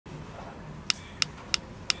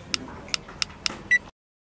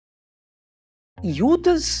youth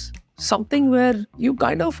is something where you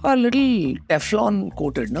kind of are little Teflon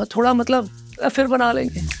coated ना, थोड़ा मतलब फिर बना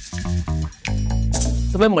लेंगे.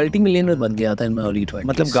 तो मैं मल्टी मिलियनर बन गया था इन माय अर्ली 20s.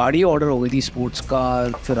 मतलब गाड़ी ऑर्डर हो गई थी, स्पोर्ट्स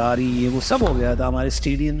कार, फेरारी, ये वो सब हो गया था. हमारे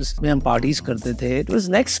स्टेडियम्स में हम पार्टीज करते थे. It was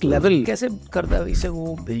next level. कैसे करता है वैसे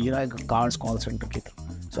वो भेज रहा है कार्स कॉल सेंटर के through.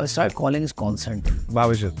 So I started calling his call center.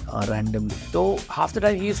 BarberShop. Randomly. तो half the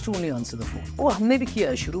time he used to only answer the phone. वो हमने भी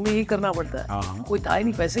किया. शुरू में यही करना पड़ता है. कोई था ही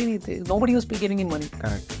नहीं, पैसे ही नहीं थे. Nobody was getting in money.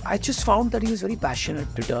 Correct. I just found that he was very passionate,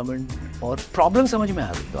 determined, और problem समझ में आ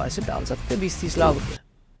गई. तो ऐसे डाल सकते 20-30 लाख रुपए.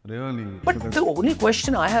 Really? But the only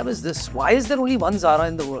question I have is this: why is there only one Zara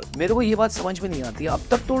in the world? मेरे को ये बात समझ में नहीं आती. अब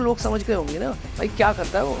तक तो लोग समझ गए होंगे ना. भाई क्या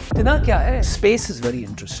करता है वो? इतना क्या है? Space is very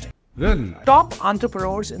interesting. Really? Top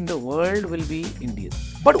entrepreneurs in the world will be Indian.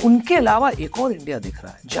 But उनके अलावा एक और इंडिया दिख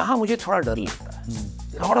रहा है जहाँ मुझे थोड़ा डर लगता है.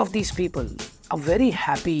 Lot of these people are very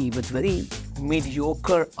happy with very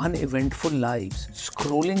mediocre, uneventful lives,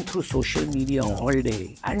 scrolling through social media all day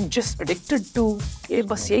and just addicted to ये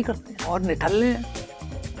बस यही करते हैं और निठल्ले हैं.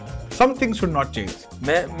 Some things should not change.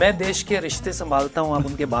 मैं देश के रिश्ते संभालता हूँ, आप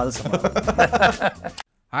उनके बाल संभालते.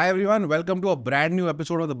 Hi everyone, welcome to a brand new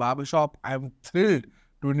episode of the BarberShop. I am thrilled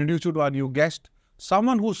to introduce you to our new guest,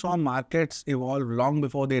 someone who saw markets evolve long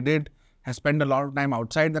before they did, has spent a lot of time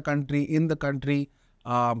outside the country, in the country,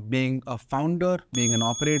 being a founder, being an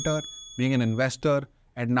operator, being an investor,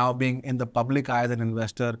 and now being in the public eye as an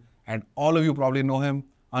investor. And all of you probably know him.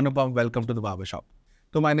 Anupam, welcome to the BarberShop.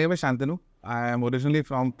 So my name is Shantanu. I am originally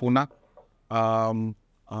from Pune.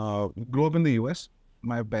 Grew up in the US.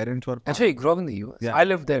 My parents were... Actually, you grew up in the US? Yeah. I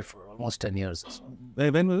lived there for almost 10 years.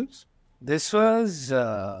 When was this? This was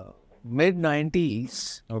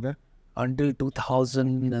mid-90s. Okay. Until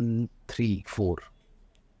 2003-4.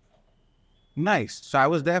 Nice. So I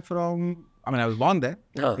was there from, I was born there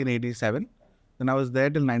in 87. Then I was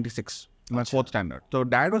there till 96, my fourth standard. So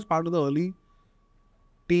dad was part of the early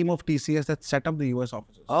team of TCS that set up the US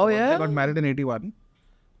offices. Oh, so yeah? I got married in 81.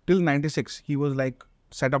 Till 96, he was like,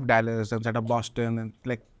 set up Dallas and set up Boston and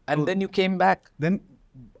like. And so then you came back. Then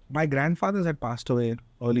my grandfathers had passed away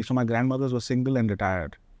early. So my grandmothers were single and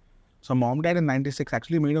retired. So mom, dad in 96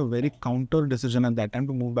 actually made a very counter decision at that time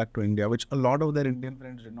to move back to India, which a lot of their Indian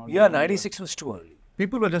friends did not do. Yeah, 96 was too early.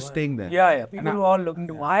 People were just staying there. Yeah. People were all looking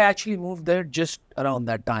to... I actually moved there just around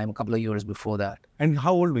that time, a couple of years before that. And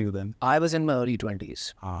how old were you then? I was in my early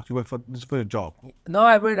 20s. So you were for your job? No,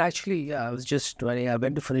 I went actually, I was just 20. I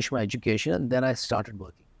went to finish my education and then I started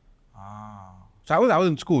working. So I was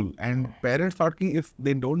in school and parents thought that if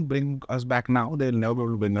they don't bring us back now, they'll never be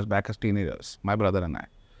able to bring us back as teenagers, my brother and I.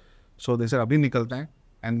 So they said, abhi nikalta hai.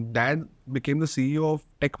 And dad became the CEO of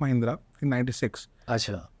Tech Mahindra in 96.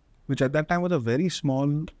 Acha. Which at that time was a very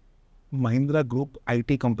small Mahindra Group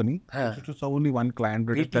IT company, which was only one client,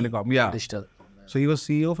 British Telecom. Yeah. Digital. So he was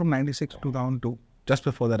CEO from 96 to 2002, just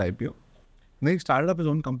before that IPO. Then he started up his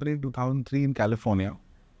own company in 2003 in California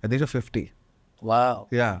at the age of 50. Wow.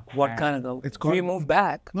 Yeah. What kind of... It's called... He moved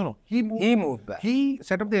back? No. He moved back. He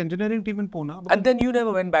set up the engineering team in Pune. And then you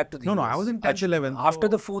never went back to the No, US? I was in 10th, 11th. After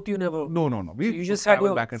the fourth, you never... No. You just had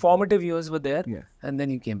your formative years were there, and then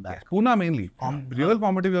you came back. Yes. Pune mainly. Real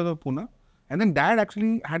formative years of Pune. And then dad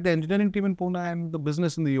actually had the engineering team in Pune and the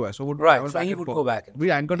business in the US. So so he would go back. We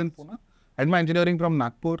anchored in Pune. I had my engineering from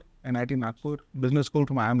Nagpur, NIT Nagpur, business school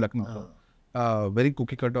from IIM Lucknow. Very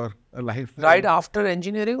cookie cutter life. Right after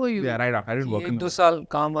engineering or you? Yeah, right after. I didn't work in 2 saal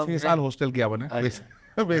kaam waam 3 saal hostel kiya bana.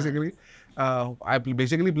 Basically. I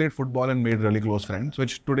basically played football and made really close friends,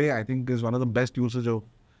 which today I think is one of the best usage of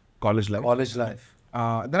college life.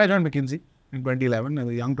 Then I joined McKinsey in 2011 as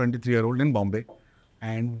a young 23-year-old in Bombay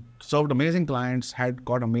and served amazing clients, had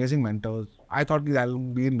got amazing mentors. I thought I'll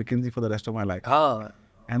be in McKinsey for the rest of my life.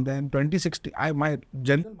 And then 2016, my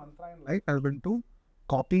general mantra in life has been to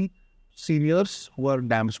copy seniors who are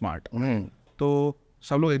damn smart. तो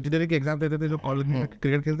सब लोग engineering के exam देते थे जो college में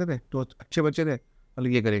cricket खेलते थे तो अच्छे बच्चे थे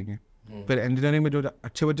मतलब ये करेंगे फिर इंजीनियरिंग में जो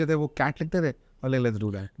अच्छे बच्चे थे वो कैट लिखते थे और let's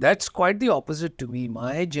do that. That's quite the opposite to me.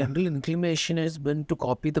 My general inclination has been to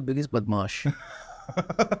copy the biggest badmash.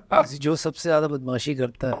 जो सबसे ज्यादा बदमाशी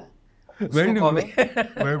करता है.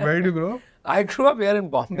 Where did you grow up? I grew up here in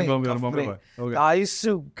Bombay. Bombay. Okay. I used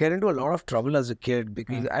to get into a lot of trouble as a kid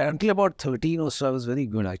because until about 13 or so I was very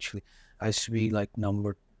good actually. I used to be like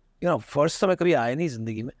number, first time I कभी आया नहीं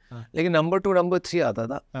जिंदगी में, लेकिन number 2, number 3 आता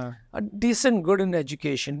था. Decent, good in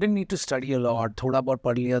education, didn't need to study a lot. थोड़ा बहुत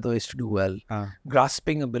पढ़ लिया तो I used to do well.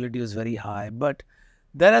 Grasping ability was very high, but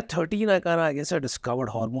Then at 13, I guess I discovered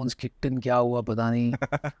hormones kicked in. Kya hua, pata nahi.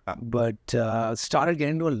 But started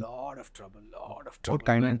getting into a lot of trouble. What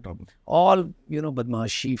kind of trouble? All,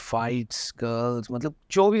 badmashi, fights, girls, matlab,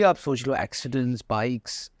 jo bhi aap soch lo, accidents,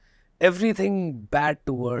 bikes, everything bad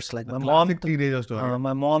to worse. Like my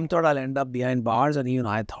mom thought I'll end up behind bars, and even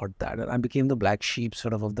I thought that. And I became the black sheep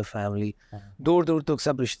sort of the family. Dur tak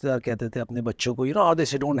sab rishtedar kehte the apne bachcho ko, how they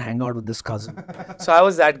say, don't hang out with this cousin. So I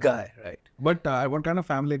was that guy, right? But what kind of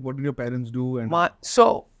family, what did your parents do? And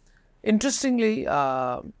so, interestingly,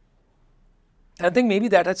 I think maybe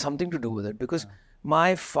that had something to do with it, because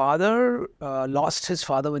my father lost his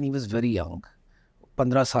father when he was very young,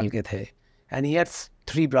 15 saal ke the, and he had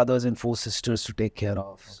 3 brothers and 4 sisters to take care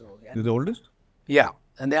of. So, you're the oldest? Yeah,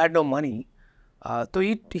 and they had no money. So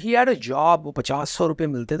he had a job, वो 50-100 रुपए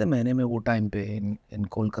मिलते थे महीने में वो time पे in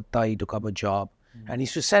Kolkata. He took up a job and he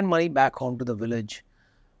used to send money back home to the village.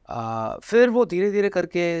 फिर वो धीरे-धीरे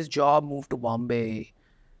करके his job moved to Bombay.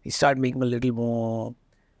 He started making a little more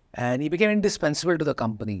and he became indispensable to the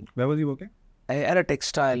company. Where was he working? At a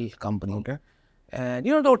textile company. Okay. And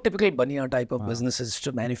the typical Bania type of businesses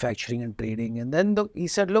to manufacturing and trading. And then he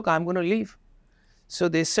said, look, I'm going to leave. So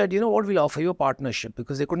they said, what, we'll offer you a partnership,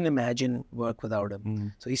 because they couldn't imagine work without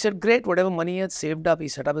him. So he said, great, whatever money he had saved up, he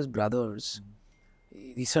set up his brothers.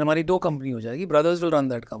 He said, hamari 2 company ho jayegi, brothers will run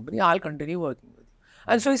that company, I'll continue working with you.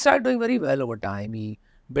 And so he started doing very well over time. He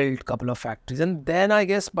built a couple of factories. And then I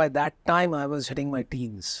guess by that time I was hitting my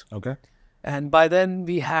teens. Okay. And by then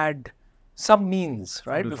we had some means,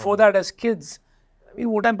 right? Before that, as kids, I mean,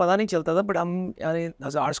 वो time पता नहीं चलता था, but हम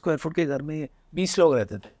 1000 square foot के घर में 20 लोग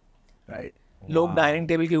रहते थे, right? लोग डाइनिंग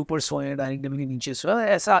टेबल के ऊपर सोए, डाइनिंग टेबल के नीचे सोए,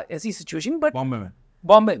 ऐसी सिचुएशन. बट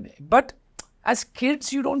बॉम्बे में but as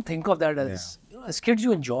kids you don't think of that as kids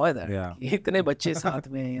you enjoy that. इतने बच्चे साथ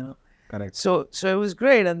में, Correct. So it was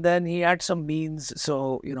great, and then he had some means.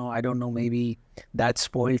 So I don't know, maybe that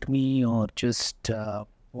spoilt me or just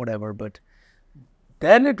whatever. But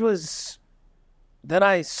then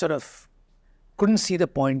I sort of couldn't see the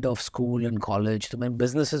point of school and college. So my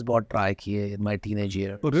businesses बहुत try किए in my teenage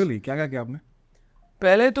years. Oh really? क्या किया आपने?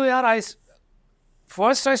 पहले तो यार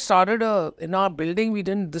first I started in our building.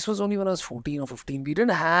 This was only when I was 14 or 15. We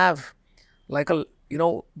didn't have like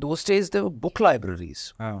those days there were book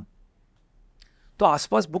libraries. तो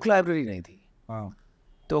आसपास book library नहीं थी.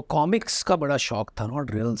 तो comics का बड़ा शौक था,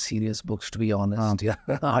 not real serious books to be honest.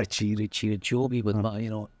 Archie, Richie, जो भी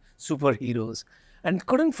बदमा, superheroes. And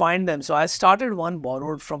couldn't find them. So I started one,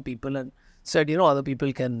 borrowed from people and said, other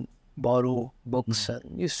people can borrow books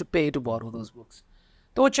and used to pay to borrow those books.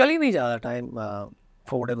 So it चल ही नहीं ज़्यादा time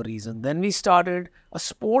for whatever reason. Then we started a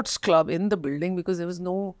sports club in the building because there was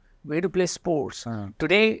no way to play sports.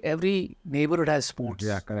 Today, every neighborhood has sports.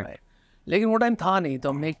 Yeah, correct. Right? लेकिन वो time था नहीं, तो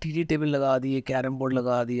हमने एक TD टेबल लगा दिए, carrom board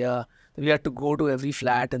लगा दिया. We had to go to every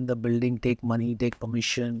flat in the building, take money, take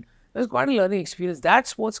permission. It was quite a learning experience. That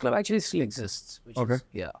sports club actually still exists. Okay.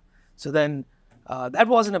 So then that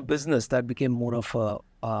wasn't a business. That became more of a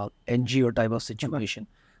NGO type of situation.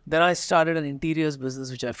 Then I started an interiors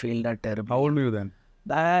business, which I failed at terribly. How old were you then?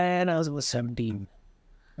 Then I was 17.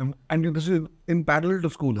 And this is in parallel to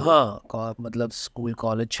school? हाँ, मतलब school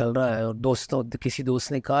college चल रहा है और किसी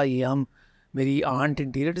दोस्त ने कहा ये मेरी aunt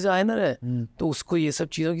interior designer है, तो उसको ये सब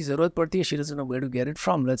चीज़ों की ज़रूरत पड़ती है. She doesn't know where to get it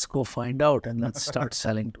from. Let's go find out and let's start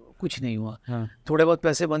selling. कुछ नहीं हुआ. थोड़े बहुत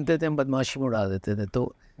पैसे बनते थे, हम बदमाशी में उड़ा देते थे.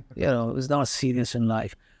 तो it was not serious in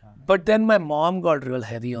life. But then my mom got real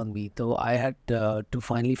heavy on me. So I had to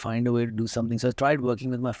finally find a way to do something. So I tried working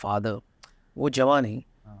with my father. वो जवा नहीं.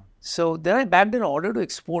 So then I bagged an order to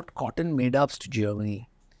export cotton made-ups to Germany.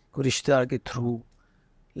 कोई रिश्तेदार के through.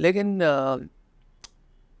 लेकिन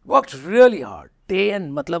worked really hard. Day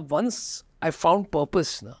and मतलब once I found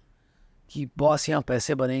purpose ना, कि boss यहाँ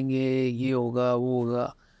पैसे बनेंगे, ये होगा, वो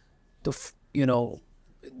होगा. तो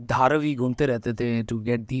धारावी घूमते रहते थे to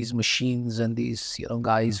get these machines and these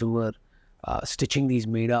guys who were stitching these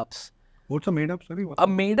made-ups. What's a made-up? Sorry. A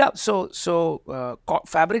made-up. So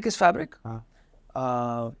fabric is fabric.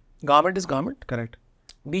 Garment is garment. Correct.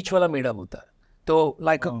 Beach wala made-up hota hai. So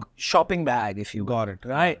like a shopping bag, if you will. Got it.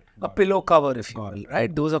 Right. A pillow cover, if you will.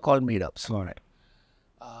 Right. Those are called made-ups. Got it.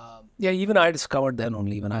 Yeah, even I discovered then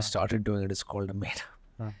only when I started doing it, it's called a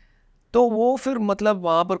made-up. तो वो फिर मतलब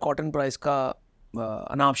वहाँ पर cotton price का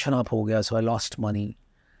अनाप शनाप हो गया. So I lost money.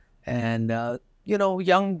 And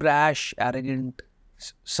young, brash, arrogant,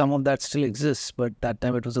 some of that still exists, but that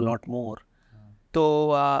time it was a lot more.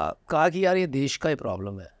 तो कहा कि यार ये देश का ही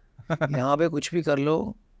प्रॉब्लम है. यहाँ पे कुछ भी कर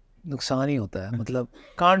लो नुकसान ही होता है. मतलब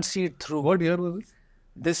can't see it through. What year was this?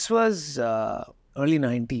 This was early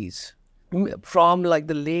 90s. from like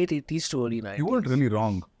the late 80s to early 90s. You weren't really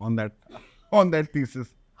wrong on that thesis.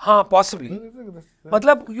 हाँ, possibly.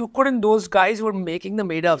 मतलब you couldn't, those guys were making the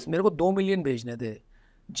made-ups. मेरे को 2 million भेजने थे.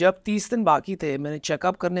 जब 30 दिन बाकी थे, मैंने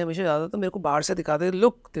चेकअप करने हमेशा जाता था, मेरे को बाहर से दिखाते थे,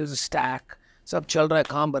 look, there's a stack. सब चल रहा है,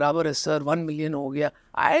 काम बराबर है सर, 1 million हो गया.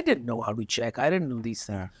 I didn't know how to check. I didn't know these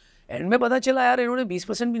things. And में पता चला यार इन्होंने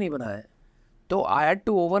 20% भी नहीं बनाया है. तो I had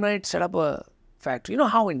to overnight set up a factory. You know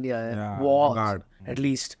how India was, at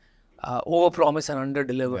least, over promise and under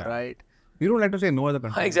deliver, right? You don't like to say no as a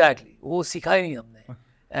country. Exactly. वो सीखा ही नहीं हमने.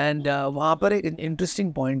 And वहाँ पर एक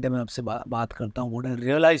interesting point है, मैं आपसे बात करता हूँ. What I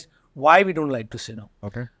realized why we don't like to say no.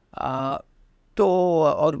 Okay. तो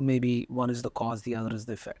और maybe one is the cause, the other is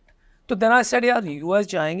the effect. तो then I said यार US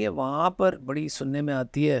जाएंगे, वहाँ पर बड़ी सुनने में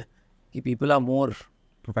आती है कि people are more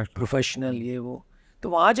professional ये वो. तो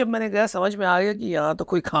वहाँ जब मैंने गया समझ में आ गया कि यहाँ तो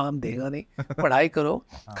कोई काम देगा नहीं. पढ़ाई करो,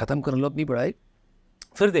 खत्म कर लो अपनी पढ़ाई,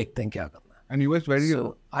 फिर देखते हैं क्या करना. And US where you?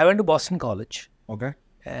 So I went to Boston College. Okay.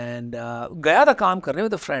 And गया था काम करने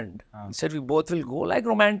with a friend. He said we both will go, like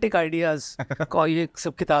romantic ideas. ये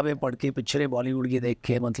सब किताबें पढ़ के, पिक्चरें बॉलीवुड की देख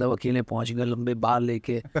के, मतलब अकेले पहुंच गए लंबे बाल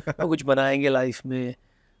लेके, और कुछ बनाएंगे लाइफ में.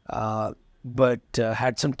 But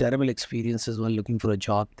had some terrible experiences while looking for a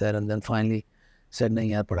job there, and then finally said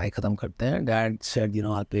नहीं यार पढ़ाई खत्म करते हैं. Dad said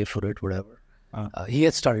I'll pay for it, whatever. He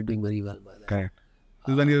had started doing very well by then. Correct.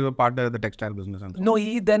 This is when he was a partner in the textile business. No,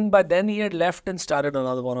 by then he had left and started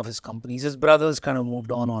another one of his companies. His brothers kind of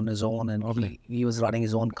moved on his own, and he was running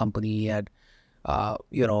his own company. He had,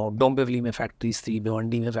 Dombivli mein factories thi,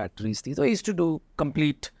 Bhiwandi mein factories thi. So he used to do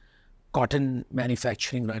complete cotton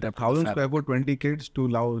manufacturing right up. 1,000 square foot, 20 kids to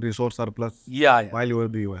allow resource surplus. Yeah. While you were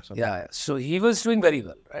in the US. Okay. Yeah. So he was doing very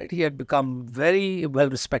well, right? He had become very well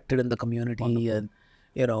respected in the community. Wonderful.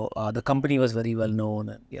 And the company was very well known,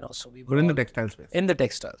 and so we were in the textile space. In the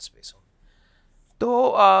textile space.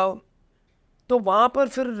 तो वहाँ पर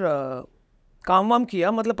फिर काम वाम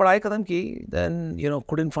किया, मतलब पढ़ाई खत्म की. Then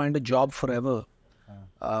couldn't find a job forever.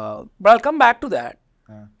 But I'll come back to that.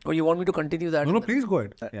 Or you want me to continue that? No, please go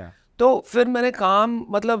ahead. Yeah. तो फिर मैंने काम,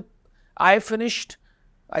 मतलब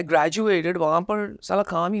I graduated, वहाँ पर साला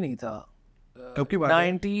काम ही नहीं था. कब की बात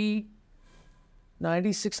है?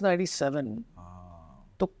 96, 97.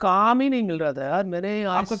 तो काम ही नहीं मिल रहा था यार. मैंने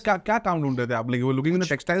आपका क्या काम ढूंढ रहे थे आप? Like you were looking in the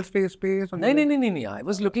textile space? नहीं. I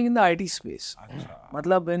was looking in the IT space.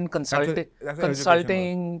 मतलब in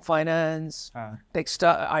consulting, finance,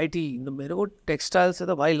 textile, IT. मेरे को textile से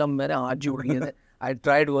तो भाई मेरे हाथ जुड़ गए थे. I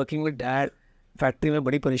tried working with dad. Factory में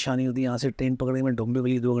बड़ी परेशानी होती है. यहाँ से ट्रेन पकड़ने में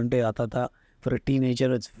डोंबिवली 2 घंटे आता था. For a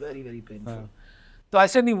teenager, it's very, very painful. तो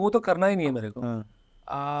ऐसे नहीं, वो तो करना ही नहीं है मेरे को.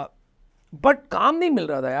 But काम नहीं मिल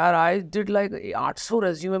रहा था यार. I did like 800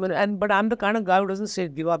 resume, but I'm the kind of guy who doesn't say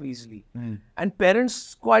give up easily. And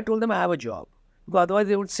parents, I told them I have a job, because otherwise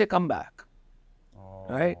they would say come back.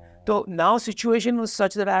 Right? So now situation was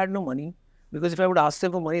such that I had no money, because if I would ask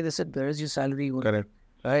them for money, they said where is your salary? Correct.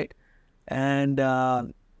 Right? And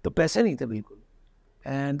तो पैसे नहीं थे बिल्कुल.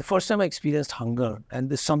 And the first time I experienced hunger, and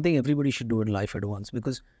this is something everybody should do in life at once,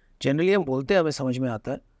 because generally हम बोलते हैं हमें समझ में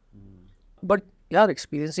आता है, but yeah,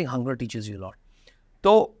 experiencing hunger teaches you a lot.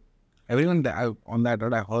 So everyone on that,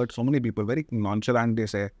 I heard so many people very nonchalant. They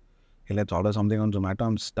say, "Hey, let's order something on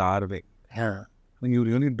Zomato. I'm starving." Yeah. When you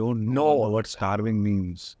really don't know what starving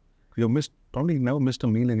means. You probably never missed a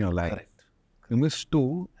meal in your life. Correct. You miss 2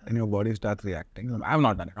 and your body starts reacting. I have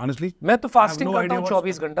not done it, honestly. मैं तो fasting करता हूँ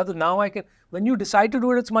 24 घंटा. तो now I can. When you decide to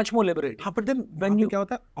do it, it's much more liberating. हाँ, but then when you क्या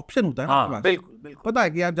होता है? Option होता है. हाँ, बिल्कुल. पता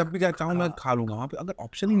है कि यार जब भी चाहूँ मैं खा लूँगा. वहाँ पे अगर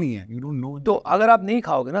option ही नहीं है, you don't know. तो अगर आप नहीं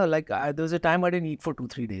खाओगे ना, like there was a time I didn't eat for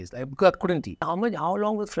 2-3 days. Because I couldn't eat. How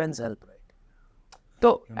long will friends help, right?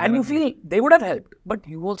 So and you feel they would have helped, but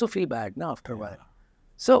you also feel bad now after a while.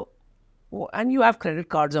 So. And you have credit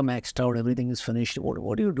cards are maxed out, everything is finished.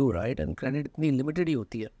 What do you do, right? And credit इतनी limited ही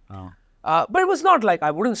होती है. But it was not like,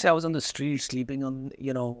 I wouldn't say I was on the street sleeping on,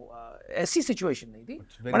 ऐसी situation नहीं थी.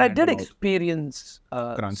 But I did experience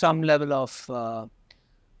some level of,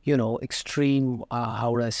 extreme,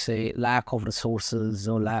 how would I say, lack of resources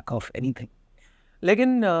or lack of anything.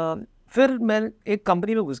 लेकिन फिर मैं एक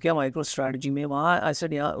company में घुस गया, माइक्रो स्ट्रैटेजी में. वहाँ I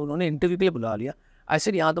said यहाँ उन्होंने इंटरव्यू के लिए बुला लिया. I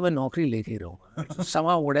said यहाँ तो मैं नौकरी लेके ही रहूँगा.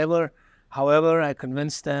 Somehow, however, I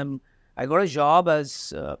convinced them. I got a job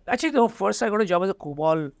as first I got a job as a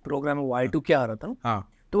COBOL programmer. Y2 क्या आ रहा था ना,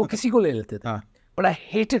 तो वो किसी को ले लेते थे. But I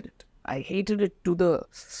hated it. I hated it to the,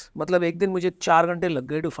 मतलब एक दिन मुझे 4 घंटे लग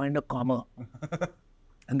गए to find a comma.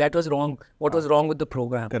 And that was wrong. What was wrong with the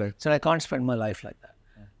program? Correct. So I can't spend my life like that.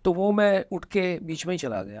 तो वो मैं उठ के बीच में ही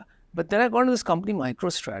चला गया. But then I got into this company,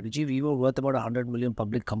 MicroStrategy. We were worth about 100 million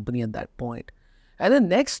public company at that point. And the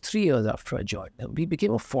next 3 years after I joined them, we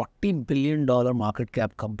became a $40 billion market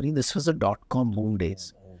cap company. This was the dot-com boom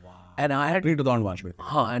days. Oh, wow. And I had...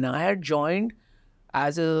 and I had joined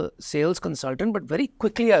as a sales consultant, but very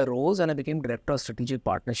quickly I rose and I became director of strategic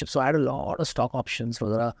partnership. So I had a lot of stock options.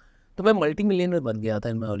 So मैं multimillionaire बन गया था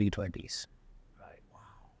in my early 20s. Right. Wow.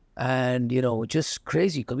 And, you know, just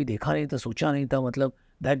crazy. कभी देखा नहीं था, सोचा नहीं था. मतलब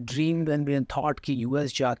that dream when we thought कि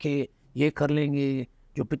US जाके ये कर लेंगे,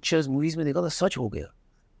 जो pictures, movies में देखा था, सच हो गया.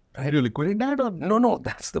 Right? You liquidate that or? No,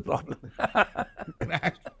 that's the problem.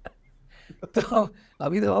 तो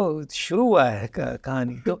अभी तो शुरू हुआ है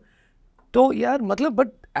कहानी. तो यार मतलब, but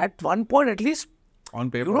at one point at least, on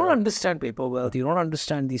paper, you don't understand paper wealth, you don't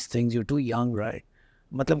understand these things, you're too young, right?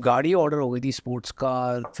 मतलब गाड़ी ऑर्डर हो गई थी, स्पोर्ट्स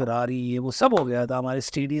कार, फेरारी, ये वो सब हो गया था. हमारे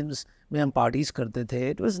स्टेडियम्स में हम पार्टीज करते थे.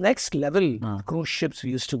 It was next level. Cruise ships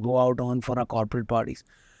we used to go out on for our corporate parties.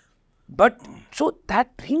 But so that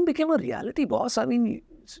dream became a reality, boss. I mean,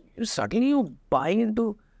 suddenly you buying into,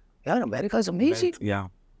 यार America is amazing. Yeah.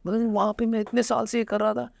 मतलब वहाँ पे मैं इतने साल से ये कर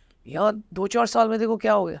रहा था, यहाँ 2-4 साल में देखो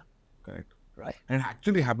क्या हो गया. Correct. Right. And it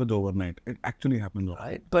actually happens overnight. It actually happens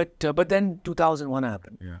overnight. Right. But then 2001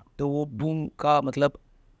 happened. Yeah. तो वो boom का मतलब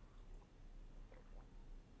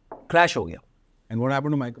crash हो गया. And what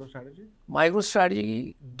happened to MicroStrategy?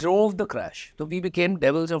 MicroStrategy drove the crash. So we became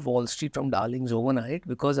devils of Wall Street from darlings overnight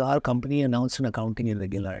because our company announced an accounting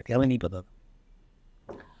irregularity. हमें नहीं पता था.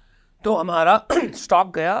 तो हमारा stock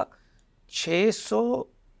गया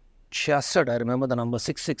 666. I remember the number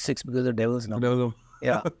 666 because the devil's number.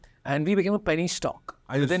 Yeah. And we became a penny stock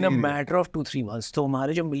within a matter of 2-3 months. So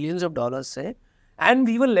हमारे जो millions of dollars थे, and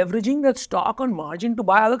we were leveraging that stock on margin to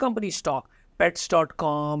buy other companies' stock,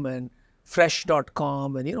 pets.com and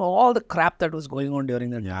fresh.com and you know all the crap that was going on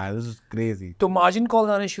during that. Yeah, this is crazy. तो margin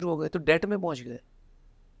calls आने शुरू हो गए, तो debt में पहुंच गए.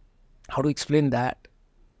 How to explain that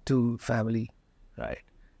to family, right?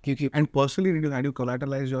 And personally, had you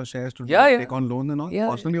collateralized your shares to take on loans and all? Yeah,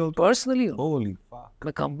 personally also? Personally. Holy fuck.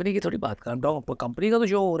 मैं company की थोड़ी बात कर रहा हूँ. Company का तो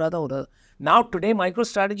जो हो रहा था. Now today,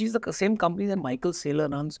 MicroStrategy is the same company that Michael Saylor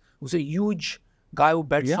runs, who's a huge guy who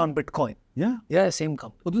bets on Bitcoin. Yeah. Yeah, same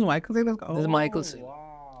company. Oh, this is Michael Saylor? This is Michael Saylor.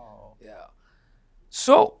 Wow. Yeah.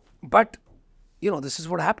 So, but, you know, this is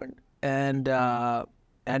what happened. And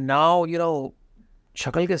now, you know,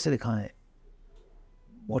 शक्ल कैसे दिखाएं?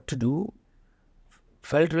 What to do?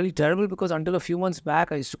 Felt really terrible because until a few months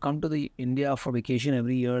back, I used to come to the India for vacation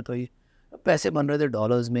every year. तो पैसे बन रहे थे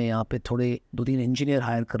dollars में. यहाँ पे थोड़े 2-3 इंजीनियर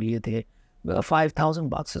हायर कर लिए थे.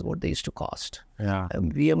 $5,000 is what they used to cost. Yeah.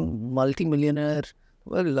 We are multimillionaire.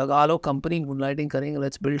 Well, लगा लो company moonlighting करेंगे.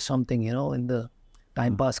 Let's build something, you know, in the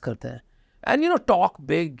time pass करते हैं. And, you know, talk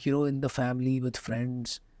big, you know, in the family, with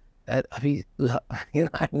friends. अभी, you know, I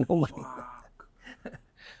have no money.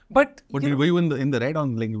 But were you in the red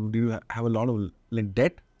on, like, do you have a lot of like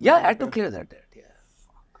debt? Yeah, I had to clear that debt, yeah.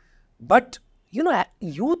 But, you know,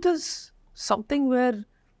 youth is something where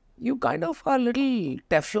you kind of are little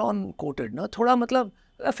Teflon coated, na? थोड़ा मतलब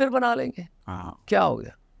फिर बना लेंगे. क्या हो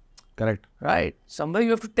गया? Correct. Right. Somewhere you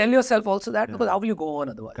have to tell yourself also that because how will you go on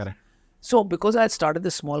otherwise? Correct. So because I had started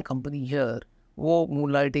this small company here, वो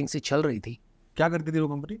moonlighting से चल रही थी. क्या करती थी वो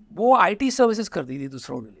company? वो IT services करती थी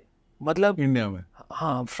दूसरों के लिए. मतलब इंडिया में.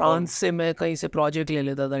 हाँ, फ्रांस से मैं कहीं से प्रोजेक्ट ले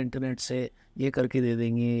लेता था इंटरनेट से, ये करके दे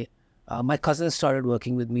देंगे. My cousin started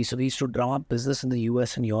working with me, so we used to drum up business in the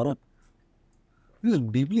US and Europe. This is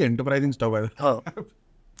deeply enterprising stuff. हाँ.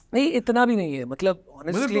 नहीं, इतना भी नहीं है. मतलब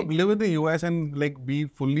honestly, live in the US and like be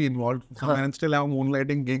fully involved somewhere and still have a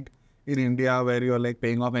moonlighting gig in India where you're like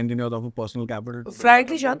paying off engineers off of personal capital.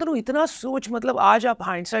 Frankly, Shantanu, इतना सोच, मतलब आज आप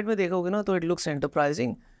hindsight में देखोगे ना तो it looks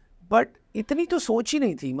enterprising, but इतनी तो सोच ही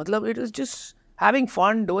नहीं थी. मतलब it was just having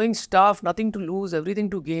fun, doing stuff, nothing to lose, everything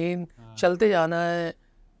to gain. चलते जाना है.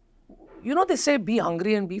 You know, they say be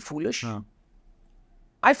hungry and be foolish.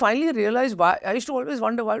 I finally realized why. I used to always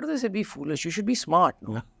wonder, why do they say be foolish? You should be smart.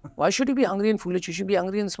 No? Why should you be hungry and foolish? You should be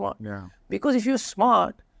hungry and smart. Yeah. Because if you're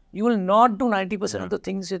smart, you will not do 90% of the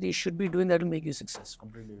things that you should be doing that will make you successful.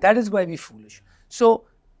 Completely. That is why be foolish. So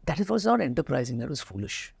that was not enterprising. That was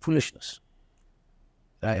foolishness.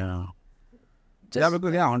 Right. Yeah. Because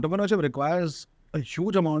entrepreneurship requires a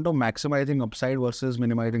huge amount of maximizing upside versus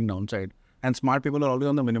minimizing downside. And smart people are always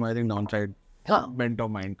on the minimizing downside bent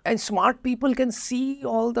of mind. And smart people can see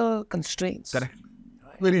all the constraints. Correct.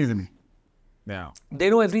 Right. Very easily. Yeah. They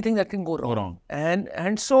know everything that can go wrong.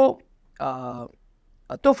 And so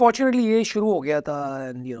तो fortunately ये शुरू हो गया था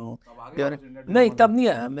and you know नहीं तब नहीं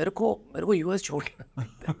आया मेरे को यूएस छोड़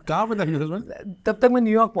कहाँ पे था यूएस में? तब तक मैं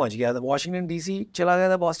न्यूयॉर्क पहुंच गया था, वॉशिंगटन डीसी चला गया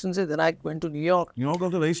था बॉस्टन से, then I went to New York. New York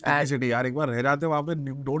also very sticky city यार, एक बार रह जाते वहाँ पे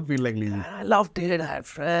don't feel like leaving. I loved it, I had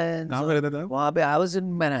friends. कहाँ पे रहते थे? वहाँ पे I was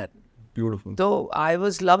in Manhattan. Beautiful. तो I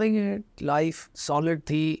was loving it, life solid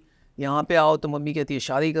थी. यहाँ पे आओ तो मम्मी कहती है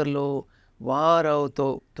शादी कर लो, वहाँ रहो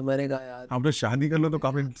तो मैंने कहा यार आपने शादी कर लो तो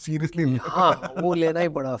काफी सीरियसली. हाँ वो लेना ही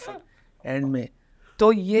पड़ा फिर एंड में.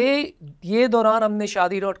 तो ये दौरान हमने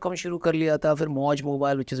शादी.com शुरू कर लिया था, फिर मौज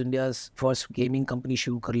mobile which is India's first gaming company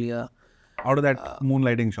शुरू कर लिया. Out of that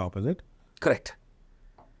moonlighting shop, is it? Correct.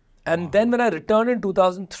 And then when I returned in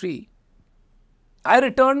 2003, I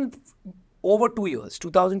returned over 2 years,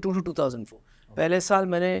 2002 to 2004. पहले साल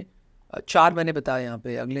मैंने 4 महीने बिताए यहाँ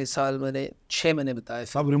पे, अगले साल मैंने 6 महीने बिताए.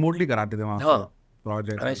 सब रिमोटली कराते थे वहाँ. हाँ.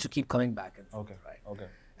 Project. And I used to keep coming back. Okay. Right. Okay.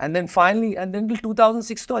 And then finally, and then till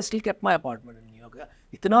 2006 तो I still kept my apartment in New York.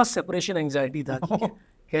 इतना separation anxiety था कि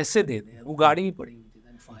कैसे दे दें, वो गाड़ी भी पड़ी हुई थी.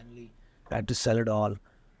 Then finally I had to sell it all.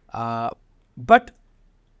 But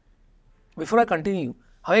before I continue,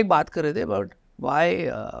 हम एक बात कर रहे थे about why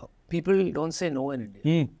people don't say no in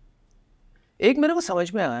India. एक मेरे को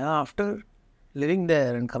समझ में आया after living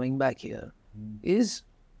there and coming back here is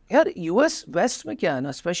यार US West में क्या है ना,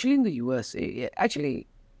 especially in the US, actually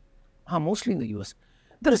हाँ mostly in the US,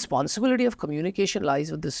 the responsibility of communication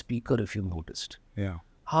lies with the speaker if you noticed. Yeah.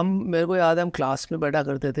 मेरे को याद है हम क्लास में बैठा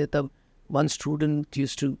करते थे तब one student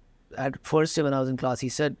used to, at first day when I was in class, he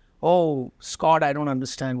said, "Oh, Scott, I don't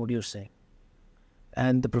understand what you're saying."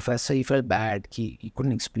 And the professor, he felt bad, he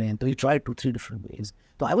couldn't explain. So he tried 2-3 different ways.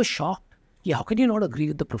 So I was shocked. How can you not agree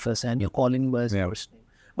with the professor and you're calling him by his first name?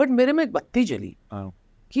 But मेरे में एक बत्ती जली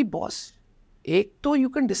कि boss, एक तो you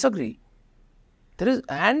can disagree.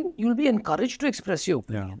 And you'll be encouraged to express your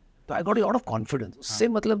opinion. Yeah. So I got a lot of confidence. उससे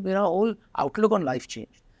मतलब मेरा whole outlook on life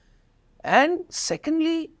changed. And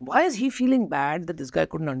secondly, why is he feeling bad that this guy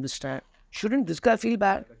couldn't understand? Shouldn't this guy feel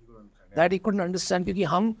bad that he couldn't understand? क्योंकि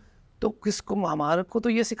हम तो किसको, हमारे को तो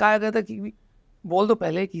ये सिखाया गया था कि बोल दो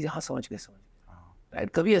पहले कि हाँ समझ गए. Right?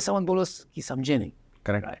 कभी ऐसा मत बोलो कि समझे नहीं.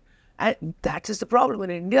 Correct. Right? And that is the problem.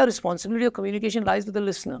 In India, responsibility of communication lies with the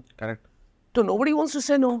listener. Correct. So nobody wants to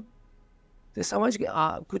say no. तो समझ के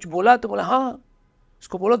कुछ बोला तो बोला हाँ,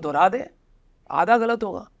 उसको बोलो दोहरा दे, आधा गलत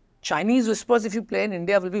होगा. Chinese whispers if you play in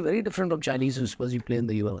India will be very different from Chinese whispers you play in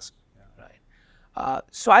the US. Yeah. Right.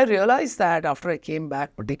 So I realized that after I came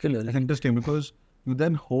back particularly. That's interesting because you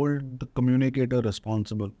then hold the communicator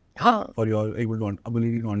responsible for your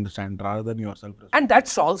ability to understand rather than yourself. And that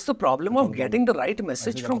solves the problem of getting the right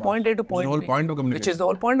message from point A to point B. Which is the whole point of communication. Which is the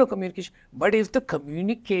whole point of communication. But if the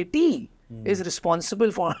communicatee is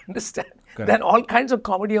responsible for understanding, then all kinds of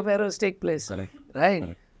comedy of errors take place. Correct. Right?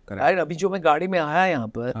 Correct. Right? अभी जो मैं गाड़ी में आया यहाँ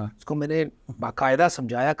पर, उसको मैंने बाकायदा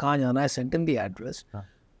समझाया कहाँ जाना है, sent him the address.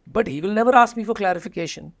 But he will never ask me for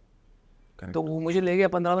clarification. Correct. तो वो मुझे ले गया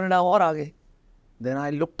 15 मिनट और आगे. Then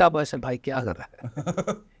I looked up, I said, भाई क्या कर रहा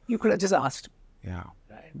है? You could have just asked. Yeah.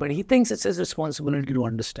 Right? But he thinks it's his responsibility to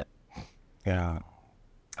understand. Yeah.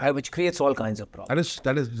 Which creates all kinds of problems.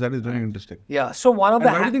 That is very interesting. Yeah. So one of the.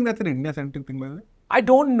 Why do you think that's an India-centric thing, by the way? I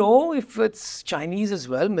don't know if it's Chinese as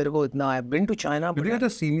well. मेरे को इतना, I've been to China. But it's a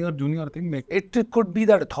senior junior thing. It could be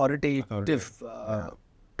that authoritative,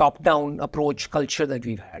 top-down approach culture that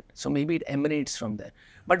we've had. So maybe it emanates from there.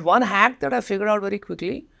 But one hack that I figured out very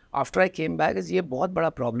quickly after I came back is ये बहुत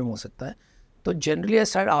बड़ा problem हो सकता है. So generally I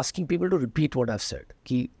started asking people to repeat what I've said.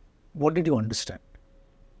 कि what did you understand?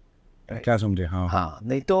 Right? क्या समझे? हाँ. हाँ.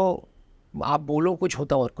 नहीं तो आप बोलो कुछ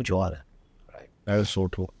होता और कुछ और है. Right. That is so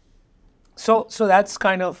true. So that's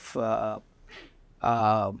kind of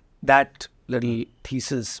that little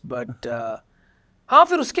thesis. But हाँ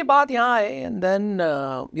फिर उसके बाद यहाँ आए and then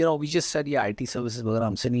we just said IT services वगैरह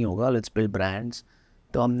हमसे नहीं होगा. Let's build brands.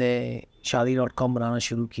 तो हमने शादी.com बनाना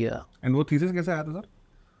शुरू किया. And वो thesis कैसे आया था सर?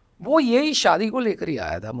 वो यही शादी को लेकर ही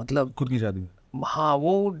आया था. मतलब खुद की शादी. हाँ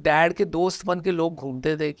वो डैड के दोस्त बन के लोग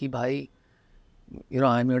घूमते थे कि भाई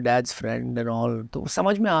I'm your dad's friend and all. तो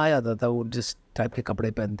समझ में आ जाता था वो जिस टाइप के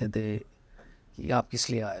कपड़े पहनते थे कि आप किस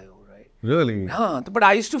लिए आए हो. राइट. Really? हाँ तो but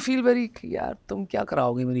I used to feel very यार तुम क्या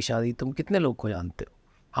कराओगे मेरी शादी, तुम कितने लोग को जानते हो,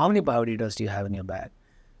 how many बायोडेटास do you have in your bag.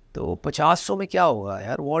 तो 50-100 में क्या होगा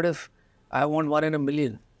यार. What if I want 1 in a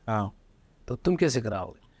million. तो तुम कैसे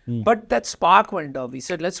कराओगे. But that spark went off. We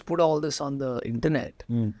said, let's put all this on the internet.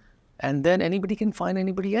 And then anybody can find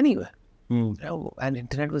anybody anywhere. And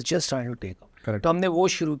internet was just trying to take off. Correct. तो हमने वो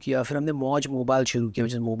शुरू किया. फिर हमने मौज मोबाइल शुरू किया,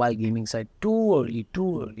 which is mobile gaming site. Too early.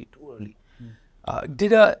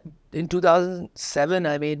 In 2007,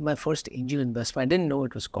 I made my first angel investment. I didn't know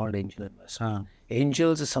it was called angel investment.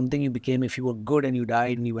 angels is something you became if you were good and you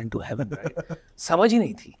died and you went to heaven, right? समझ ही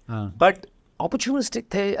नहीं थी. But opportunistic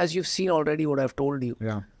थे, as you've seen already what I've told you.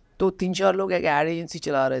 Yeah. तो 3-4 लोग एक ad agency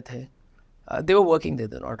चला रहे थे. They were working there,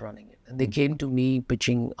 they're not running it. And they came to me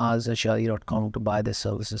pitching us at Shadi.com to buy their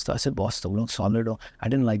services. So I said, boss, तुम लोग solid हो. I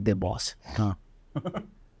didn't like their boss.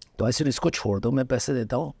 तो I said, इसको छोड़ दो, मैं पैसे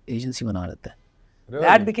देता हूँ, agency बना लेते हैं.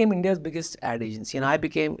 That became India's biggest ad agency, and I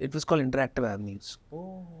became, it was called Interactive Avenues.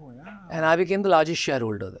 Oh, yeah. And I became the largest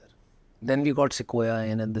shareholder there. Then we got Sequoia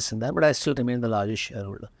in and this and that, but I still remained the largest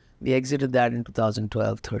shareholder. We exited that in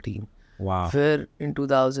 2012-13. Wow. Then in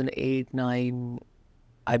 2008-9,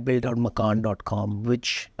 I built out Makan.com,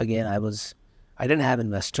 which again I didn't have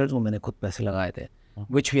investors, वो मैंने खुद पैसे लगाए थे,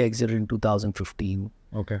 which we exited in 2015.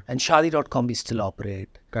 Okay. And Shadi.com we still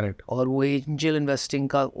operate. Correct. और वो angel investing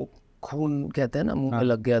का खून कहते हैं ना, मुंह पे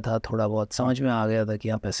लग गया था, थोड़ा बहुत समझ में आ गया था कि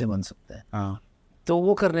यहाँ पैसे बन सकते हैं. तो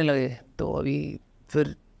वो करने लगे. तो अभी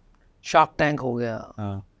फिर Shark Tank हो गया.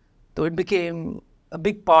 तो it became a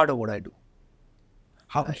big part of what I do.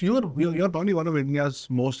 How you're probably one of India's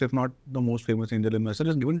most, if not the most famous angel investor.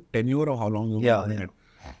 Just given tenure of how long you've been doing it.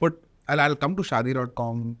 But I'll come to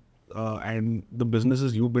Shadi.com and the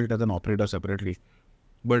businesses you built as an operator separately.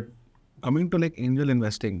 But coming to like angel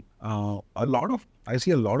investing, I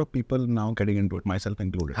see a lot of people now getting into it, myself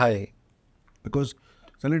included. Hi. Because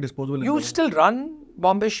suddenly disposable. You still run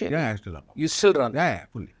Bombay Share? Yeah, I still run. You still run? Yeah,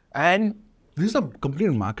 fully. And this is a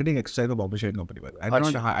complete marketing exercise of Bombay Shaving Company. By the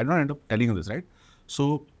way. I don't end up telling you this, right?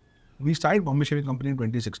 So we started Bombay Shaving Company in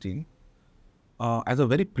 2016 as a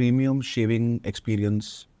very premium shaving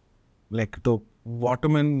experience, like the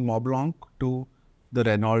Waterman Mont Blanc to the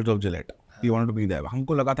Reynolds of Gillette. We wanted to be there.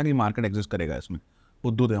 हमको लगा था कि market exist करेगा इसमें.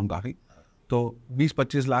 बुद्धू थे हम काफ़ी. तो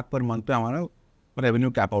 20-25 लाख पर मंथ पे हमारा रेवेन्यू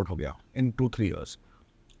कैप आउट हो गया in 2-3 years.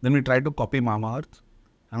 Then we tried to copy Mama Earth.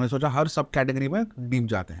 हमने सोचा हर सब कैटेगरी में डीप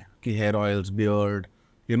जाते हैं कि hair oils, beard,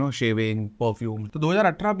 shaving, perfume. तो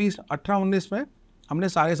 2018-19 में हमने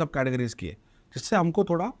सारे सब कैटेगरीज किए, जिससे हमको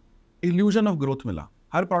थोड़ा इल्यूजन ऑफ ग्रोथ मिला.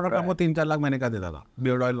 हर प्रोडक्ट हमको 3-4 लाख महीने का देता था.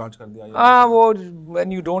 बियर्ड ऑयल लॉन्च कर दिया. वो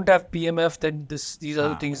when you don't have PMF, then these are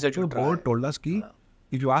the things that you try. Board told us कि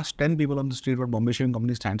if you ask 10 people on the street what Bombay Shaving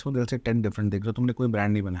Company stands for, they'll say 10 different things. तो तुमने कोई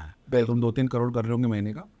brand नहीं बनाया, तुम 2-3 करोड़ कर रहे होंगे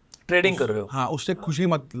महीने का, ट्रेडिंग कर रहे हो. हाँ, उससे खुशी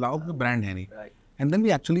मत लाओ कि ब्रांड है नहीं. And then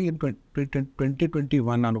we actually in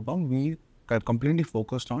 2021 Anupam, we completely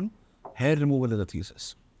focused on hair removal as a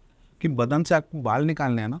thesis. कि बदन से आपको बाल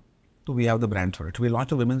निकालने हैं ना, तो we have the brand for it. We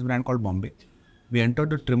launched a women's brand called Bombay. We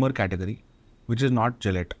entered the trimmer category, which is not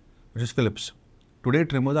Gillette, which is Philips. Today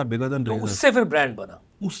trimmers are bigger than razors. उससे फिर brand बना.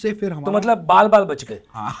 उससे फिर हमारा तो मतलब बाल बच गए.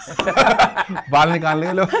 हाँ. बाल निकालने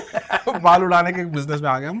के लोग बाल उड़ाने के बिजनेस में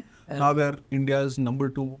आ गए हम. Now we are India's number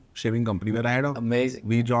 2 shaving company. We are ahead of Amazing.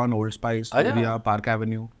 V John, Old Spice, we are Park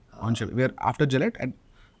Avenue on shaving. We are after Gillette, and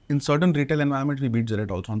in certain retail environments we beat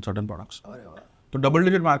Gillette also on certain products. So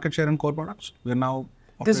double-digit market share in core products. We are now.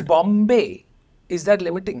 This Bombay, is that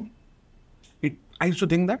limiting? I used to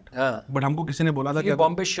think that, but हमको किसी ने बोला था कि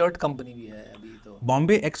Bombay shirt company भी है अभी तो.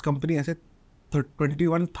 Bombay X company ऐसे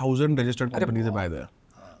 21,000 registered companies है by there.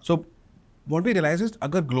 So what we realize is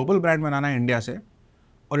अगर global brand बनाना है इंडिया से,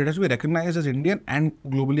 और it has to be recognized as Indian and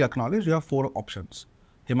globally acknowledged, you have 4 options.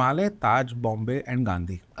 Himalaya, Taj, Bombay and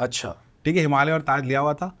Gandhi. अच्छा. ठीक है, हिमालय और ताज लिया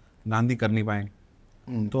हुआ था, गांधी कर नहीं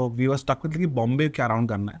पाएंगे. तो वी वर स्टक विद कि बॉम्बे क्या अराउंड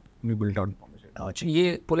करना है. We built out Bombay. अच्छा,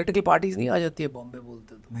 ये पॉलिटिकल पार्टीज नहीं आ जाती है बॉम्बे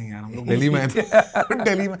बोलते तो. नहीं यार, हम लोग दिल्ली में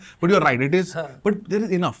दिल्ली में. But you are right, it is, but there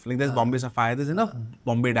is enough, like there is Bombay sapphire, there is enough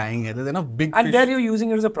Bombay dying है, there is enough big and there you're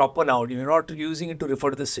using it as a proper noun, you're not using it to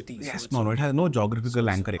refer to the cities. Yes, no, it has no geographical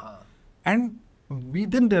anchoring. And we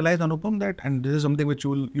then realized, Anupam, that, and this is something which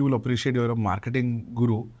you will appreciate, you're a marketing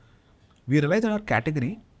guru. We realized that our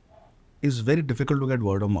category is very difficult to get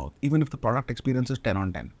word of mouth, even if the product experience is 10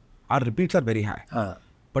 on 10. Our repeats are very high.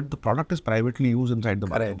 But the product is privately used inside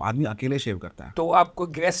the bathroom. आदमी अकेले शेव करता है. तो आपको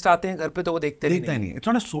guest आते हैं घर पे तो वो देखते नहीं.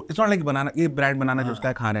 It's not like बनाना, ये ब्रांड बनाना जो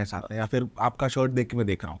उसका खा रहे हैं साथ में, या फिर आपका शर्ट देख के मैं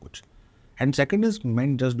देख रहा हूँ कुछ. And second is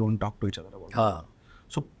men just don't talk to each other about it.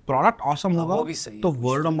 So product awesome होगा, तो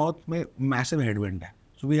word of mouth में massive headwind है.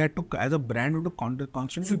 So we had to, as a brand, we had to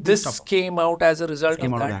constantly. So this came out as a result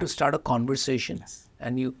of that, to start a conversation.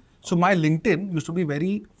 And you. So my LinkedIn used to be very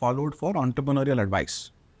followed for entrepreneurial advice.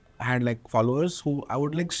 I had like followers who I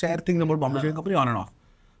would like share things about Bombay Shaving Company on and off.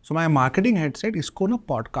 So my marketing head said, इसको ना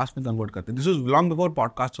podcast में convert करते. This was long before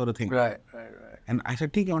podcasts were a thing. Right. And I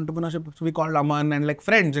said, ठीक है, entrepreneurship. So we called Aman and like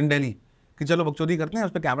friends in Delhi. कि चलो बकचोदी करते हैं,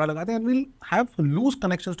 उस पर कैमरा लगाते हैं, and we'll have loose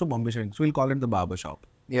connections to Bombay Shaving. So we'll call it the BarberShop.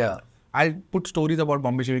 Yeah. I'll put stories about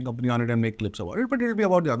Bombay Shaving Company on it and make clips about it, but it'll be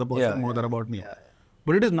about the other person more than about me.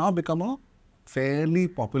 But it has now become a fairly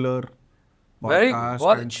popular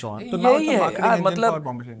podcast and so on. So now it's a marketing engine for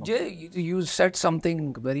BarberShop. You said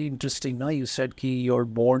something very interesting. Na? You said कि your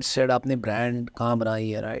board said आपने brand कहाँ बनाई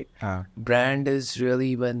है, right? Brand is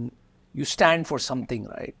really when you stand for something,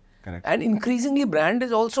 right? Correct. And increasingly, brand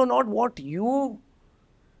is also not what you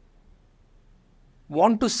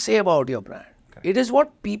want to say about your brand. Correct. It is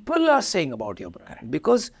what people are saying about your brand. Correct.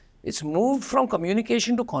 Because it's moved from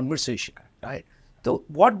communication to conversation, right? So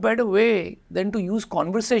what better way than to use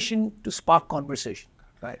conversation to spark conversation,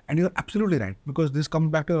 right? And you're absolutely right, because this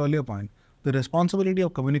comes back to your earlier point. The responsibility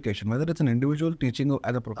of communication, whether it's an individual teaching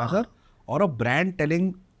as a professor or a brand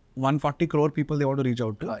telling 140 crore people they want to reach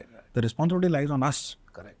out to, right. The responsibility lies on us.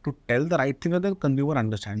 Correct. To tell the right thing that the consumer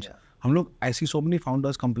understands. Yeah. I see so many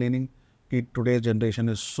founders complaining that today's generation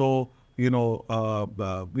is so,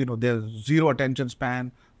 there's zero attention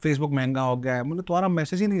span. Facebook महंगा हो गया है, मतलब तुम्हारा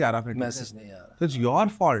message ही नहीं जा रहा फिर. Message नहीं आ रहा. So it's your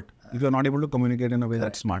fault if you're not able to communicate in a way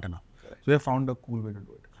that's smart enough. Correct. So you have found a cool way to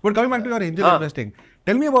do it. But coming back to your angel investing,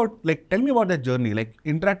 tell me about that journey. Like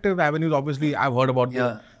Interactive Avenues, obviously I've heard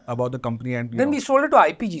about the company and then we sold it to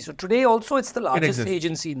IPG. So today also it's the largest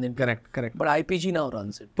agency in India. Correct. But IPG now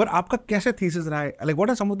runs it. But आपका कैसे thesis रहा है? Like what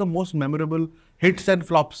are some of the most memorable hits and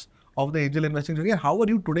flops of the angel investing journey? And how are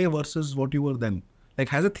you today versus what you were then? Like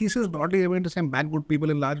has the thesis broadly remained the same, back good people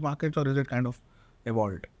in large markets, or is it kind of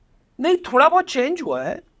evolved? नहीं, थोड़ा बहुत change हुआ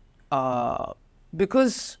है.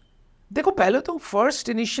 Because देखो पहले तो first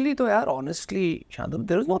initially तो यार honestly Shantanu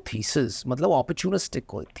there is no thesis, मतलब opportunistic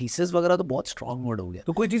कोई thesis वगैरह तो बहुत strong word हो गया.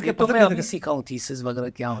 तो कोई चीज़ के तो मैं अभी सीखा हूँ thesis वगैरह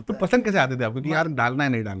क्या होता है. तो पसंद कैसे आते थे आपको कि यार डालना है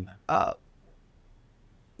नहीं डालना?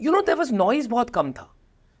 There was noise बहुत कम था,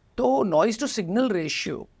 तो noise to signal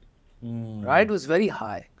ratio, right, was very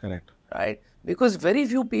high. Correct. Right, because very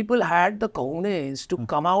few people had the cojones to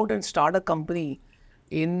come out and start a company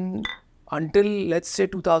until let's say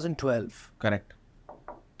 2012. Correct.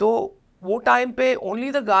 So वो time पे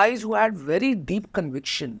only the guys who had very deep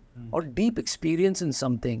conviction or deep experience in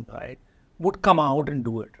something, right, would come out and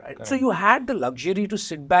do it, right? Correct. So you had the luxury to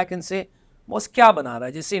sit back and say, boss क्या बना रहा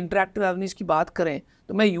है? जैसे Interactive Avenues की बात करें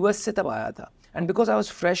तो मैं US से तब आया था, and because I was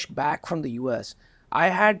fresh back from the US, I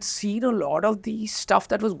had seen a lot of the stuff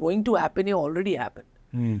that was going to happen here already happened.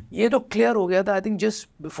 ये तो clear हो गया था. I think just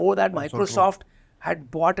before that Microsoft had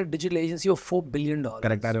bought a digital agency of $4 billion.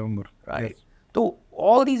 Correct, I remember. Right. So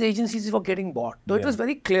all these agencies were getting bought. So it was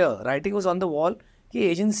very clear. Writing was on the wall कि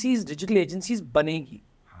agencies, digital agencies बनेगी,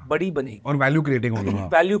 बड़ी बनेगी. और value creating होगी.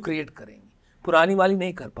 Value create करेंगी. पुरानी वाली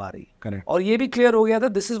नहीं कर पा रही. Correct. और ये भी clear हो गया था.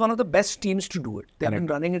 This is one of the best teams to do it. They have been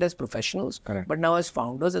running it as professionals. Correct. But now as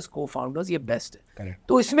founders, as co-founders, ये best है. Correct.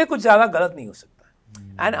 तो इसमें कुछ ज़्यादा गलत नहीं हो सकता.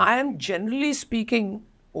 And I am generally speaking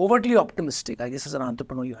overtly optimistic. I guess as an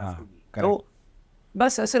entrepreneur you have to be. तो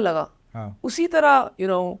बस ऐसे लगा. उसी तरह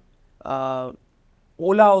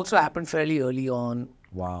Ola also happened fairly early on.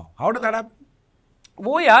 Wow. How did that happen?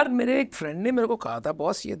 वो यार मेरे एक फ्रेंड ने मेरे को कहा था,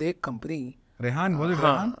 बॉस ये देख कंपनी रेहान, वो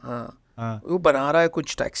रेहान, वो बना रहा है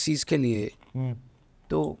कुछ टैक्सीज के लिए,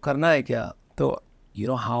 तो करना है क्या? तो you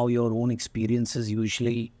know how your own experiences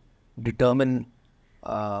usually determine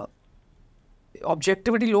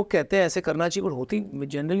objectivity. लोग कहते हैं ऐसे करना चाहिए, but होती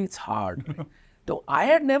generally it's hard. तो I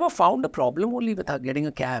had never found a problem only with getting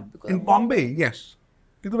a cab. In Bombay, yes.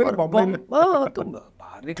 तो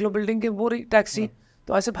बाहर निकलो बिल्डिंग के वो रही टैक्सी,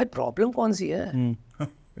 तो ऐसे भाई प्रॉब्लम कौन सी है?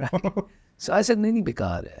 So I said नहीं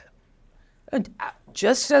बेकार है. And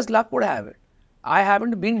just as luck would have it, I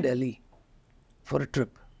happened to be in Delhi for a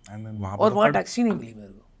trip. और वहाँ टैक्सी नहीं मिली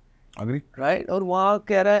मेरे को. Agree. Right? और वहाँ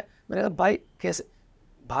कह रहा है, मैंने कहा भाई कैसे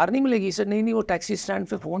बाहर नहीं मिलेगी? सर नहीं वो टैक्सी स्टैंड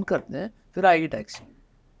पे फ़ोन करते हैं फिर आएगी टैक्सी.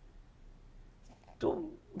 तो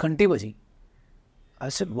घंटी बजी. I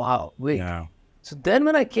said wow, wait. Yeah. So then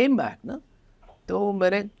when I came back ना, तो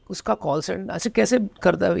मैंने उसका कॉल सेंटर ऐसे कैसे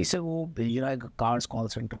करता है वैसे वो भेज रहा है कार्स कॉल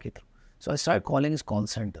सेंटर के through. So I started calling his call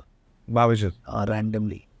center.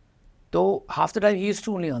 Randomly. तो half the time he used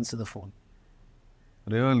to only answer the phone.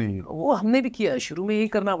 Really? वो हमने भी किया, शुरू में यही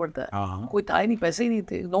करना पड़ता है. कोई था ही नहीं, पैसे ही नहीं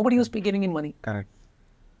थे. Nobody was getting in money. Correct.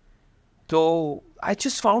 तो I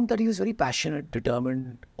just found that he was very passionate,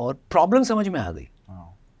 determined, और problem समझ में आ गई.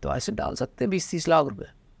 तो ऐसे डाल सकते हैं 20-30 लाख रुपए.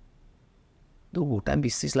 तो वो टाइम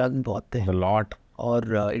 20-30 लाख में बहुत थे. A lot.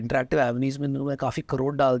 और इंटरैक्टिव एवेन्यूज में मैं काफ़ी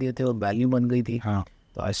करोड़ डाल दिए थे और वैल्यू बन गई थी.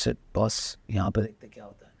 तो आई सेड बॉस यहाँ पे देखते क्या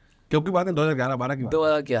होता है. क्योंकि बात है 2011-12 की बात.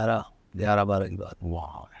 2011-12 की बात.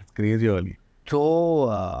 वाह, क्रेजी अर्ली. तो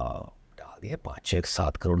डाल दिए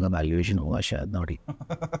 5-6-7 करोड़ का वैल्यूएशन होगा शायद, not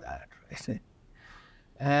that.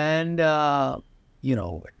 And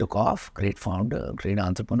it took off. Great founder, great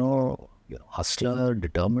entrepreneur, hustler,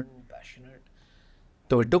 determined, passionate.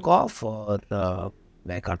 So it took off. और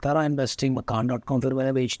मैं करता रहा इन्वेस्टिंग. Makaan.com फिर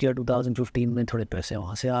मैंने बेच दिया 2015 में, थोड़े पैसे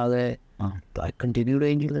वहाँ से आ गए. तो I continued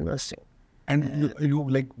angel investing. And you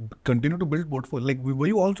like continue to build portfolio. Like were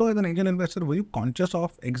you also as an angel investor, were you conscious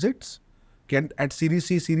of exits? At Series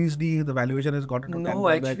C, Series D, the valuation has gotten to 10. No,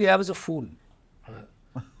 actually I was a fool.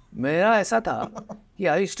 मेरा ऐसा था कि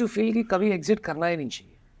I used to feel कि कभी exit करना ही नहीं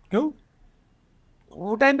चाहिए. क्यों?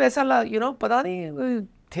 वो टाइम पे ऐसा पता नहीं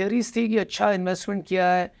theories थी कि अच्छा investment किया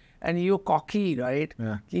है and you're cocky, right?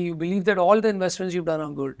 Yeah. कि you believe that all the investments you've done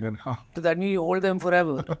are good. Yeah. So that means you hold them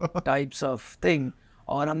forever types of thing.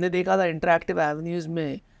 और हमने देखा था interactive avenues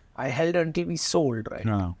में I held until we sold, right?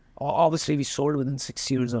 Yeah. Obviously we sold within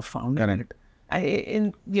 6 years of founding Correct. it.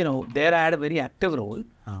 There I had a very active role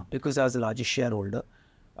because I was the largest shareholder.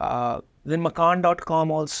 Then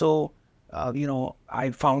Makaan.com also, I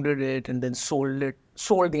founded it and then sold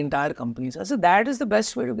the entire company. So I said that is the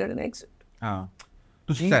best way to get an exit.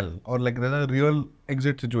 To sell or like there's a real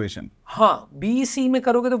exit situation. हाँ, BC में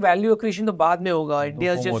करोगे तो value accretion तो बाद में होगा.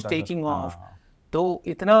 India is just taking off. तो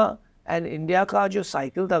इतना and India का जो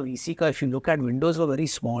cycle था VC का, if you look at windows were very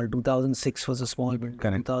small. 2006 was a small window.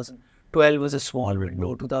 Correct. 2012 was a small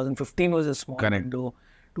window. 2015 was a small Correct. window.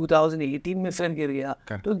 2018 में फिर गिर गया.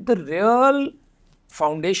 So the real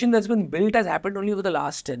foundation that's been built has happened only over the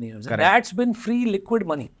last 10 years. And that's been free liquid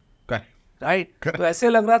money. Correct. Right? तो ऐसे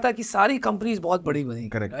लग रहा था कि सारी companies बहुत बड़ी बनी.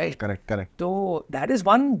 Correct. So that is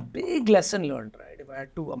one big lesson learned, right? If I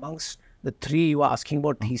had to, amongst the three, you were asking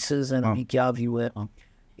about thesis and अभी क्या view है,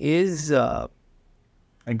 is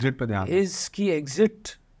exit पे ध्यान. Is कि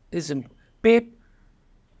exit is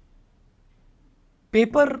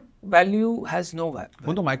paper value has no value.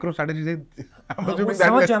 वो तो micro strategy से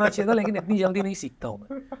समझ जाना चाहिए था, लेकिन इतनी जल्दी नहीं सीखता हूँ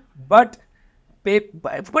मैं.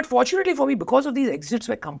 But fortunately for me, because of these exits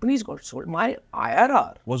where companies got sold, my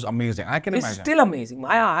IRR was amazing. I can is imagine. Still amazing.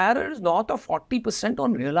 My IRR is north of 40%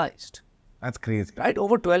 on realized. That's crazy. Right?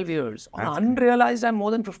 Over 12 years. On unrealized, I'm more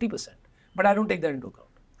than 50%. But I don't take that into account.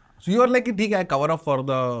 So you're like, ठीक है, cover up for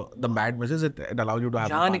the bad misses. It allows you to have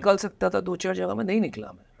जहाँ fun. निकल सकता था 2-4 जगह में नहीं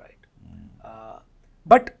निकला मैं. Right?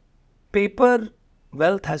 But paper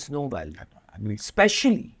wealth has no value.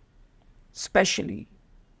 Especially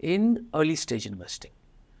in early stage investing,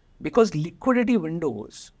 because liquidity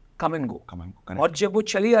windows come and go. और जब वो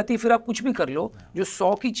चली आती फिर आप कुछ भी कर लो, जो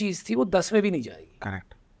 100 की चीज थी वो 10 में भी नहीं जाएगी.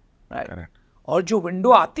 Right? और जो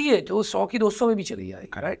window आती है तो 100 की 200 में भी चली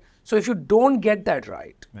जाएगी. Right? So if you don't get that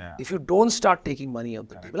right, if you don't start taking money off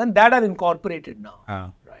the table, and that I've incorporated now.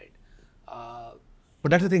 Right? But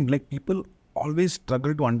that's the thing, like people always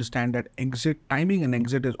struggle to understand that timing and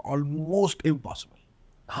exit is almost impossible.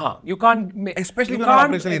 You can't, especially you when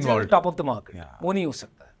can't operationally involved. Top of the market. वो नहीं हो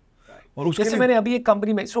सकता है. Right. जैसे मैंने अभी एक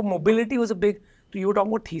company में, so mobility was a big, तो you were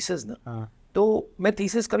talking about thesis ना. तो मैं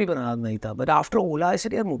thesis कभी बना नहीं था, but after Ola I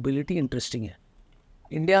said यार mobility interesting है.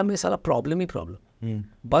 इंडिया में साला problem ही problem.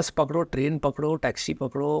 बस पकड़ो, ट्रेन पकड़ो, टैक्सी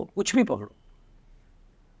पकड़ो, कुछ भी पकड़ो.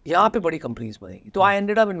 यहाँ पे बड़ी कंपनीज बनेगी. तो I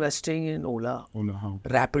ended up investing in Ola,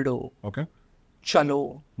 Rapido,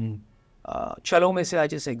 चलो. चलो में से I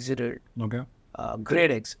just exited.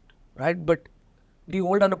 Great exit, right? But the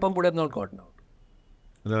old Anupam would have not gotten out.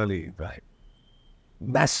 Really? Right.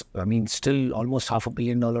 I mean, still almost $500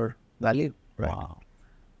 million value. Right.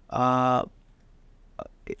 Wow.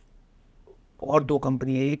 और दो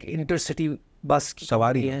company है, एक intercity बस की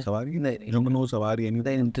सवारी है. नहीं जुगनू सवारी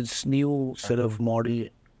anything. This new sort of model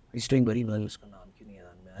is doing very well. उसका नाम क्यों नहीं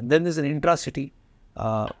याद में. And then there's an intra-city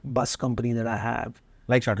bus company that I have.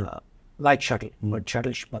 Like shuttle. Like shuttle, but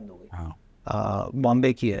shuttle बंद हो गई.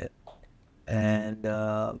 Bombay की है. And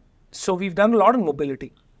so we've done a lot of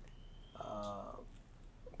mobility.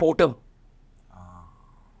 Porter.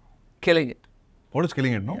 Killing it. Porter's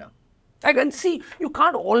killing it, no? Yeah. I can see, you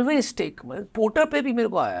can't always take. Porter पे भी मेरे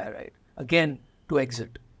को आया है, right? Again, to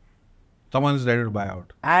exit. Someone is ready to buy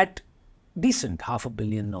out. At decent $500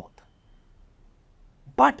 million north.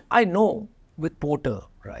 But I know with Porter,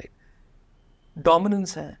 right?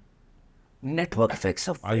 Dominance है. Network effects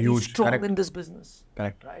are very huge. Strong Correct. in this business.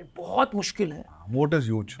 Correct. Right? बहुत मुश्किल है. Moat is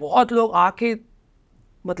huge. बहुत लोग आके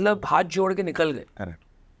मतलब हाथ जोड़ के निकल गए. Correct.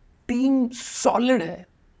 Team solid है.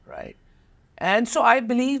 Right? And so I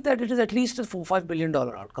believe that it is at least a $4-5 billion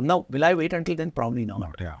outcome. Now, will I wait until then? Probably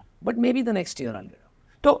not. Yeah. But maybe the next year I'll get out.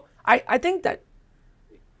 So I think that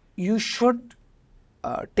you should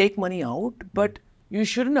take money out, but you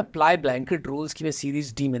shouldn't apply blanket rules कि मैं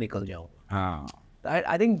series D में निकल जाऊँ.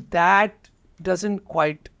 I think that doesn't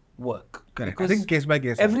quite work. Correct. I think case by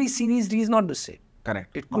case. Every series D is not the same.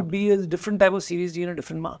 Correct. It could be a different type of series D in a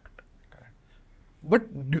different market. But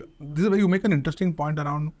this is where you make an interesting point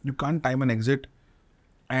around you can't time an exit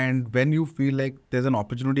And when you feel like there's an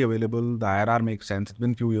opportunity available, the IRR makes sense. It's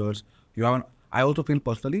been few years. I also feel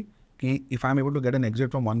personally, if I'm able to get an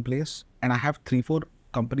exit from one place and I have 3-4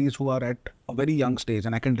 companies who are at a very young stage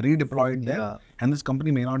and I can redeploy it there, and this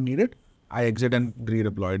company may not need it, I exit and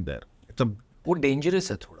redeploy it there. It's a dangerous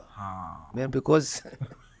है थोड़ा. Because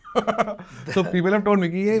so people have told me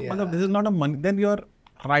that this is not a money. Then you're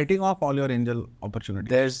writing off all your angel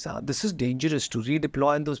opportunities. This is dangerous to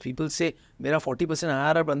redeploy, and those people say मेरा 40%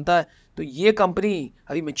 IRR बनता है, तो ये company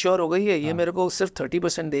अभी mature हो गई है, ये मेरे को सिर्फ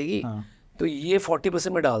 30% देगी, तो ये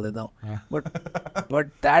 40% में डाल देता हूँ. But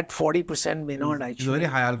that 40% may not actually. It's very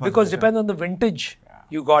high alpha. Because depends on the vintage.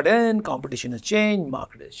 You got in, competition has changed,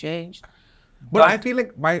 market has changed. But I feel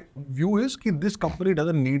like my view is that this company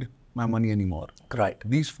doesn't need my money anymore. Right.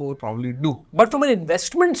 These 4 probably do. But from an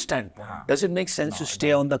investment standpoint, does it make sense to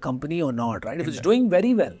stay on the company or not? Right? If it's doing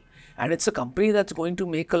very well, and it's a company that's going to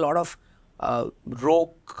make a lot of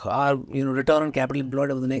return on capital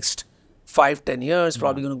employed over the next 5-10 years,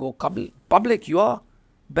 probably going to go public, you are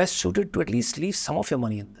best suited to at least leave some of your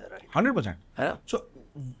money in there, right? 100%. Yeah. So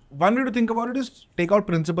one way to think about it is take out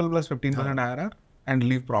principal plus 15% IRR and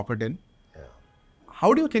leave profit in.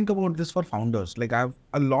 How do you think about this for founders? Like, I have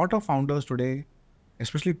a lot of founders today,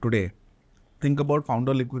 especially today, think about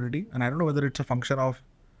founder liquidity. And I don't know whether it's a function of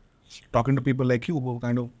talking to people like you who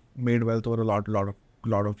kind of made wealth over a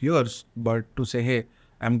lot of years, but to say, hey,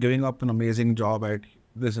 I'm giving up an amazing job at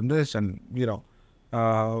this and this, and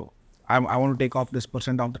I want to take off this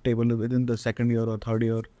percent off the table within the second year or third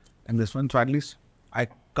year, and this one. So at least I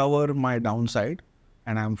cover my downside,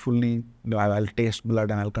 and I'm fully, I'll taste blood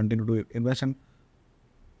and I'll continue to invest. And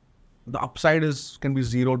the upside can be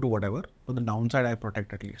 0 to whatever, but the downside I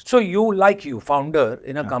protect at least. So founder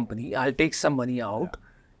in a company, I'll take some money out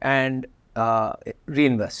and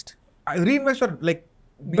reinvest. I reinvest or like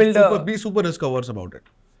be super risk averse about it.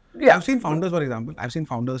 Yeah. I've seen founders, for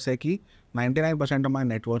example, say ki 99% of my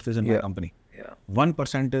net worth is in my company.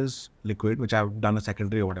 1% is liquid, which I've done a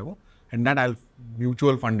secondary or whatever, and that I'll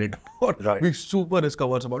mutual fund it or be super risk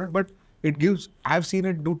averse about it. But I've seen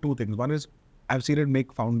it do 2 things. One is I've seen it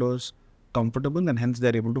make founders comfortable, and hence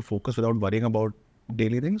they're able to focus without worrying about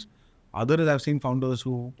daily things. Other is I've seen founders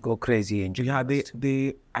who go crazy angel. Yeah,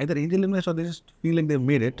 they either angel invest or they just feel like they've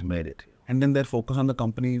made it. And then their focus on the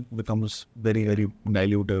company becomes very, very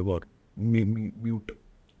dilutive or mute.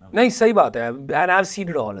 No, sahi baat hai. And I've seen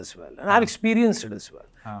it all as well. And I've experienced it as well.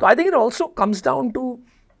 So I think it also comes down to,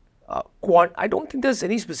 I don't think there's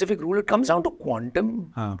any specific rule. It comes down to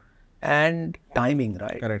quantum and timing,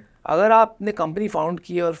 right? Correct. अगर आपने company found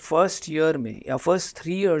की और first year में या first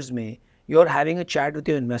 3 years में you are having a chat with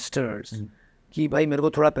your investors कि भाई मेरे को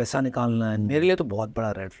थोड़ा पैसा निकालना है, मेरे लिए तो बहुत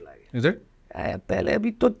बड़ा रेड फ्लैग है. Is it? पहले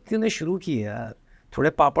अभी तो तूने शुरू की है यार, थोड़े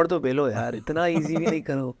पापड़ तो बेलो यार, इतना इजी भी नहीं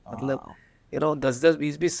करो. मतलब 10-10,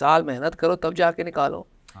 20-20 साल मेहनत करो तब जाके निकालो.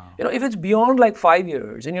 If it's beyond like 5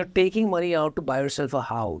 years and you're taking money out to buy yourself a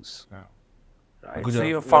house, right? So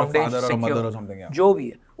your foundation secure, or something, जो भी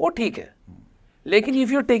है वो ठीक है. लेकिन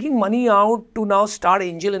if you're taking money out to now start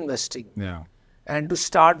angel investing and to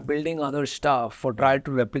start building other stuff or try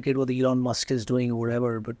to replicate what Elon Musk is doing or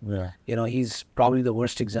whatever, but he's probably the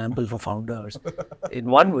worst example for founders. In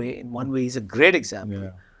one way he's a great example.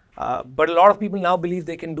 But a lot of people now believe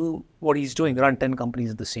they can do what he's doing, run 10 companies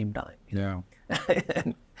at the same time.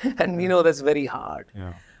 and that's very hard.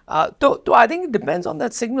 So I think it depends on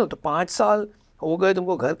that signal. तो 5 साल हो गए,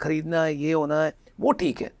 तुमको घर खरीदना है, ये होना है, वो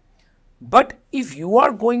ठीक है. But if you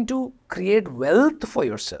are going to create wealth for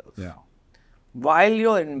yourself, while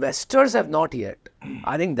your investors have not yet,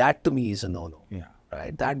 I think that to me is a no-no.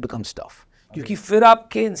 Right? That becomes tough. क्योंकि फिर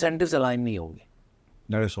आपके incentives align नहीं होंगे.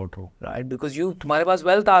 That is so true. Right? Because तुम्हारे पास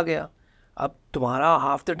wealth आ गया. अब तुम्हारा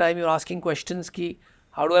half the time you're asking questions कि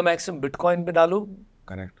how do I make some Bitcoin में डालूं?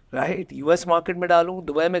 Correct. Right? US market में डालूं,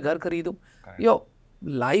 दुबई में घर खरीदूं. Your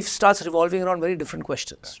life starts revolving around very different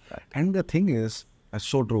questions. Right? And the thing is, that's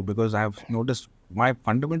so true, because I've noticed my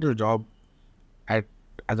fundamental job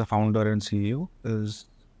as a founder and CEO is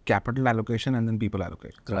capital allocation and then people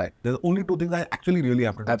allocation. Right. There's only 2 things I actually really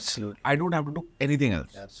have to do. Absolutely. I don't have to do anything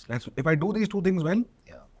else. If I do these 2 things well,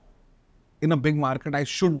 in a big market, I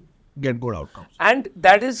should get good outcomes. And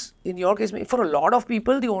that is, in your case, for a lot of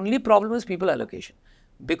people, the only problem is people allocation.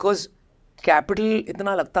 Because capital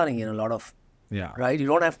itna lagta nahi hai in a lot of, right? You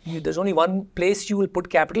don't have, there's only one place you will put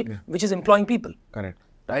capital, which is employing people. Correct.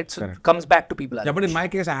 Right? So it comes back to people allocation. Yeah, but in my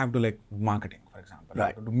case, I have to like marketing, for example. Right. I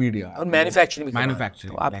have to do media. Or manufacturing.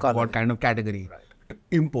 Manufacturing. Like what kind of category? Right.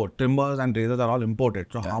 Import. Timbers and razors are all imported.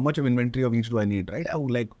 So how much of inventory of each do I need, right? To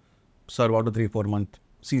like serve out a 3-4 month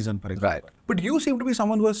season, for example. Right. But you seem to be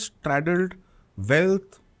someone who has straddled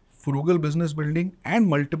wealth, frugal business building, and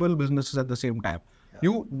multiple businesses at the same time.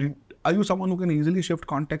 Are you someone who can easily shift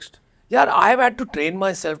context? Yeah, I've had to train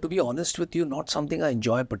myself, to be honest with you, not something I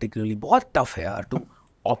enjoy particularly. बहुत tough है यार, to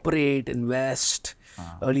operate, invest,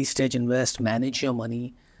 early stage invest, manage your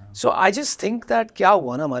money. So I just think that क्या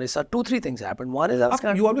हुआ ना हमारे साथ, 2-3 things happened. One is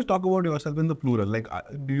you always talk about yourself in the plural. Like,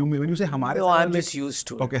 do you when you say हमारे? No, I'm just used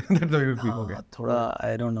to it. Okay, that's how you speak. Okay. थोड़ा,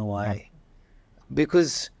 I don't know why.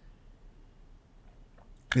 Because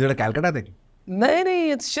is it a Calcutta thing?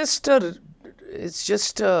 नहीं, it's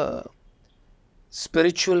just a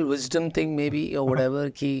spiritual wisdom thing maybe or whatever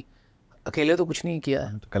कि अकेले तो कुछ नहीं किया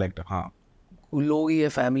है. Collector, हाँ. लोग ही है,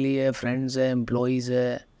 family है, friends है, employees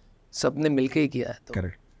है, सबने मिलके ही किया है. तो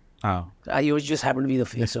Correct. हाँ. I just happen to be the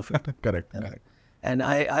face of it. Correct. And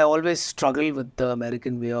I always struggle with the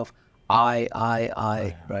American way of I,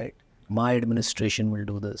 right? My administration will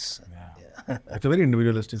do this. Yeah. It's a very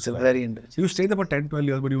individualistic. It's a very individual. You stayed there for 10-12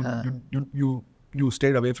 years, but you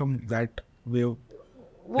stayed away from that way of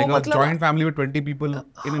like a joint family with 20 people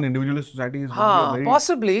in an individualist society. Is very...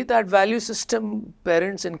 Possibly that value system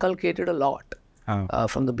parents inculcated a lot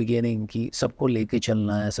from the beginning कि सबको लेके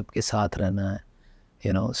चलना है, सबके साथ रहना है,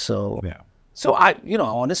 you know. So so I,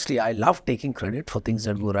 honestly, I love taking credit for things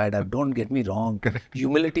that go right. Don't get me wrong.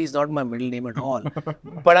 Humility is not my middle name at all.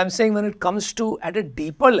 But I'm saying when it comes to at a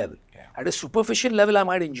deeper level, at a superficial level, I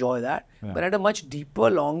might enjoy that. But at a much deeper,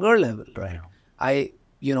 longer level, right?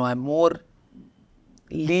 I'm more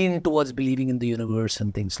lean towards believing in the universe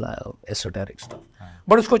and things like esoteric stuff.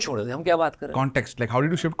 But usko chhod de, hum kya baat kar rahe hain? Context, like how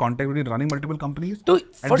did you shift context between running multiple companies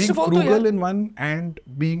and being frugal in one and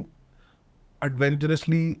being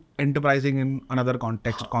adventurously enterprising in another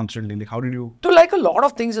context constantly? Like how did you? So like a lot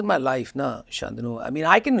of things in my life, Shantanu. I mean,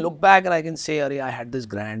 I can look back and I can say, I had this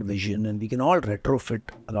grand vision, and we can all retrofit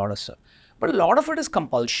a lot of stuff. But a lot of it is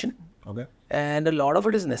compulsion. Okay. And a lot of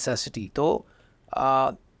it is necessity. तो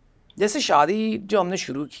जैसे शादी जो हमने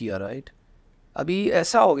शुरू किया, right? अभी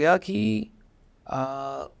ऐसा हो गया कि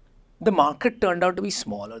the market turned out to be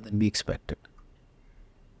smaller than we expected,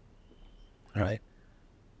 right?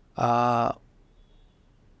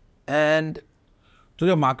 And so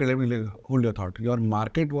your market, let me hold your thought. Your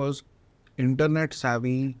market was internet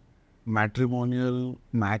savvy, matrimonial,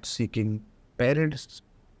 match seeking parents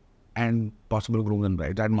and possible grooms and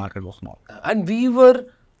brides. That market was small. And we were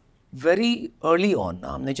very early on.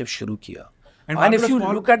 हमने जब शुरू किया. And if you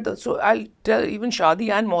look at so I'll tell even Shadi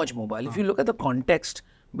and Mauj Mobile, if you look at the context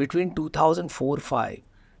between 2004-05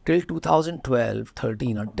 till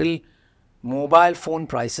 2012-13, until mobile phone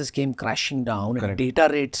prices came crashing down and data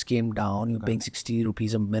rates came down, you're paying 60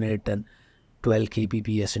 rupees a minute and 12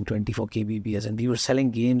 kbps and 24 kbps, and we were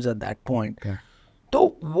selling games at that point.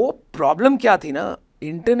 So वो problem क्या थी ना?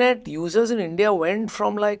 Internet users in India went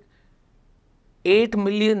from like 8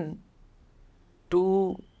 million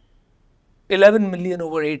to 11 million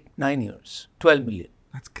over 8-9 years, 12 million.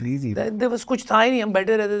 That's crazy. There was कुछ था ही नहीं, हम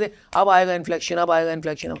बैठे रहते थे, अब आएगा inflection, अब आएगा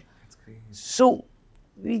inflection. That's crazy. So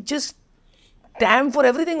we just damn for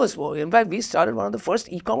everything was working. In fact, we started one of the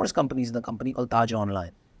first e-commerce companies in the company called Taj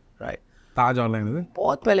Online, right? Taj Online, is it?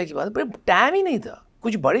 बहुत पहले की बात है, but damn ही नहीं था,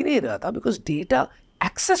 कुछ बढ़ ही नहीं रहा था because data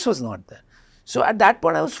access was not there. So at that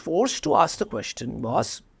point, I was forced to ask the question,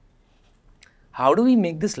 boss, how do we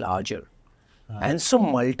make this larger? And so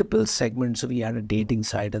multiple segments. So we had a dating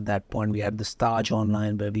site at that point. We had this Taj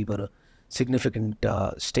Online where we were a significant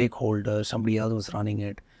stakeholder. Somebody else was running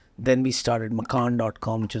it. Then we started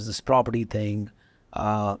Makan.com, which is this property thing,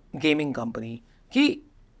 gaming company. Ki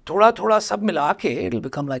thoda sab mila ke, it'll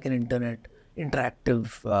become like an internet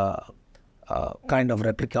interactive kind of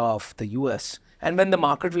replica of the US. And when the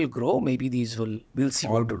market will grow, maybe we'll see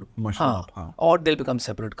what to do. Or they'll become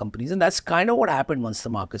separate companies. And that's kind of what happened once the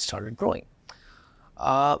market started growing.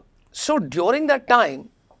 So during that time,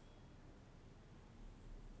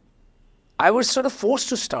 I was sort of forced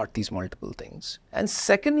to start these multiple things. And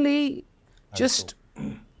secondly, just,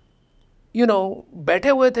 बैठे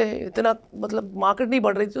हुए थे, इतना मतलब market नहीं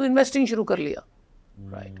बढ़ रही थी, तो investing शुरू कर लिया,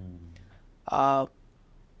 right?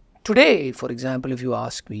 Today, for example, if you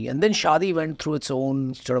ask me, and then Shadi went through its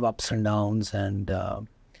own sort of ups and downs, and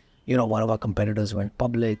one of our competitors went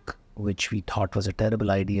public, which we thought was a terrible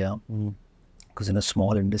idea. Because in a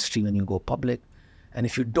small industry, when you go public, and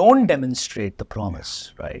if you don't demonstrate the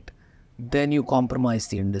promise, right, then you compromise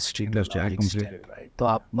the industry to a large extent, right?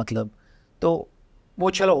 So, तो वो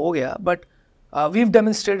चलो हो गया, but we've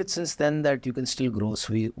demonstrated since then that you can still grow.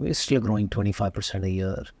 So we're still growing 25% a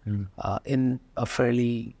year in a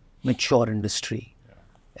fairly mature industry,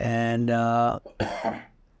 and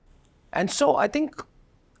so I think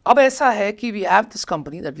अब ऐसा है कि we have this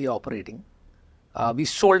company that we are operating. We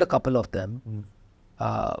sold a couple of them.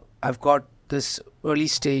 I've got this early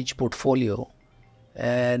stage portfolio,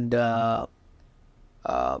 and now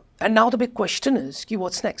the big question is,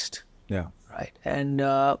 what's next? Yeah. Right.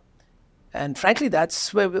 And frankly,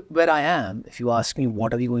 that's where I am. If you ask me,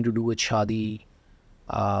 what are we going to do with Shadi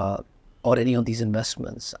or any of these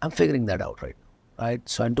investments, I'm figuring that out right now. Right.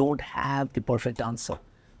 So I don't have the perfect answer,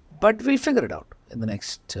 but we'll figure it out in the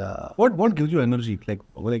next. What gives you energy? Like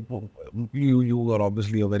you are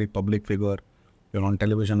obviously a very public figure. You're on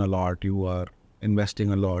television a lot. You are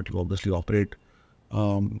investing a lot. You obviously operate,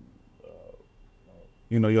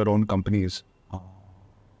 your own companies.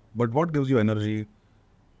 But what gives you energy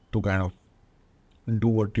to kind of do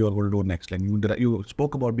what you're going to do next? Like you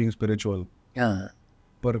spoke about being spiritual. Yeah.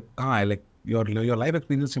 But like your life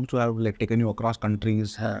experience seems to have like taken you across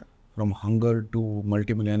countries, from hunger to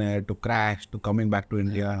multimillionaire to crash to coming back to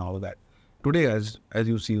India and all of that. Today, as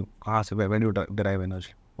you see, when do you derive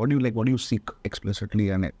energy? What do you seek explicitly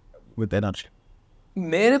and with energy?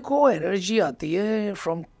 मेरे को energy आती है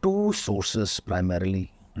from two sources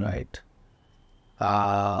primarily, right?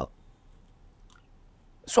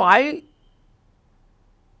 So I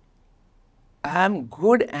am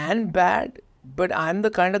good and bad, but I'm the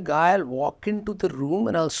kind of guy, I'll walk into the room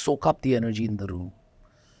and I'll soak up the energy in the room.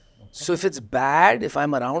 So if it's bad, if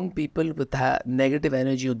I'm around people with negative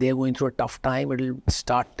energy or they're going through a tough time, it'll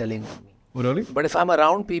start telling on me. Really? But if I'm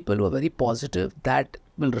around people who are very positive, that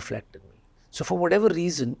will reflect in me. So for whatever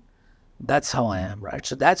reason, that's how I am, right?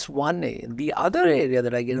 So that's one area. The other area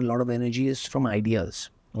that I get a lot of energy is from ideas.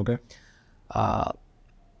 Okay. I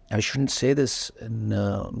shouldn't say this in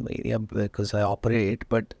media because I operate,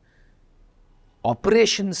 but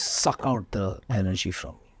operations suck out the energy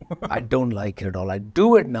from me. I don't like it at all. I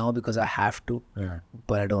do it now because I have to,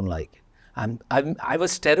 but I don't like it. I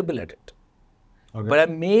was terrible at it, but I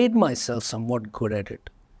made myself somewhat good at it,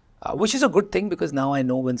 which is a good thing because now I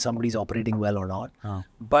know when somebody's operating well or not.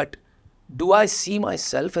 But do I see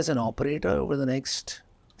myself as an operator over the next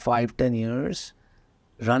 5-10 years?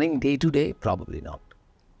 Running day to day? Probably not.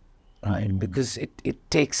 Right? Because it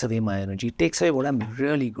takes away my energy. It takes away what I'm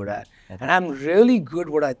really good at. And I'm really good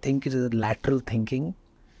what I think is lateral thinking,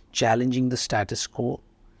 challenging the status quo,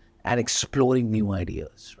 and exploring new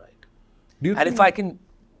ideas. Right? And if I can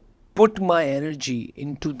put my energy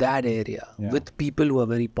into that area with people who are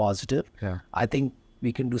very positive, I think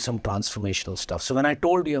we can do some transformational stuff. So when I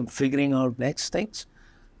told you I'm figuring out next things,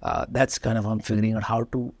 that's kind of I'm figuring out how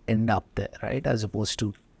to end up there, right? As opposed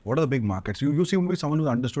to... What are the big markets? You seem to be someone who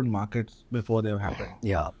understood markets before they've happened.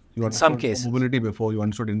 Yeah, you in some cases. Mobility before, you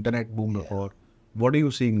understood internet boom before. What are you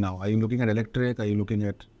seeing now? Are you looking at electric? Are you looking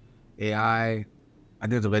at AI? I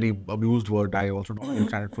think it's a very abused word. I also don't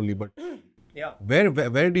understand it fully, but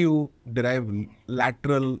where do you derive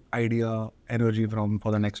lateral idea energy from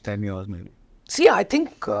for the next 10 years maybe? See, I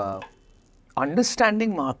think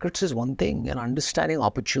understanding markets is one thing and understanding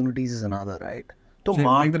opportunities is another, right? So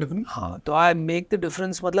make the difference? So I make the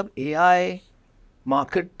difference. Matlab AI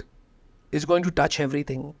market is going to touch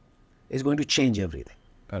everything, is going to change everything.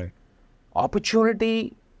 Correct.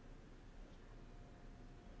 Opportunity,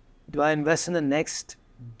 do I invest in the next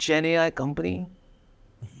Gen AI company?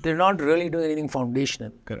 They're not really doing anything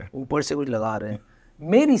foundational. Correct. Upar se kuch laga rahe hain.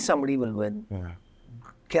 Maybe somebody will win.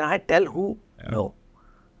 Can I tell who? No.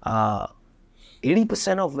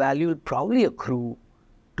 80% of value will probably accrue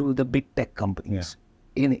to the big tech companies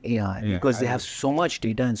in AI because they have so much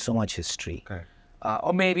data and so much history.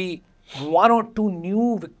 Or maybe one or two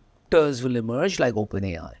new victors will emerge like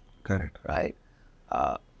OpenAI. Correct. Right?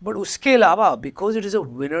 But uske alawa, because it is a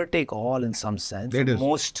winner take all in some sense, it is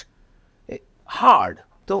most hard.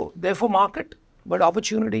 So therefore market, but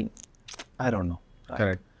opportunity, I don't know. Right?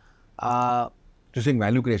 Correct. Just saying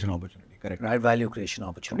value creation opportunity. Correct. Right, value creation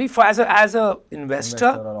opportunity. For as a investor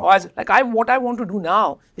or as what I want to do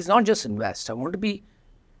now is not just invest. I want to be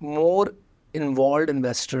more involved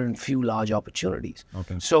investor in few large opportunities.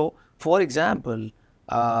 Okay. So, for example,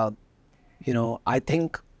 I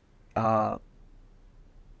think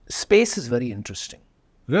space is very interesting.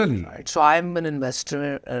 Really? Right. So I'm an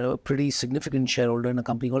investor, a pretty significant shareholder in a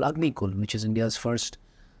company called Agnikul, which is India's first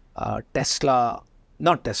SpaceX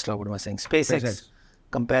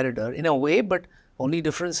competitor in a way, but only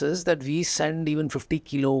difference is that we send even 50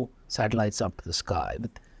 kilo satellites up to the sky.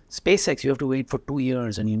 With SpaceX, you have to wait for 2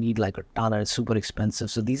 years and you need like a ton and it's super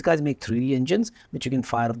expensive. So these guys make 3D engines, which you can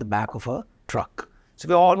fire off the back of a truck. So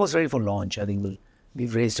we're almost ready for launch. I think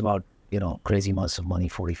we've raised about, crazy amounts of money,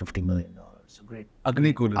 $40-50 million. So great.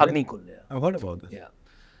 Agnikul. Agnikul, yeah. I've heard about this. Yeah.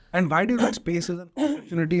 And why do you think space is an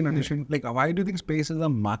opportunity in addition? Like, why do you think space is a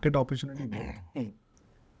market opportunity?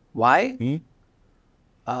 Why?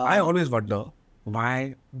 I always wonder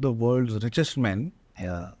why the world's richest men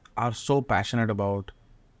are so passionate about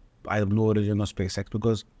either Blue Origin or SpaceX,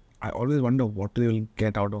 because I always wonder what they will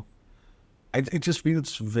get out of. It just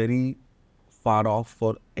feels very far off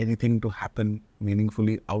for anything to happen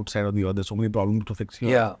meaningfully outside of the Earth. There's so many problems to fix here.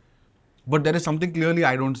 Yeah. But there is something clearly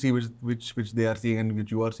I don't see which they are seeing and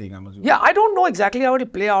which you are seeing, I'm assuming. Yeah, I don't know exactly how it will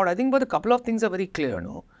play out. I think but a couple of things are very clear,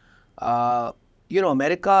 no?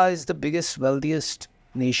 America is the biggest, wealthiest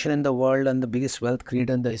nation in the world and the biggest wealth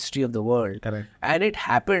creator in the history of the world. Correct. And it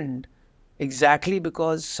happened exactly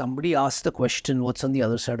because somebody asked the question, what's on the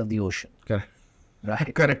other side of the ocean? Correct.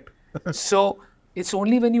 Right? Correct. So it's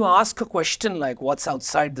only when you ask a question like what's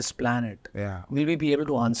outside this planet, will we be able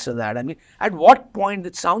to answer that? I mean, at what point,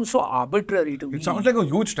 it sounds so arbitrary to me. It sounds like a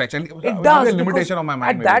huge stretch. And it does. A limitation on my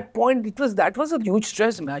mind. At that point, that was a huge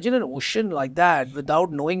stress. Imagine an ocean like that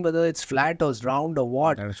without knowing whether it's flat or round or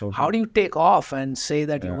what. So how do you take off and say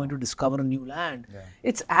that you're going to discover a new land?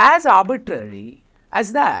 It's as arbitrary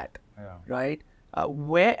as that, right?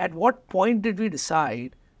 At what point did we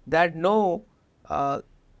decide that no,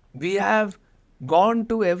 we have gone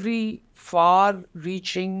to every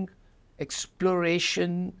far-reaching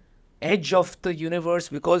exploration edge of the universe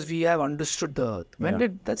because we have understood the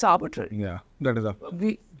Earth. That's arbitrary. Yeah, that is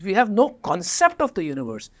we have no concept of the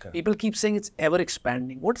universe. Okay. People keep saying it's ever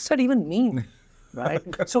expanding. What does that even mean? Right?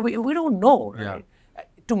 So we don't know. Right?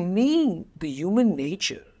 To me, the human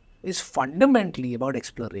nature is fundamentally about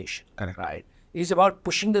exploration. Correct. Right? It's about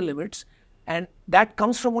pushing the limits. And that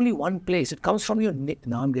comes from only one place. It comes from your...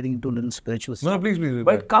 Now I'm getting into a little spiritual stuff. No, please.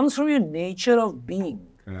 But it comes from your nature of being.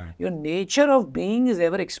 Right. Your nature of being is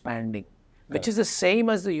ever expanding, which is the same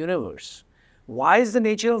as the universe. Why is the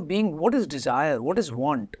nature of being? What is desire? What is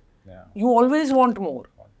want? Yeah. You always want more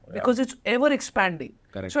because it's ever expanding.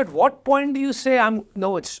 Correct. So at what point do you say, I'm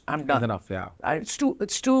done? It's enough, yeah. It's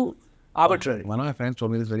too arbitrary. One of my friends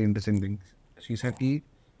told me this very interesting thing. She said, we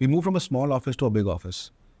moved from a small office to a big office.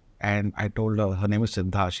 And I told her name is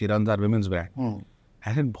Siddha. She runs our women's brand.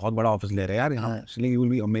 I said, बहुत बड़ा office ले रहे यार यहाँ. She said, you will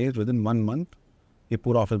be amazed within 1 month, ये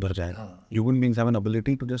पूरा office भर जाएगा. Human beings have an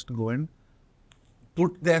ability to just go and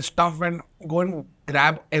put their stuff and go and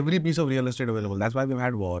grab every piece of real estate available. That's why we've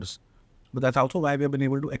had wars. But that's also why we have been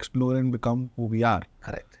able to explore and become who we are.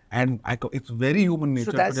 Correct. And it's very human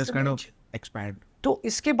nature to just kind of expand. तो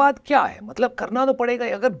इसके बाद क्या है? मतलब करना तो पड़ेगा.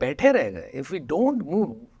 अगर बैठे रह गए, if we don't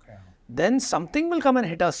move, then something will come and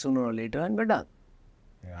hit us sooner or later and we're done.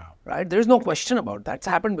 Yeah. Right? There's no question about that. It's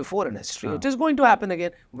happened before in history. It is going to happen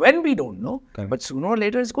again when we don't know. Correct. But sooner or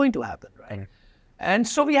later it's going to happen. Right? Correct. And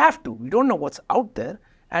so we have to. We don't know what's out there.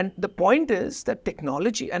 And the point is that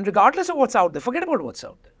technology, and regardless of what's out there, forget about what's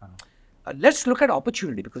out there. Let's look at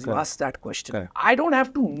opportunity because you asked that question. Correct. I don't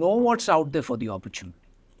have to know what's out there for the opportunity.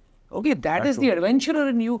 Okay, that is the adventurer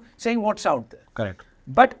in you saying what's out there. Correct.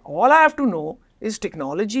 But all I have to know is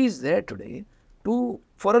technology is there today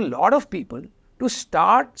for a lot of people to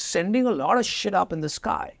start sending a lot of shit up in the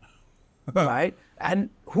sky, right? And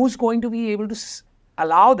who's going to be able to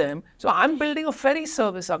allow them? So I'm building a ferry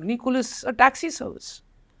service. Agnikul is a taxi service.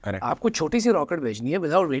 Correct. आपको छोटी सी rocket भेजनी है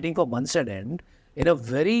without waiting for months at end in a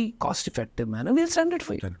very cost-effective manner. We'll send it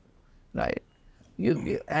for you, right?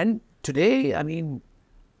 And today, I mean,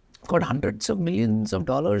 got hundreds of millions of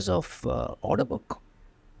dollars of order book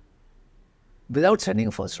without sending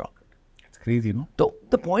a first rocket. It's crazy, no? So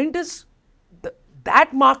the point is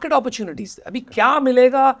that market opportunities. अभी क्या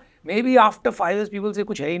मिलेगा? Maybe after 5 years people say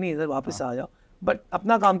कुछ है ही नहीं इधर वापस आ जाओ. But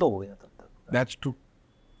अपना काम तो हो गया तब तक. That's true.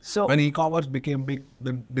 So when e-commerce became big,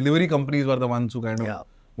 the delivery companies were the ones who kind of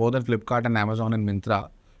more than Flipkart and Amazon and Myntra.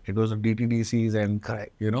 It was the DTDCs and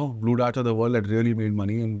Blue Darts of the world that really made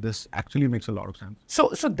money, and this actually makes a lot of sense. So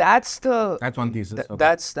that's one thesis.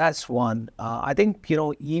 That's one. I think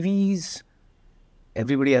EVs.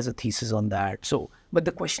 Everybody has a thesis on that. So, but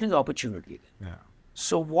the question is opportunity. Yeah.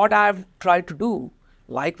 So what I've tried to do,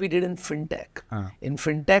 like we did in fintech. In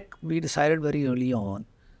fintech, we decided very early on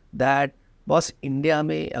that बस India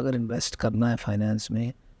में अगर invest करना है finance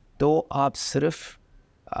में तो आप सिर्फ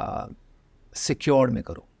secured में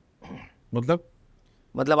करो.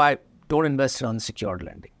 मतलब I don't invest in unsecured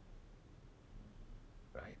landing.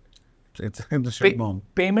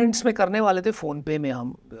 Payments में करने वाले थे फोन पे में.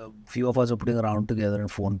 हम few of us were putting around together in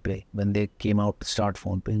phone pay when they came out to start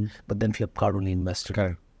phone pay, but then Flipkart only invested.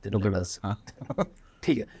 Look at us.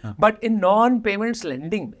 ठीक है. But in non-payments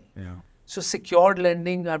lending में, so secured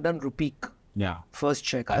lending, I've done Rupeek. Yeah. First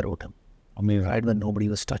check I wrote him. Amazing. Right when nobody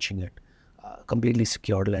was touching it. Completely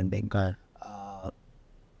secured lending.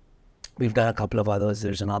 We've done a couple of others.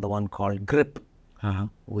 There's another one called Grip,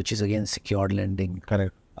 which is again secured lending.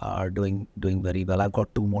 Correct. are doing very well. I've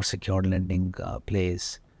got 2 more secured lending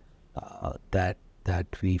plays that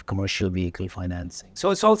we've commercial vehicle financing.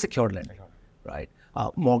 So it's all secured lending, right?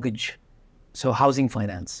 Mortgage, so housing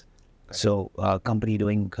finance. So company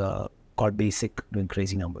doing called Basic, doing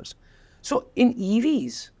crazy numbers. So in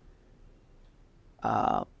EVs,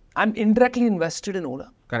 I'm indirectly invested in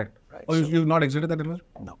Ola. Correct. Right. Oh, you've not exited that investment?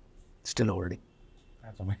 No, still holding.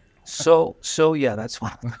 That's amazing. So yeah, that's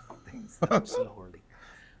one of the things that I'm still holding.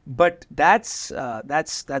 But that's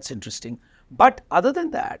interesting. But other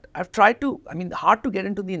than that, I've tried to, I mean, hard to get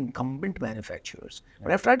into the incumbent manufacturers,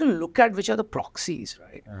 but I've tried to look at which are the proxies,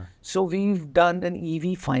 right? So we've done an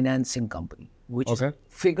EV financing company, which has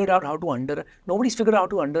figured out how to nobody's figured out how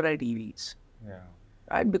to underwrite EVs.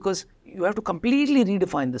 Right? Because you have to completely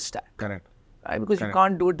redefine the stack. Correct. Right? Because you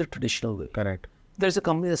can't do it the traditional way. Correct. There's a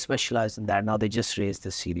company that specializes in that. Now they just raised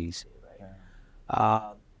the series. Right?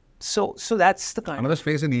 So that's the kind. Another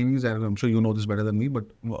space in EVs, and I'm sure you know this better than me, but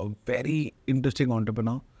a very interesting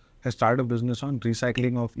entrepreneur has started a business on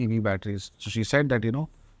recycling of EV batteries. So she said that,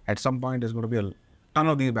 at some point there's going to be a ton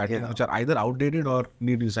of these batteries which are either outdated or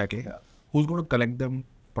need recycling. Who's going to collect them,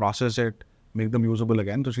 process it, make them usable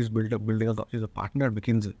again? So she's she's a partner at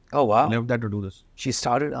McKinsey. Oh, wow. Left that to do this. She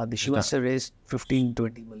started, she must have raised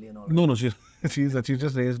 15-20 million already. No, she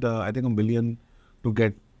just raised, I think, $1 billion to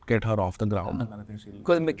get her off the ground.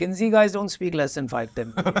 Because McKinsey guys don't speak less than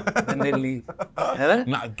 5-10 million when they leave.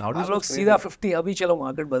 आप लोग सीधा 50, अभी चलो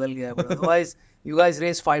market बदल गया है. But otherwise, you guys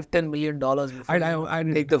raised $5-10 million before I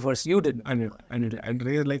take the first. You didn't. I did. I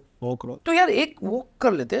raised like 4 crore. तो यार एक वो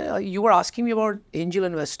कर लेते हैं. You were asking me about angel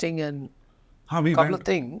investing and couple of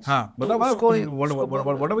things. हाँ,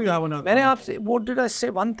 मतलब whatever you have on. मैंने आपसे, what did I say?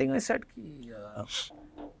 One thing I said कि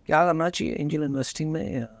क्या करना चाहिए angel investing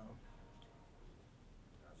में.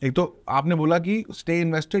 एक तो आपने बोला कि stay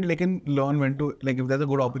invested लेकिन learn when to, like if there's a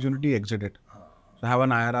good opportunity, exit it. So have an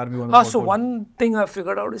IRR भी on. So one thing I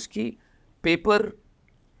figured out is कि paper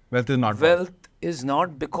wealth is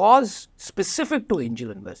not because specific to angel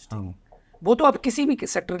investing. वो तो आप किसी भी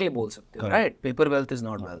sector के लिए बोल सकते हो, right? Paper wealth is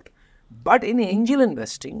not wealth. But in angel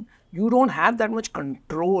investing, you don't have that much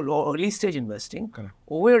control, or early stage investing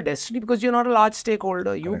over your destiny, because you're not a large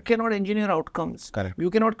stakeholder. You cannot engineer outcomes. You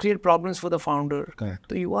cannot create problems for the founder.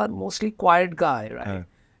 So you are mostly quiet guy, right?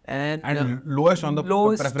 And lowest on the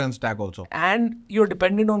preference tag also. And you're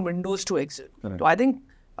dependent on windows to exit. So I think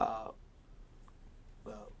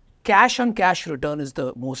cash on cash return is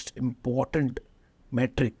the most important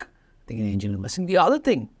metric, I think, in angel investing. The other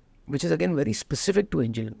thing, which is again very specific to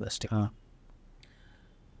angel investing,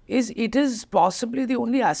 is it is possibly the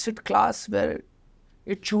only asset class where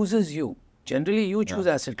it chooses you. Generally, you choose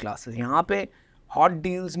asset classes. यहाँ पे hot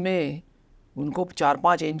deals में उनको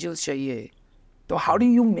 4-5 angels चाहिए. So how do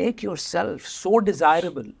you make yourself so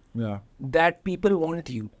desirable that people want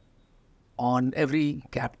you on every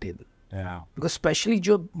cap table? Because especially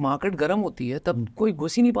जब market गर्म होती है, तब कोई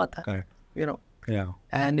घुस ही नहीं पाता है. You know.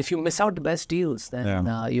 And if you miss out the best deals, then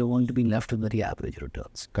you're going to be left with very average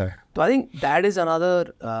returns. So I think that is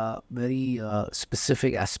another very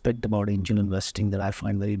specific aspect about angel investing that I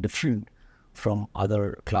find very different from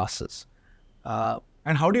other classes.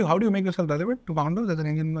 And how do you make yourself relevant to founders as an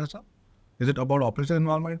angel investor? Is it about operational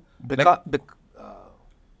involvement?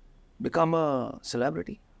 Become a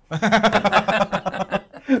celebrity. I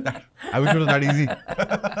wish it was that easy.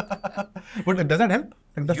 But does that help?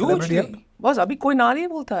 Does celebrity help? बस अभी कोई ना नहीं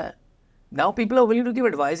बोलता है. Now people are willing to give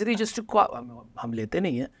advisory just to हम लेते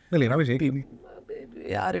नहीं हैं. लेना भी चाहिए.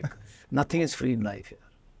 यार, nothing is free in life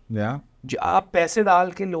यार. जो आप पैसे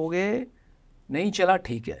डाल के लोगे नहीं चला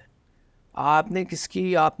ठीक है.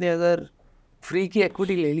 आपने अगर फ्री की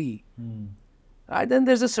equity ले ली, then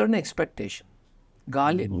there's a certain expectation.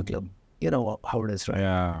 गाली मतलब, you know how it is, right?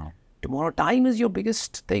 Yeah. Tomorrow, time is your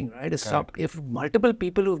biggest thing, right? If multiple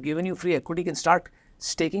people who've given you free equity can start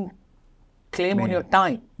staking claim on your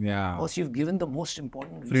time, also you've given the most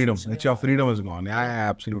important freedom. It's your freedom is gone. Yeah,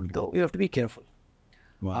 absolutely. So you have to be careful.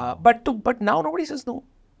 Wow. But now nobody says no.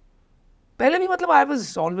 पहले भी मतलब I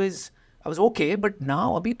was okay, but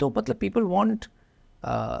now अभी तो मतलब people want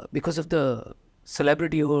because of the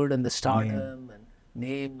celebrityhood and the stardom and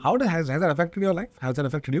name. Has that affected your life? Has that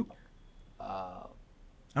affected you?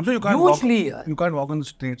 I'm sure you can't walk on the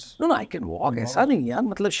streets. No, I can walk. ऐसा नहीं है,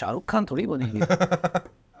 मतलब शाहरुख खान थोड़ी बनेगी.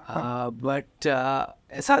 But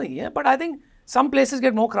ऐसा नहीं है. But I think some places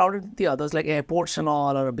get more crowded than the others, like airports and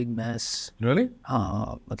all are a big mess. Really?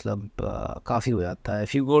 हाँ, मतलब काफी हो जाता है.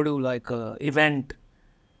 If you go to like a event,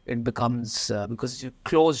 it becomes because it's a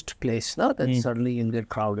closed place, then suddenly you'll get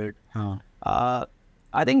crowded.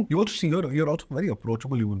 I think you also see you're also very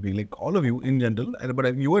approachable human being, like all of you in general,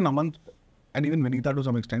 but you and Aman and even Vinita to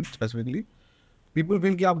some extent specifically, people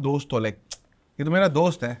feel कि आप दोस्त हो, like ये तो मेरा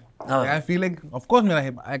दोस्त है. I feel like of course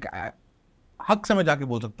मेरा हक से मैं जाके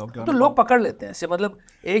बोल सकता हूँ. तो लोग पकड़ लेते हैं ऐसे. मतलब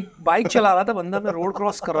एक बाइक चला रहा था बंदा, मैं रोड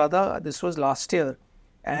क्रॉस कर रहा था, this was last year,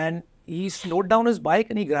 and he slowed down his bike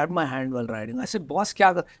and he grabbed my hand while riding. I said, boss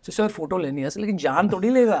क्या कर, so फोटो लेनी है, लेकिन जान थोड़ी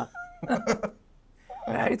लेगा.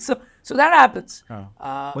 Right, so that happens.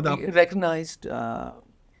 We recognized.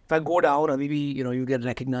 If I go down, maybe you get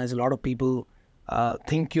recognized. A lot of people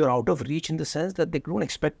think you're out of reach in the sense that they don't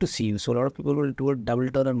expect to see you. So a lot of people will do a double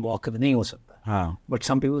turn and walk away. नहीं हो सकता. But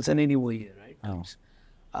some people say नहीं वो ही है, right?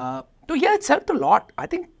 So yeah, it's helped a lot. I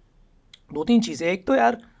think दो तीन चीजें. एक तो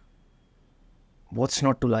यार, what's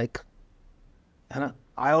not to like, है ना?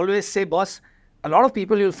 I always say, boss, a lot of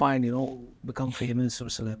people you'll find, become famous or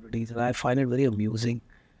celebrities, and I find it very amusing.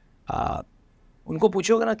 उनको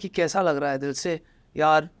पूछोगे ना कि कैसा लग रहा है, दिल से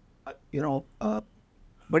यार,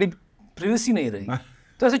 बड़ी privacy नहीं रही,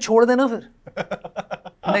 तो ऐसे छोड़ देना फिर.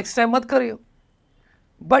 Next time मत करियो.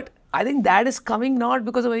 But I think that is coming not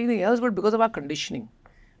because of anything else, but because of our conditioning.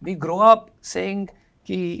 We grow up saying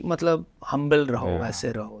कि मतलब humble रहो,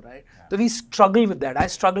 ऐसे रहो, right? So we struggle with that. I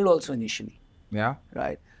struggled also initially. Yeah.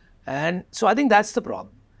 Right. And so I think that's the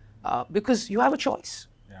problem. Because you have a choice.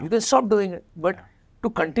 You can stop doing it. But to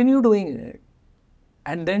continue doing it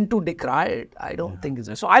and then to decry it, I don't think is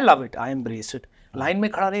there. So I love it. I embrace it. Line में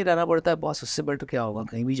खड़ा नहीं रहना पड़ता है, boss, उससे better क्या होगा,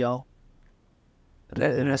 कहीं भी जाओ.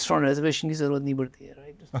 Restaurant reservation की ज़रूरत नहीं पड़ती है,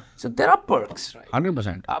 right? So there are perks, right?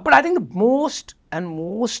 100%. But I think the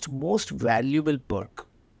most valuable perk,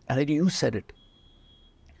 and you said it,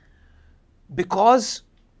 because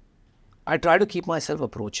I try to keep myself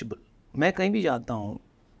approachable. मैं कहीं भी जाता हूँ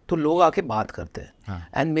तो लोग आके बात करते हैं.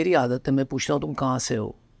 And मेरी आदत है, मैं पूछता हूँ तुम कहाँ से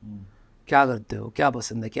हो, क्या करते हो, क्या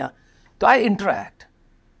पसंद है, क्या. तो I interact.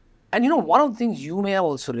 And one of the things you may have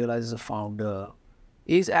also realized as a founder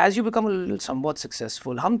is as you become a little somewhat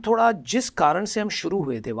successful, हम थोड़ा जिस कारण से हम शुरू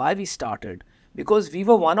हुए थे, why we started, because we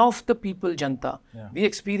were one of the people, Janata, we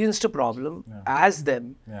experienced a problem as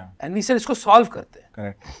them, and we said इसको solve करते हैं.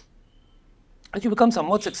 Correct. As you become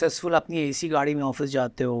somewhat successful, अपनी AC गाड़ी में ऑफिस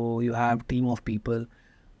जाते हो, you have team of people,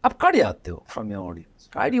 आप cut जाते हो from your audience,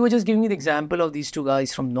 right? You were just giving me the example of these two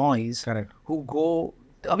guys from Noise, correct, who go,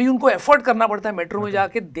 अभी उनको effort करना पड़ता है मेट्रो में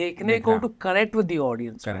जाके देखने को, to connect with the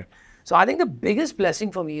audience. Correct. So I think the biggest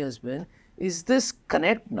blessing for me has been is this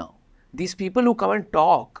connect now. These people who come and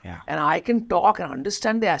talk, and I can talk and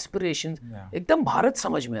understand the aspirations. एकदम भारत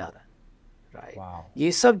समझ में आ रहा है, right? Wow.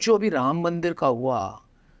 ये सब जो अभी राम मंदिर का हुआ,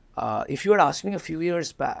 if you had asked me a few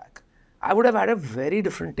years back, I would have had a very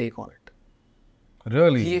different take on it.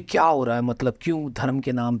 Really? ये क्या हो रहा है, मतलब क्यों धर्म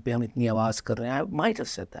के नाम पे हम इतनी आवाज कर रहे हैं? I might have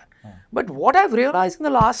said that. But what I've realized in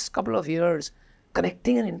the last couple of years,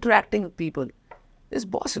 connecting and interacting with people, is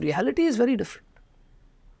boss, reality is very different.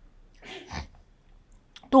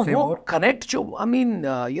 तो वो connect जो, I mean,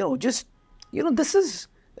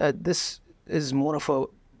 this is more of a,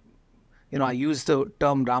 I use the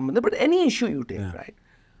term Ram Mandir, but any issue you take, right?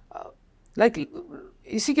 Like,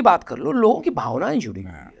 इसी की बात कर लो, लोगों की भावनाएं जुड़ी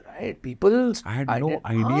हुई है, right? People's I had no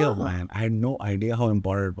idea, man. I had no idea how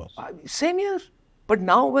important it was. Same here. But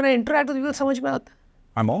now when I interact with people, समझ में आता है.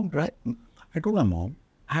 My mom, right? I told my mom,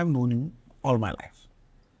 I have known you all my life.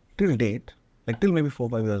 Till date, like till maybe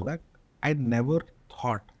 4-5 years back, I never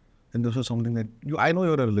thought that this was something that I know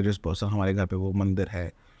you're a religious person. हमारे घर पे वो मंदिर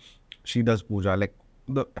है. She does puja. Like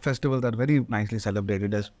the festivals are very nicely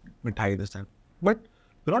celebrated as mithai, this and. But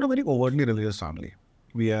we're not a very overtly religious family.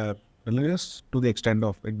 We are religious to the extent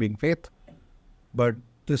of it being faith. But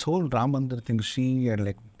this whole Ram Mandir thing, she and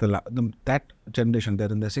like that generation,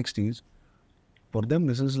 they're in their 60s. For them,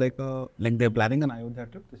 this is like they're planning an Ayodhya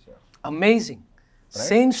trip this year. Amazing. Right?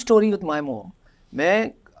 Same story with my mom.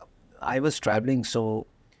 I was traveling, so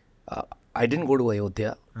I didn't go to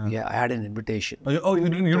Ayodhya. Yeah, I had an invitation. Oh, you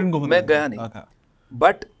didn't go? मैं गया नहीं. Okay.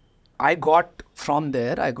 But I got from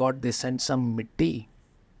there. They sent some mitti,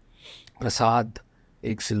 prasad,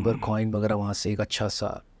 एक silver coin वगैरह वहाँ से एक अच्छा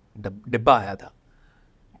सा डिब्बा आया था.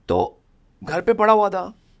 तो घर पे पड़ा हुआ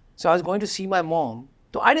था. So I was going to see my mom.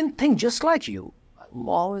 So I didn't think just like you.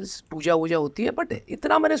 Mom is पूजा वूजा होती है, but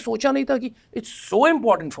इतना मैंने सोचा नहीं था कि it's so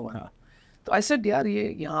important for my. तो I said यार ये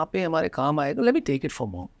यहाँ पे हमारे काम आएगा. Let me take it for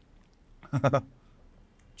mom.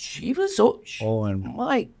 She was so. Oh,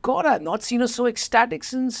 my God! I've not seen her so ecstatic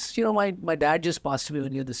since my dad just passed away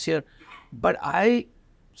earlier this year. But I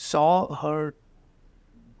saw her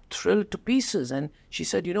thrilled to pieces, and she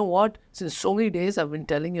said, "You know what? Since so many days I've been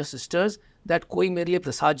telling your sisters that कोई मेरे लिए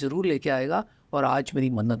प्रसाद जरूर लेके आएगा." और आज मेरी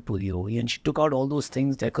मन्नत पूरी हो गई. And she took out all those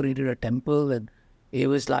things, decorated a temple, and it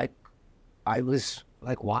was like, I was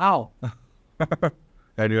like, wow.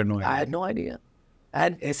 And you had no idea. I had no idea.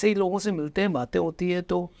 And ऐसे ही लोगों से मिलते हैं, बातें होती है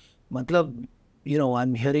तो मतलब, you know,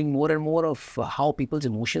 I'm hearing more and more of how people's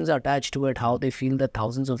emotions are attached to it, how they feel that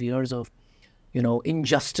thousands of years of, you know,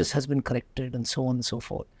 injustice has been corrected and so on and so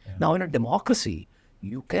forth. Yeah. Now, in a democracy,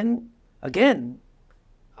 you can, again,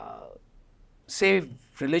 say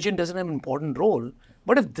religion doesn't have an important role,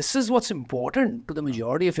 but if this is what's important to the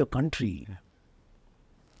majority of your country,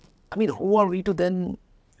 I mean, who are we to then,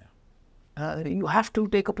 you have to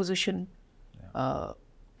take a position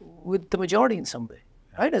with the majority in some way,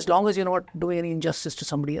 right? As long as you're not doing any injustice to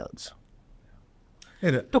somebody else.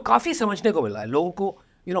 तो काफी समझने को मिला है लोगों को,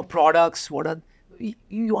 you know, products, what are,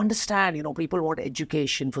 you understand, you know, people want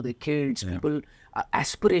education for their kids, people,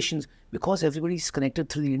 aspirations, because everybody's connected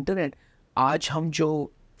through the internet. आज हम जो,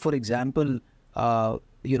 for example,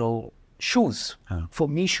 you know, shoes. For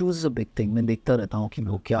me, shoes is a big thing. मैं देखता रहता हूँ कि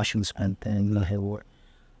लोग क्या shoes पहनते हैं, ये है वो.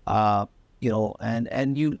 You know,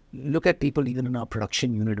 and you look at people even in our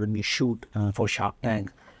production unit when we shoot for Shark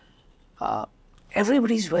Tank.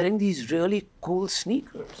 Everybody's wearing these really cool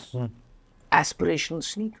sneakers, aspirational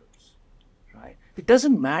sneakers, right? It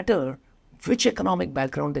doesn't matter which economic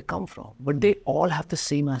background they come from, but they all have the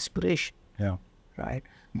same aspiration. Yeah. Right.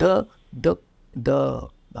 The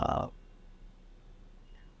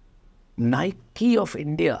Nike of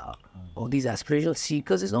India or these aspirational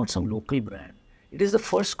seekers is not some local brand. It is the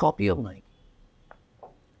first copy of Nike.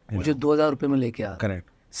 मुझे 2000 रुपए में लेके आया. Correct.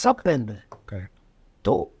 सब पहन रहे. Correct.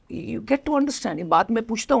 तो you get to understand. ये बात मैं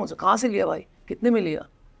पूछता हूँ, कहाँ से लिया भाई, कितने में लिया?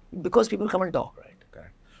 Because people come and talk, right?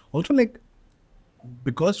 Correct. Also, like,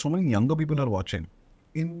 because so many younger people are watching,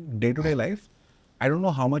 in day-to-day life, I don't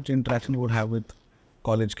know how much interaction you would have with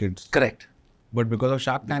college kids. Correct. But because of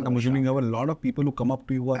Shark Tank, I'm assuming you have a lot of people who come up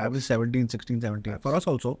to you who are average 17, 16, 17. For us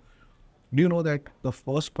also, do you know that the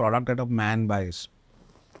first product that a man buys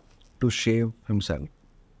to shave himself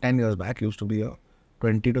 10 years back used to be a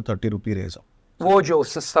 20 to 30 rupee razor? वो जो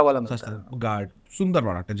सस्ता वाला मिलता है. Guard, सुंदर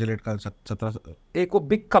product है, Gillette का 17. एक वो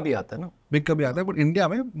बिग का भी आता है ना. बिग का भी आता है, बट इंडिया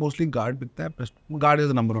में मोस्टली गार्ड बिकता है. Guard is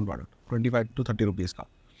the number one product, 25 to 30 rupees का.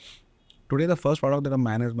 Today the first product that a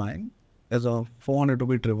man is buying is a 400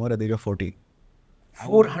 rupee trimmer at the age of 40.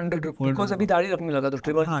 400 रुपये, बिकॉज अभी दाढ़ी रखने लगा तो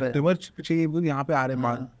ट्रिमर. हाँ, ट्रिमर चाहिए. यहाँ पे आ रहे हैं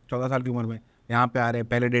 14 साल की उम्र में, यहाँ पे आ रहे हैं,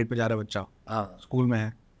 पहले डेट पे जा रहा है बच्चा, स्कूल में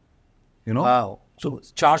है, you know. So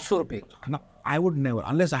 400 रुपये. No, I would never,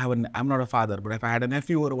 unless I'm not a father, but if I had a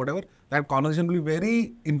nephew or whatever, that conversation will be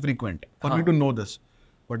very infrequent for me to know this.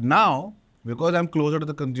 But now, because I'm closer to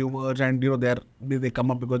the consumers and, you know, they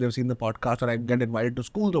come up because they've seen the podcast or I get invited to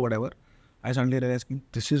schools or whatever, I suddenly realize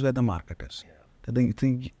this is where the market is.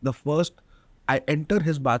 The first, I enter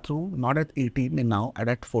his bathroom not at 18 and now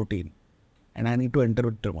at 14, and I need to enter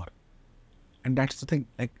with trimmer. And that's the thing.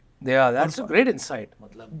 Like, yeah, that's a great insight.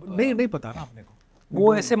 मतलब नहीं पता ना अपने को.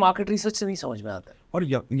 वो ऐसे market research से नहीं समझ में आता है. और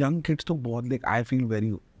young kids तो बहुत, like, I feel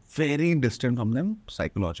very, very distant from them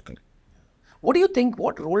psychologically. What do you think?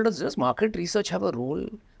 What role does market research have a role?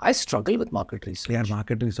 I struggle with market research. Yeah,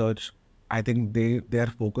 market research, I think they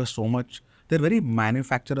are focused so much. They're very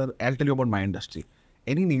manufacturer. I'll tell you about my industry.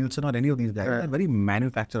 Any Nielsen or any of these guys, they're very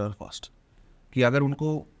manufacturer first. कि अगर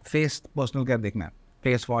उनको face personal care देखना है,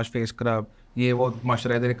 face wash, face scrub, ये वो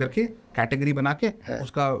moisturizer करके category बना के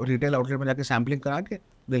उसका retail outlet में जाके sampling करा के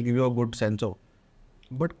they'll give you a good sense of.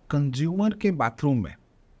 But consumer के bathroom में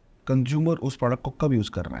consumer उस product को कब use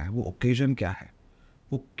कर रहा है, वो occasion क्या है,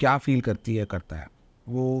 वो क्या feel करता है,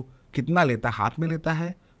 वो कितना लेता है, हाथ में लेता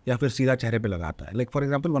है या फिर सीधा चेहरे पे लगाता है. Like for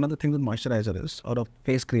example, one of the things with moisturizer is, or a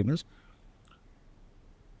face cream is,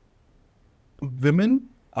 women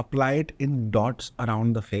apply it in dots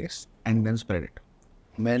around the face and then spread it.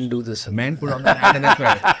 Men do this. Men put on the hand and then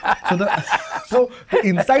spread it. So the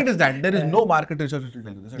insight is that there is no market research to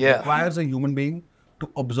tell you this. It requires a human being to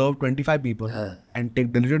observe 25 people and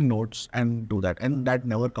take diligent notes and do that. And that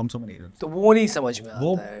never comes from an agency. तो वो नहीं समझ में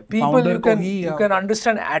आता है. People, you can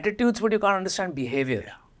understand attitudes, but you can't understand behavior.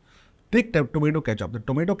 Take tomato ketchup. The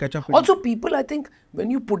tomato ketchup. Also, people, I think, when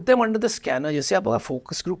you put them under the scanner, जैसे आप अगर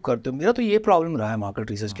focus group करते हो, मेरा तो ये problem रहा है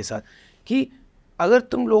market research के साथ, कि अगर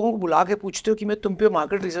तुम लोगों को बुला के पूछते हो कि मैं तुम पे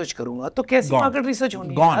market research करूँगा, तो कैसी market research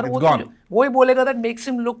होनी है यार? वो ही बोलेगा that makes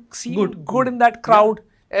him look good in that crowd.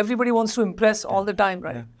 Everybody wants to impress all the time,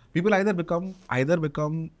 right? People either become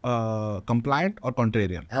compliant or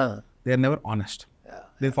contrarian. They are never honest.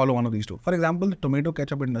 They follow one of these two. For example, the tomato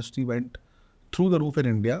ketchup industry went through the roof in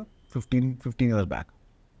India 15 years back.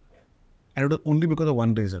 And it was only because of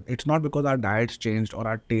one reason. It's not because our diets changed or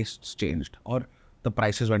our tastes changed or the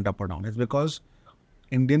prices went up or down. It's because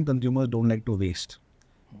Indian consumers don't like to waste.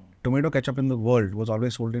 Tomato ketchup in the world was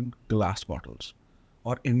always sold in glass bottles.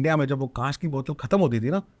 और India में जब वो कांच की बोतल खत्म होती थी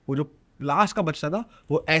ना, वो जो लास्ट का बचता था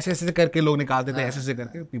वो ऐसे ऐसे करके लोग निकालते थे, ऐसे ऐसे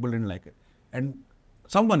करके. People didn't like it. And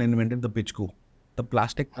someone invented the pitchku, the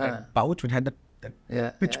plastic pouch which had that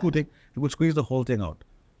pitchku thing. You could squeeze the whole thing out.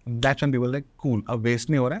 That's when people were like, cool, अब waste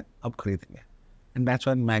नहीं हो रहा है, अब खरीदेंगे. And that's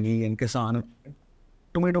when Maggi and Kisan and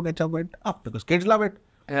tomato ketchup went up because kids love it.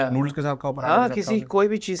 Noodles के साथ खाओ. हाँ, किसी कोई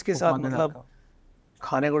भी चीज के साथ मतलब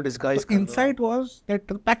खाने को disguise. The insight was that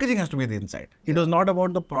the packaging has to be the insight. It was not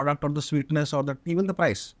about the product or the sweetness or even the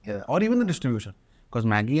price or even the distribution. Because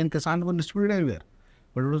Maggi and Kisan were distributed everywhere.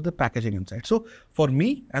 But it was the packaging inside. So for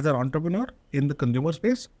me as an entrepreneur in the consumer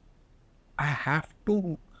space, I have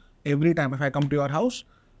to, every time if I come to your house,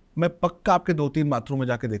 मैं पक्का आपके 2-3 bathroom में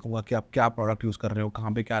जाके देखूंगा कि आप क्या product use कर रहे हो,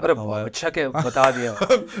 कहाँ पे क्या रखा हुआ है. अच्छा के बता दिया.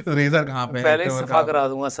 रेजर कहाँ पे है, पहले सफा करा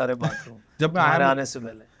दूंगा सारे बाथरूम. जब मैं आने से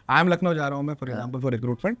पहले I am लखनऊ जा रहा हूँ मैं, for example for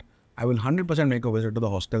recruitment, I will 100% make a visit to the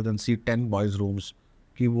hostels and see 10 boys rooms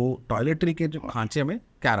कि वो टॉयलेटरी के जो खांचे में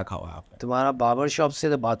क्या रखा हुआ है आपने. तुम्हारा बार्बर शॉप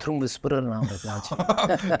से बाथरूम विस्परर नाम रखना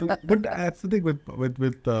चाहिए. But that's the thing with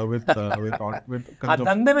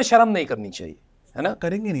धंधे में शर्म नहीं करनी चाहिए, है ना.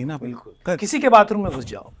 करेंगे नहीं ना बिल्कुल. किसी के बाथरूम में घुस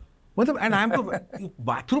जाओ. मतलब एंड आई एम तो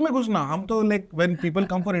बाथरूम में घुसना, हम तो like when people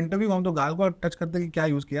come for interview हम तो गाल को टच करते हैं कि क्या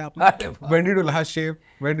यूज किया आपने, when did you last shave,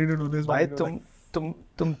 when did you do this. भाई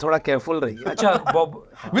तुम थोड़ा केयरफुल रहिए. अच्छा Bob,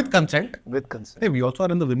 with consent. Hey, we also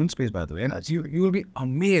are in the women's space by the way, and you will be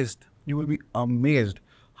amazed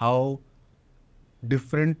how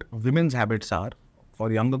different women's habits are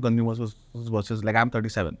for younger consumers versus like I'm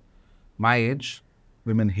 37. My age,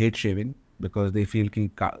 women hate shaving because they feel कि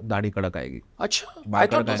दाढ़ी कड़क आएगी. अच्छा, I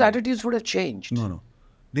thought those attitudes would have changed. No,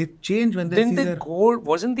 they change when they see their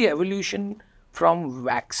wasn't the evolution from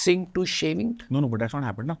waxing to shaving? No, but that's not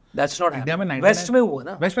happened ना. That's not India happened. West में हुआ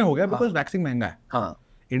ना. West में हो गया because waxing महंगा है. हाँ.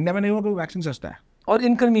 India में नहीं हुआ क्योंकि waxing सस्ता है. और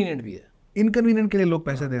inconvenient भी है. Inconvenient के लिए लोग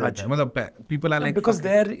पैसे दे रहे हैं. मतलब people are like because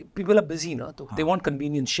people are busy ना, तो they want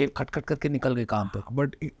convenience. Shave खट करके निकल गए काम पे.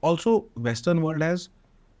 But also Western world has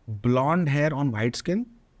blonde hair on white skin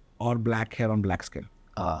or black hair on black skin.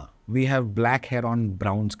 We have black hair on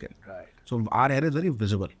brown skin. Right. So our hair is very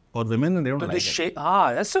visible. For women, they don't like it.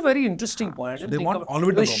 That's a very interesting point. They want all of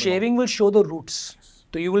it. The shaving will show the roots.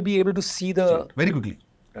 So you will be able to see the... Very quickly.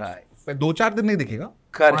 Right. 2-4 दिन नहीं दिखेगा.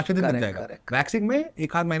 5 दिन दिख जाएगा. Waxing में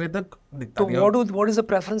 1-8 महीने तक दिखता है. So what is the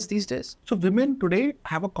preference these days? So women today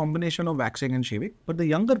have a combination of waxing and shaving, but the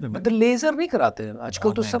younger women... But the laser नहीं कराते हैं.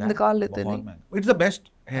 आजकल तो सब निकाल लेते हैं. It's the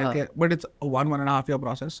best hair care, but it's a 1.5 year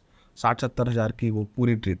process. 60-70 हजार की वो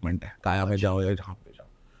पूरी ट्रीटमेंट है. काया में जाओ या जहाँ पे जाओ.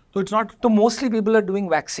 So it's not... So mostly people are doing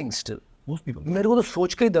waxing still. Most people. मेरे को तो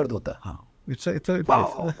सोच के ही दर्द होता है. हाँ.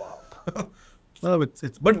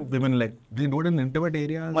 But women like they do it in intimate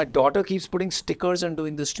areas. My daughter keeps putting stickers and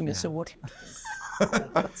doing this to me. I say, what?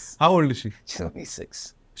 How old is she? She's only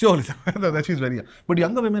 6. She's very young. But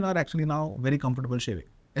younger women are actually now very comfortable shaving.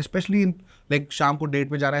 Especially in like शाम को date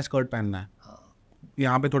पे जा रहा है, skirt पहनना है.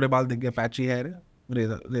 यहाँ पे थोड़े बाल दिख गए, patchy hair.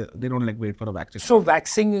 They don't like wait for a waxing. So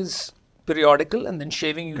waxing is periodical and then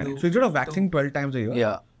shaving you do. So instead of waxing 12 times a year,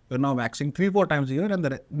 you're now waxing 3-4 times a year and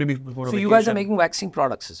then maybe before a vacation. So you guys are making waxing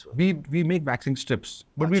products as well? We make waxing strips,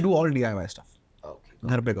 but we do all DIY stuff. Okay.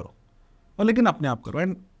 घर पे करो. और लेकिन अपने आप करो.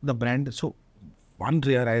 And the brand, so one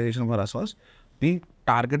realization for us was we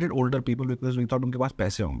targeted older people because we thought उनके पास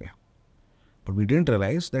पैसे होंगे. But we didn't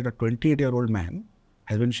realize that a 28-year-old man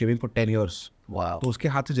has been shaving for 10 years. Wow. तो उसके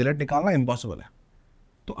हाथ से जिलेट निकालना impossible है.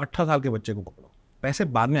 तो 18 साल के बच्चे को पकड़ो. पैसे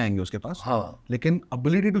बाद में आएंगे उसके पास. हाँ. लेकिन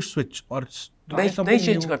ability to switch और नहीं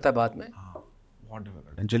चेंज करता है बाद में. हाँ. बहुत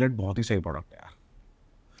difficult. And जिलेट बहुत ही सही प्रोडक्ट है यार.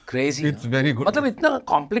 Crazy. It's very good. मतलब इतना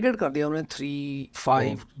कॉम्प्लिकेट कर दिया उन्होंने. 3,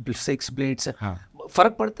 5, 6 ब्लेड्स. हाँ.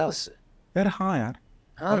 फर्क पड़ता है उससे. यार हाँ यार.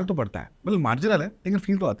 फर्क तो पड़ता है. मतलब मार्जिनल है लेकिन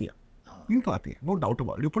फील तो आती है. Feel तो आती है. No doubt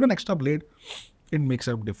about it. You put an extra blade, it makes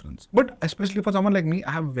a difference. But especially for someone like me,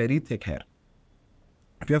 I have very thick hair.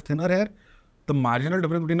 If you have thinner hair, the marginal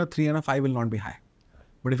difference between a 3 and a 5 will not be high.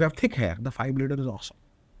 But if you have thick hair, the 5-blader is awesome.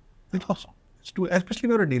 It's awesome. It's too, especially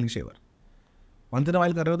if you're a daily shaver. Once in a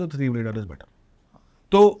while कर रहे हो तो 3-blader is better.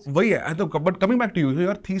 तो वही है. तो but coming back to you, so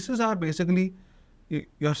your thesis are basically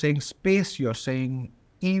you're saying space, you're saying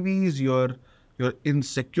EVs, you're in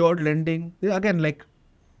secured lending. Again, like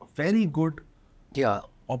very good. Yeah.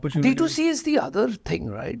 Opportunity. D2C is the other thing,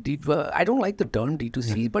 right? I don't like the term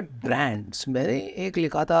D2C, but brands. मैंने एक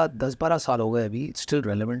लिखा था 10-12 साल हो गए अभी. It's still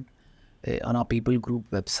relevant on our people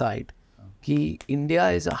group website. कि India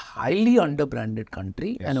is a highly under-branded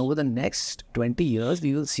country, and over the next 20 years,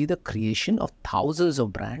 we will see the creation of thousands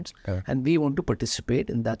of brands, and we want to participate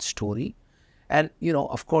in that story. And you know,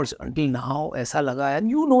 of course, until now, ऐसा लगा है, and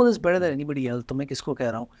you know this better than anybody else. तो मैं किसको कह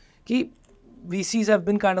रहा हूँ कि VCs have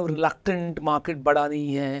been kind of reluctant, market बड़ा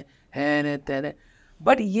नहीं है तेने,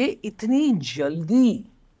 but ये इतनी जल्दी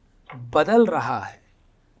बदल रहा है,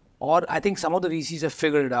 और I think some of the VCs have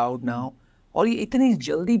figured it out now. और ये इतनी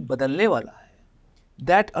जल्दी बदलने वाला है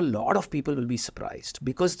that a lot of people will be surprised,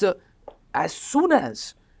 because as soon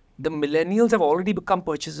as the millennials have already become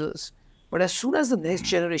purchasers, but as soon as the next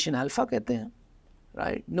generation alpha कहते हैं,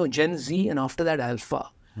 right? No, Gen Z and after that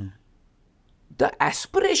alpha, the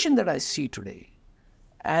aspiration that I see today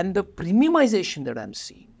and the premiumization that I'm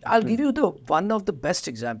seeing, I'll give you one of the best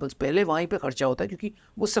examples. पहले वहीं पे खर्चा होता है क्योंकि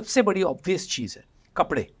वो सबसे बड़ी obvious चीज़ है,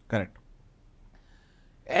 कपड़े. Correct.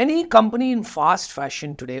 Any company in fast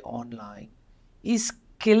fashion today online is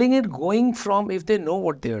killing it, going from, if they know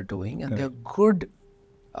what they are doing and they're good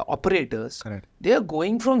operators, they are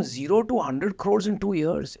going from 0 to 100 crores in 2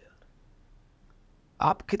 years.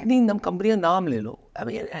 आप कितनी कंपनियां नाम ले लो, I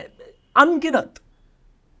mean, अनगिनत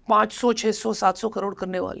 500, 600, 700 crore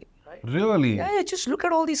करने वाली. Right? Really? Yeah, just look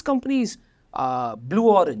at all these companies. Blue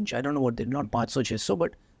Orange, I don't know what they're, not 500, 600,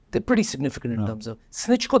 but they're pretty significant in terms of.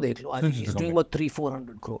 Snitch ko dekh lo, I think he's doing about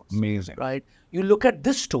 300-400 crores. Amazing. Right? You look at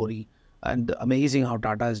this story, and amazing how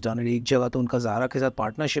Tata has done it. एक जगह तो उनका Zara के साथ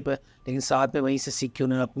partnership है, लेकिन साथ में वहीं से सीख के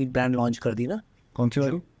उन्होंने अपनी brand launch कर दी ना. कौन सी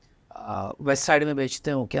वाली? West side में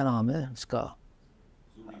बेचते हैं वो, क्या नाम है उसका?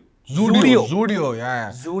 Zudio,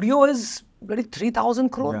 yeah. Zudio is very 3,000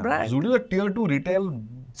 crore brand. Zudio is a tier 2 retail.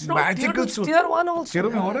 It's not tier 1 also. Tier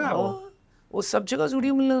 1 हो रहा है वो. वो सब जगह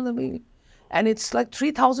Zudio मिलने लगी. And it's like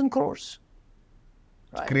 3,000 crores.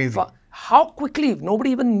 Right? Crazy. How quickly, nobody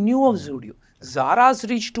even knew of Zudio. Zara's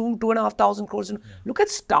reached 2,500 crores. Look at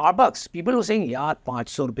Starbucks. People were saying, yaar,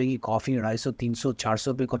 500 rupees की coffee, 250, 300, 400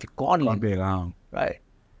 rupees coffee, कौन लेगा? Right.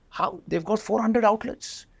 How? They've got 400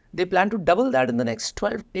 outlets. They plan to double that in the next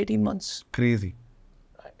 12, 18 months. Crazy.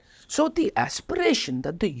 Right. So the aspiration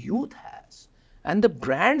that the youth has and the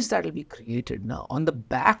brands that will be created now on the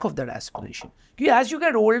back of that aspiration. As you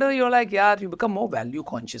get older, you're like, yeah, you become more value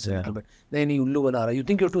conscious a little bit. Then you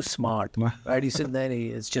think you're too smart, right? You said, then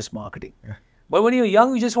it's just marketing. Yeah. But when you're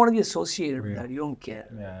young, you just want to be associated with that. You don't care.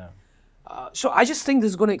 Yeah. So I just think this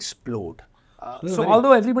is going to explode. So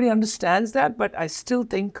although everybody understands that, but I still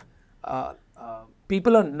think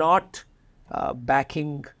people are not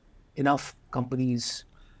backing enough companies.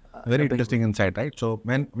 Very interesting insight, right? So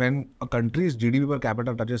when a country's GDP per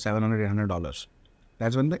capita touches $700, $800,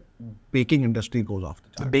 that's when the baking industry goes off the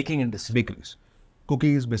chart. The baking industry. Bakeries.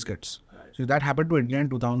 Cookies, biscuits. Right. So that happened to India in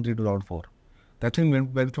 2003, 2004. That's when we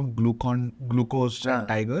went from glucose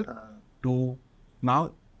tiger to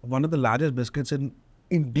now one of the largest biscuits in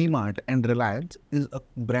D-Mart and Reliance is a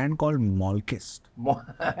brand called Molkist.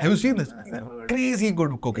 Have you seen this? Crazy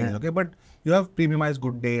good cookies, okay? But you have premiumized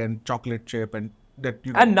Good Day and chocolate chip and that.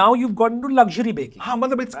 And now you've gotten to luxury baking.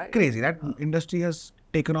 It's crazy. That industry has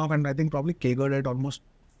taken off and I think probably catered at almost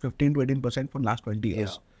 15 to 18% for the last 20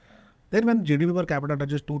 years. Then when GDP per capita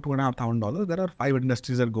touches $2,500, there are 5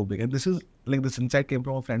 industries that go big. And this is like this insight came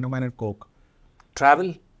from a friend of mine at Coke.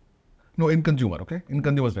 Travel? No, in consumer, okay? In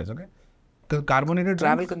consumer space, okay? Carbonated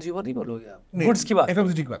travel drinks, consumer नहीं बोलोगे आप. Goods की बात.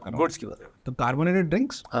 FMCG की बात. Goods की बात. तो carbonated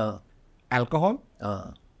drinks, alcohol,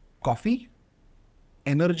 coffee,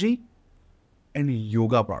 energy, and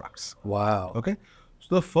yoga products. Wow. Okay?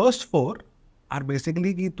 So the first 4 are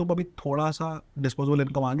basically कि तुम अभी थोड़ा सा disposable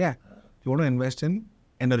income आ गया, you want to invest in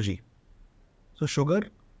energy. So sugar,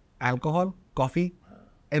 alcohol, coffee,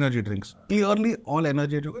 energy drinks. Clearly all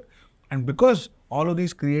energy and sugar. And because all of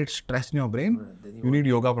these create stress in your brain, you need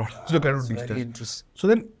yoga products to kind of de-stress. So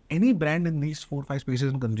then any brand in these 4-5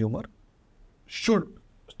 spaces in consumer should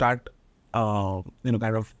start,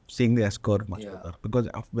 kind of seeing the S-curve much better. Because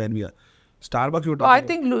of when we are Starbucks, you I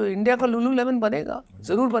think India ka Lululemon banega,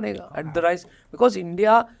 zarur banega at the rise, because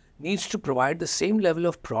India needs to provide the same level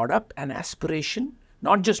of product and aspiration,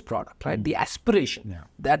 not just product, right? The aspiration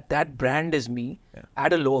that brand is me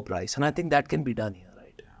at a lower price, and I think that can be done here,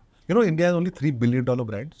 right? You know, India has only $3 billion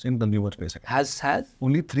brands in consumer space. Has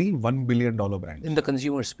only 3 $1 billion brands in the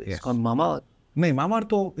consumer space. Yes. Called Mama. नहीं, Mama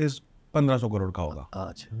तो is 1,500 crore का होगा.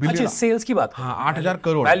 अच्छा, sales की बात. हाँ, 8,000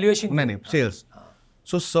 crore. Valuation. नहीं, sales.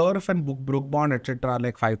 So Surf and Brook Bond, etc.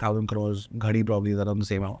 like 5,000 crores. Ghadi probably is around the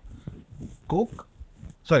same amount. Coke,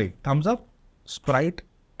 Thumbs Up, Sprite,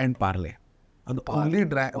 and Parle are the only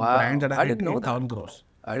brands that have 8,000 crores.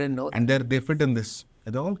 I didn't know that. And they fit in this.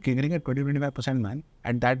 They're all catering at 20-25%, man.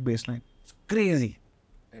 At that baseline, it's crazy.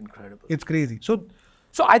 incredible. It's crazy.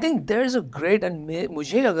 So I think there's a great, and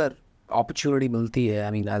मुझे अगर opportunity मिलती है,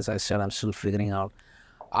 I mean, as I said, I'm still figuring out.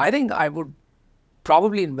 I think I would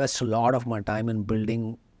probably invest a lot of my time in building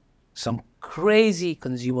some crazy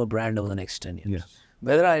consumer brand over the next 10 years. Yes.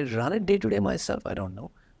 Whether I run it day to day myself, I don't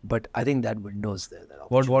know. But I think that window is there.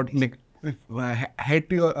 What like if head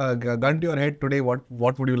to your gun to your head today, what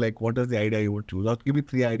would you like? What is the idea you would choose? Or give me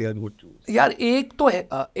 3 ideas you would choose. यार एक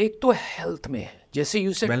तो health में है. जैसे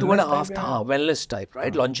you said Wellness 2.5 हाँ wellness type,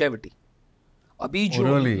 right? Longevity. अभी जो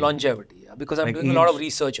really? longevity, because I'm Like doing a lot of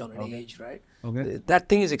research on it, age, right? Okay. That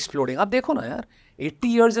thing is exploding. आप देखो ना यार, 80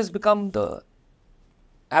 years has become the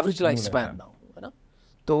average lifespan now, है ना?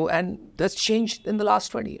 So and that's changed in the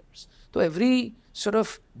last 20 years. So every sort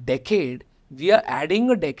of decade, we are adding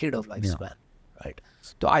a decade of lifespan, right?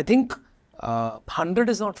 So I think 100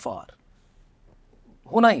 is not far.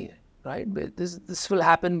 होना ही है, right? This will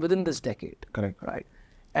happen within this decade. Correct. Right.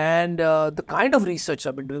 And the kind of research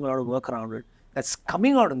I've been doing a lot of work around it that's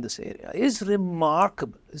coming out in this area is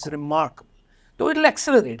remarkable. So it'll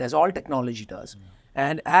accelerate as all technology does.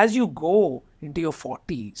 And as you go into your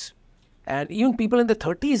 40s, and even people in the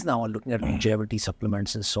 30s now are looking at longevity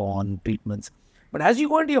supplements and so on, treatments. But as you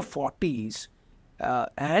go into your 40s,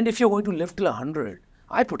 and if you're going to live till 100,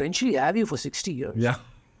 I potentially have you for 60 years. Yeah.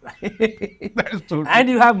 That is true. And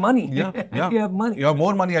you have money. Yeah. You have money. You have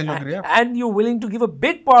more money as you agree. And you're willing to give a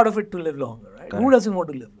big part of it to live longer, right? Correct. Who doesn't want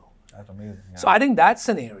to live longer? That's amazing. Yeah. So I think that's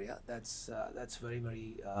an area that's very,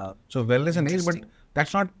 very. So wellness and age, but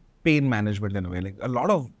that's not pain management in a way. Like a lot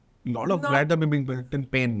of brands are being built in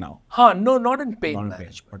pain now. No, not in pain Not in pain,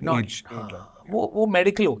 management. but Not, age. वो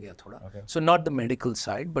medical हो गया थोड़ा. Okay. So not the medical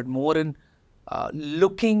side, but more in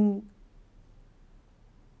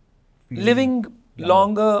living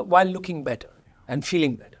longer while looking better and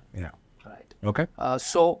feeling better. Yeah. Right. Okay.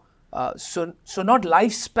 So not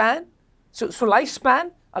lifespan. So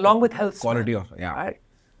lifespan along with health Quality span, of yeah.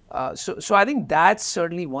 right. So I think that's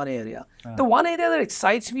certainly one area. The one area that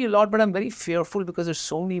excites me a lot, but I'm very fearful because there's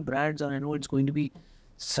so many brands and I know it's going to be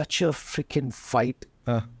such a freaking fight,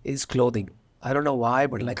 is clothing. I don't know why,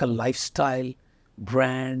 but like a lifestyle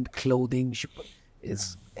brand, clothing,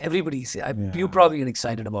 it's everybody's. You probably get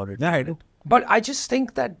excited about it. Yeah, I do. But I just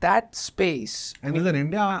think that space. And is it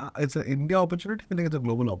India? It's an India opportunity. I think it's a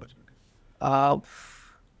global opportunity.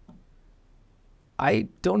 I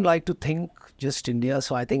don't like to think just India,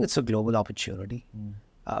 so I think it's a global opportunity.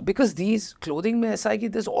 Because these clothing mein aisa hai ki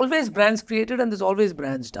there's always brands created and there's always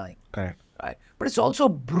brands dying. Correct. Right? But it's also a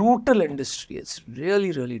brutal industry. It's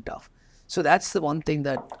really, really tough. So that's the one thing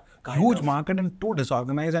that Huge market and too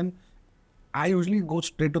disorganized, and I usually go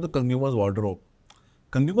straight to the consumer's wardrobe.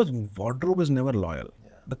 Consumer's wardrobe is never loyal.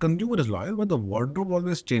 Yeah. The consumer is loyal, but the wardrobe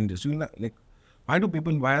always changes. You like, why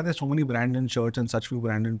are there so many brands in shirts and such few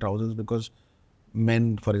brands in trousers? Because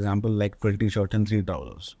men, for example, like 20 shirts and 3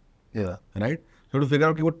 trousers. Yeah. Right? So to figure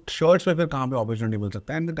out what shirts पे फिर कहाँ पे opportunity मिल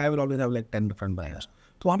सकता है, and the guy will always have like 10 different brands.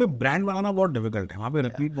 तो वहाँ पे brand बनाना बहुत difficult है. वहाँ पे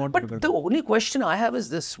repeat बहुत difficult. But the only question I have is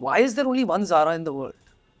this: why is there only one Zara in the world?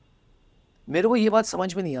 मेरे को ये बात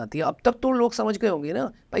समझ में नहीं आती. अब तक तो लोग समझ गए होंगे ना,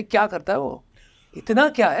 भाई क्या करता है वो? इतना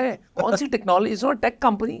क्या है? कौन सी technology? It's not a tech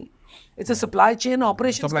company. It's a supply chain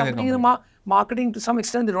operations company. Marketing to some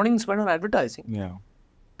extent, they don't even spend on advertising. Yeah.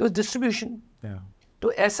 तो distribution. Yeah.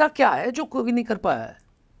 तो ऐसा क्या है जो कोई नहीं कर पाया है?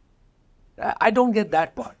 I don't get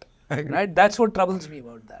that part. Right? That's what troubles me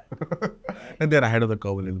about that. Right? And they're ahead of the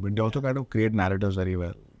curve a little bit. They also kind of create narratives very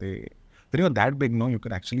well. When you're that big, no,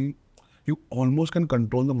 you almost can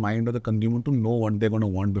control the mind of the consumer to know what they're going to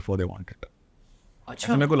want before they want it.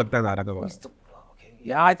 अच्छा. मेरे को लगता है Zara का बात.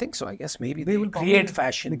 Yeah, I think so. I guess maybe they will create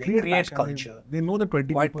fashion, they create culture. They know that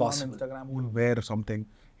 20 Quite people possible. on Instagram will wear something.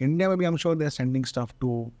 India, maybe I'm sure they're sending stuff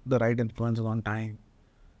to the right influencers on time.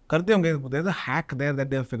 करते होंगे. There's a hack there that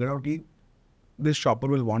they have figured out. This shopper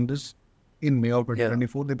will want this in May of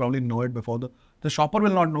 2024. They probably know it before the shopper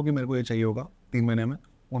will not know कि मेरे को ये चाहिए होगा 3 महीने में.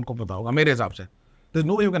 उनको पता होगा मेरे हिसाब से. There's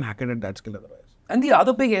no way you can hack it at that scale otherwise. And the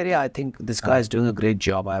other big area, I think this guy is doing a great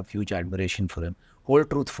job. I have huge admiration for him. Whole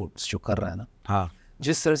Truth Foods जो कर रहा है ना. हाँ.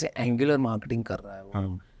 जिस तरह से angular marketing कर रहा है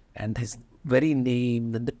वो. And his very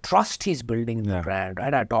name and the trust he's building in the brand.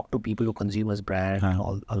 Right? I talk to people who consume his brand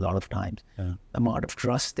a lot of times. The amount of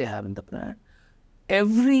trust they have in the brand.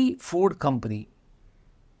 Every food company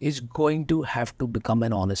is going to have to become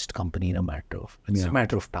an honest company in a matter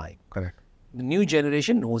of time. Correct. The new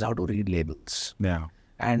generation knows how to read labels. Yeah.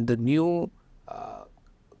 And the new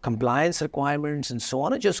compliance requirements and so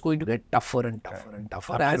on are just going to get tougher and tougher and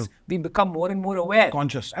tougher as we become more and more aware.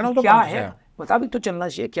 Conscious. And also क्या conscious, है? पता भी तो चलना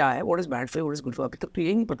चाहिए क्या है? What is bad for you? What is good for you? अभी तक तो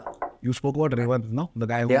यही नहीं पता. You spoke about Revan, no? The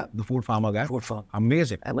guy, the food farmer guy. Food farm.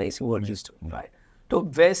 Amazing. Amazing what he's doing, right? So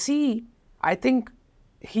वैसी, I think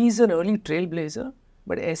he's an early trailblazer,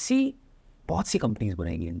 but ऐसी बहुत सी companies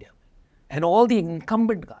बनेगी India में. And all the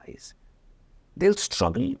incumbent guys, they'll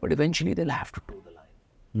struggle, but eventually they'll have to toe the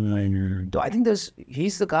line. So I think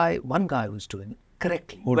he's the guy, one guy who's doing it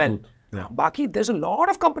correctly. Baki, there's a lot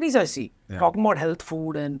of companies I see talking about health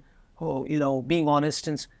food and, being honest,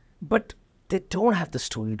 but they don't have the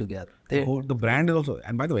story together. The brand is also,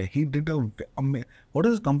 and by the way, he did what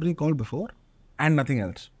is his company called before? And Nothing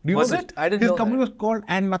Else. Do you know it? I didn't know. His company was called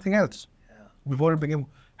And Nothing Else. Before it became,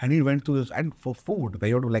 and he went through this, and for food, where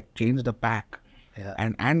you have to like change the pack.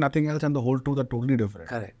 And Nothing Else and the whole two are totally different.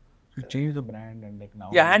 Correct. So change the brand and like now.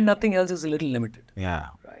 Yeah, And Nothing Else is a little limited. Yeah.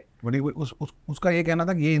 Right. But उसका ये कहना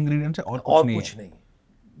था कि ये ingredients है और कुछ नहीं.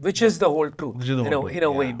 Which is the whole truth, in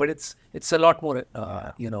a way, but it's a lot more,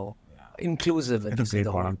 inclusive. It's a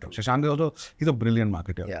great product. Shashank is also, he's a brilliant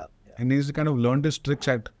marketer. Yeah. And he's kind of learned his tricks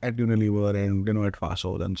at Unilever and, at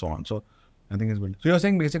Faso and so on. So, I think it's brilliant. So, you're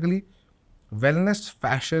saying basically wellness,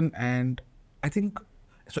 fashion and I think,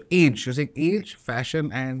 so age. You're saying age,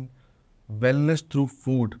 fashion and wellness through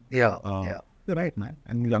food. Yeah. You're right, man.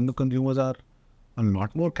 And younger consumers are a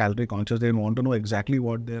lot more calorie conscious. They want to know exactly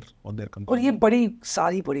what they're consuming. और ये बड़ी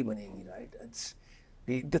सारी बड़ी बनेगी, right?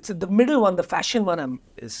 That's the middle one, the fashion one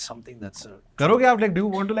is something that's. करोगे आप like, do you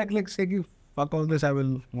want to like say कि fuck all this, I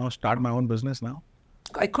will now start my own business now?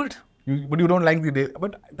 I could. But you don't like the day.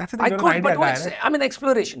 But that's the thing. I could, but I'm in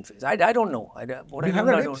exploration phase. I don't know. What you I have don't.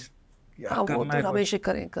 that I don't. हाँ, वो तो हमेशा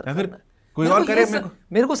करें. कोई और करे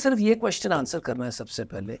मेरे को सिर्फ ये question answer करना है सबसे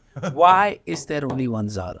पहले. Why is there only one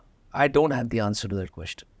Zara? I don't have the answer to that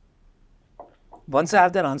question. Once I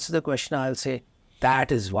have that answer to the question, I'll say,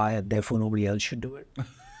 that is why, therefore nobody else should do it.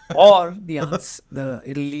 Or the answer,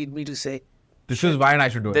 it'll lead me to say, this is why I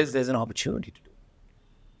should do it. There's an opportunity to do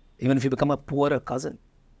it. Even if you become a poorer cousin.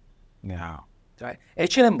 Yeah. Right?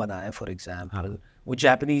 H&M bana hai, for example. वो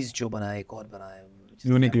Japanese जो बना है, एक और बना है.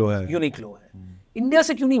 Uniqlo है. India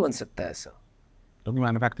से क्यों नहीं बन सकता ऐसा? क्योंकि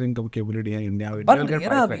manufacturing capability है India में. बन रही है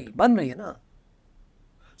ना अभी, बन रही है ना.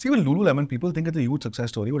 See, with Lululemon, people think it's a huge success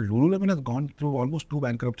story, but Lululemon has gone through almost 2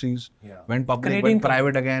 bankruptcies, went public, went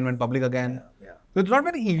private again, went public again. So it's not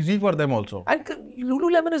very easy for them also. And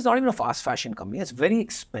Lululemon is not even a fast fashion company. It's very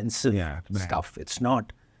expensive stuff. It's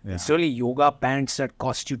not. It's really yoga pants that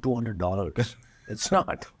cost you $200. It's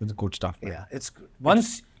not. It's good stuff. Yeah, it's good.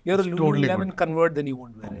 Once you're a Lululemon convert, then you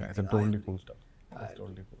won't wear it. Yeah, it's a totally cool stuff. It's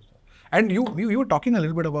totally cool stuff. And you were talking a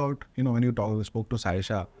little bit about, when you spoke to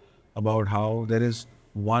Saisha about how there is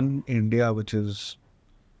one India which is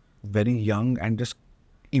very young and just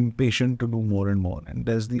impatient to do more and more, and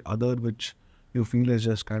there's the other which you feel is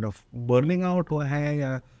just kind of burning out or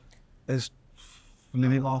is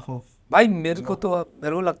living off of. भाई मेरे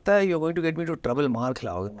को लगता है you're going to get me to trouble, मार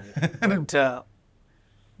खिलाओगे.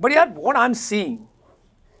 But yeah, what I'm seeing,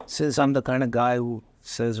 since I'm the kind of guy who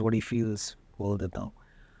says what he feels all the time.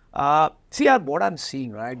 See, what I'm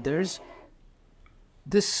seeing, right? There's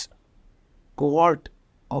this cohort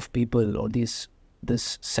of people or this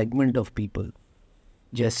segment of people,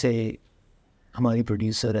 जैसे हमारी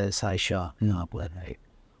producer है Saisha यहाँ पर, right?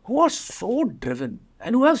 Who are so driven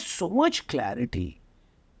and who have so much clarity.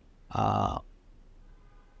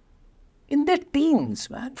 In their teens,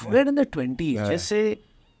 man, forget in their 20s. जैसे,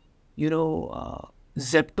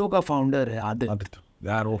 Zepto का founder है Adit.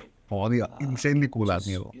 यार वो बहुत ही insanely cool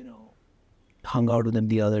आदमी है वो. Hung out with him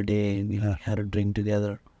the other day and we had a drink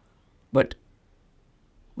together. But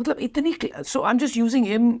मतलब इतनी, so I'm just using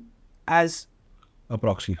him as a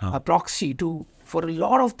proxy, for a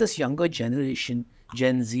lot of this younger generation,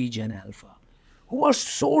 Gen Z, Gen Alpha, who are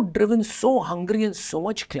so driven, so hungry and so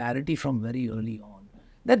much clarity from very early on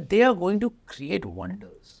that they are going to create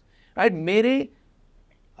wonders. Right?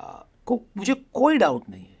 मुझे कोई doubt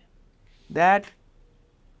नहीं है that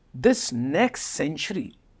this next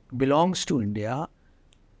century belongs to India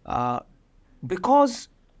because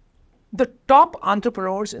the top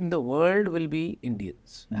entrepreneurs in the world will be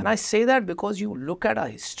Indians. And I say that because you look at our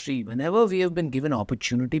history. Whenever we have been given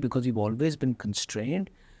opportunity, because we've always been constrained,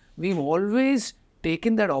 we've always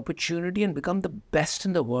taken that opportunity and become the best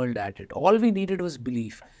in the world at it. All we needed was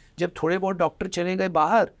belief. जब थोड़े बहुत doctor चले गए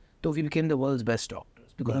बाहर, तो we became the world's best doctors.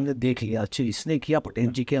 Because हमने देख लिया, अच्छा इसने किया,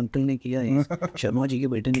 पटेल जी के अंकल ने किया, शर्मा जी के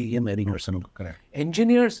बेटे ने किया, मैं भी कर सकता हूँ.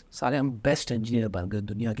 Engineers, सारे हम best engineer बन गए.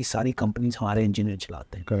 दुनिया की सारी companies हमारे engineer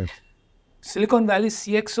चलाते हैं. सिलिकॉन वैली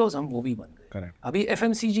CXOs हम वो भी बन गए. अभी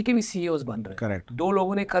FMCG के भी CEOs बन रहे हैं. 2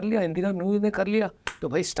 लोगों ने कर लिया, इंदिरा नूरी ने कर लिया, तो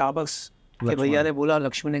भाई स्टारबक्स के भैया ने बोला,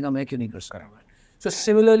 लक्ष्मण ने कहा मैं क्यों नहीं कर सकता. So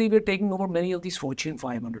similarly, we're taking over many of these Fortune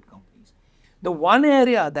 500 companies. The one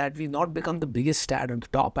area that we've not become the biggest stat on the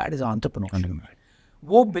top at is entrepreneurship. Right?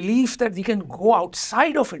 वो belief that we can go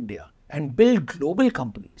outside of India and build global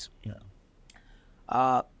companies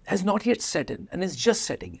has not yet set in and is just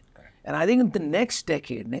setting in. And I think in the next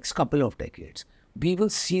decade, next couple of decades, we will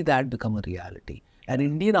see that become a reality. And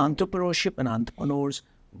Indian entrepreneurship and entrepreneurs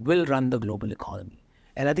will run the global economy.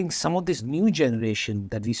 And I think some of this new generation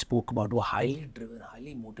that we spoke about were highly driven,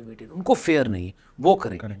 highly motivated. उनको fear नहीं, वो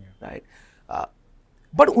करेंगे, right?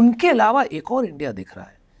 But उनके अलावा एक और India दिख रहा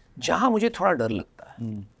है, जहाँ मुझे थोड़ा डर लगता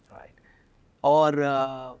है, right? और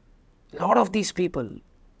lot of these people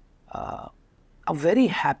are very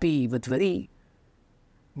happy with very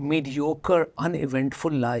mediocre,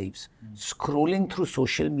 uneventful lives, scrolling through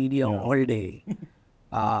social media all day,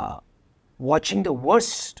 watching the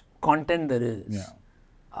worst content there is,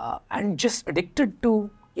 and just addicted to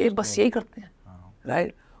ये बस यही करते हैं,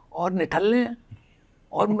 right? और निठल्ले हैं,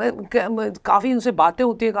 और मैं काफ़ी उनसे बातें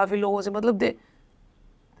होती है काफ़ी लोगों से, मतलब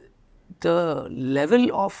the level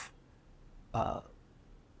of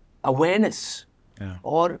awareness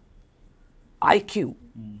or IQ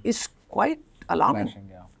is quite alarming,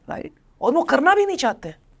 right? और वो करना भी नहीं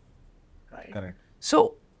चाहते, right? Correct.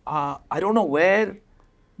 So I don't know where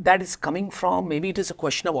that is coming from. Maybe it is a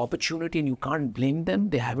question of opportunity, and you can't blame them.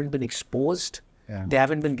 They haven't been exposed. They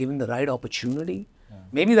haven't been given the right opportunity.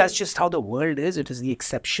 Maybe that's just how the world is. It is the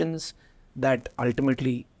exceptions that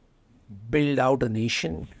ultimately build out a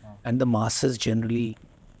nation, and the masses generally,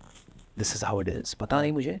 this is how it is. पता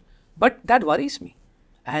नहीं मुझे, but that worries me,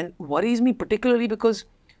 and worries me particularly because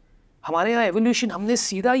हमारे यहाँ evolution हमने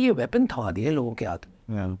सीधा ये weapon थमा दिया है लोगों के हाथ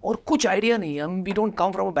में, और कुछ idea नहीं है. हम we don't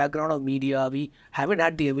come from a background of media. We haven't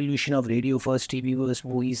had the evolution of radio first, TV first,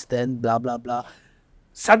 movies, then blah blah blah.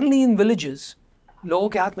 Suddenly in villages लोगों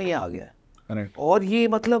के हाथ में ये आ गया है. और ये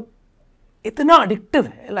मतलब इतना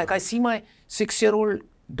addictive है. Like I see my 6-year-old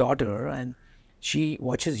daughter and she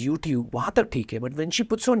watches YouTube. वहाँ तक ठीक है, but when she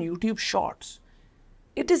puts on YouTube shorts,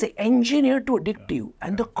 it is engineered to addict you,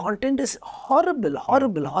 and the content is horrible,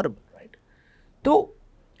 right? So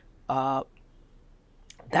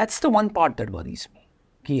that's the one part that worries me.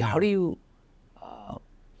 Ki how do you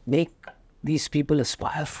make these people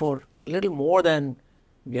aspire for a little more than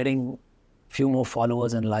getting few more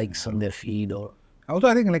followers and likes on their feed? Or also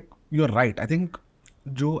I think like you're right. I think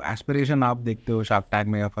जो aspiration आप देखते हो Shark Tank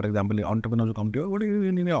में, या for example entrepreneurs who come to you, what do you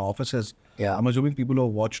in your offices? I'm assuming people who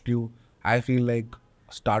have watched you, I feel like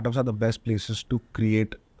startups are the best places to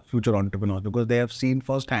create future entrepreneurs because they have seen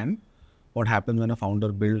firsthand what happens when a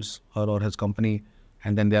founder builds her or his company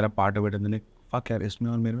and then they are a part of it and then like fuck यार इसमें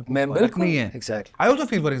और मेरे में फर्क नहीं है. Exactly. I also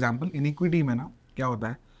feel for example inequity में ना क्या होता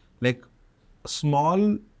है, like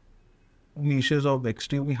small niches of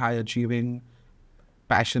extremely high achieving,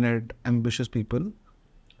 passionate, ambitious people,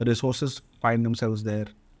 resources find themselves there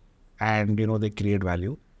and you know they create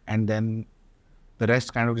value, and then the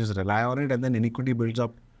rest kind of just rely on it, and then inequity builds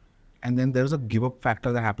up, and then there's a give up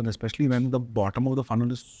factor that happens, especially when the bottom of the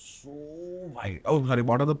funnel is so wide.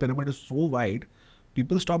 Bottom of the pyramid is so wide,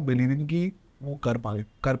 people stop believing कि वो कर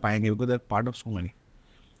पाएंगे because they're part of so many.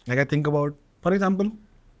 Like I think about, for example,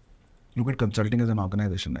 look at consulting as an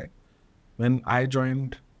organization, right? When I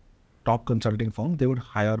joined top consulting firm, they would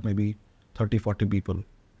hire maybe 30-40 people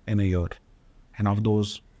in a year, and of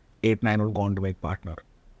those 8-9 would go on to make partner.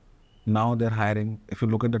 Now they're hiring, if you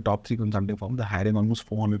look at the top 3 consulting firms, they're hiring almost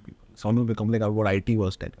 400 people. It's almost become like what IT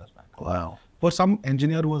was 10 years back. Wow. For some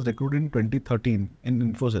engineer who was recruited in 2013 in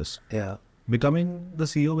Infosys, becoming the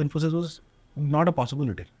CEO of Infosys was not a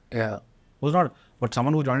possibility. Was not. But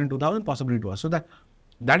someone who joined in 2000, possibly it was. So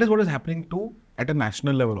that is what is happening too at a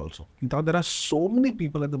national level also. In fact, there are so many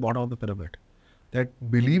people at the bottom of the pyramid that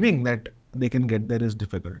believing that they can get there is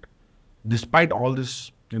difficult, despite all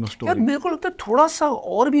this, you know, story. यार मेरे को लगता है थोड़ा सा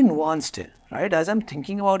और भी nuanced है, right? As I'm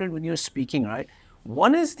thinking about it when you're speaking, right?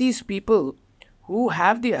 One is these people who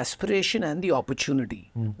have the aspiration and the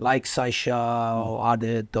opportunity, like Saisha or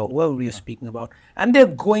Adit or whoever we are speaking about, and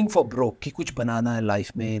they're going for broke कि कुछ बनाना है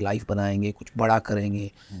life में, life बनाएंगे, कुछ बड़ा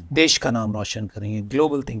करेंगे, देश का नाम रोशन करेंगे,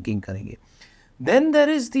 global thinking करेंगे. Then there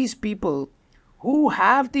is these people who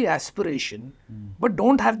have the aspiration but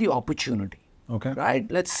don't have the opportunity. Okay.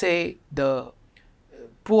 Right? Let's say the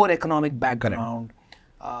poor economic background,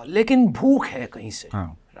 लेकिन भूख है कहीं से,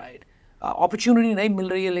 right? Opportunity नहीं मिल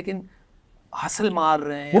रही है लेकिन हासिल मार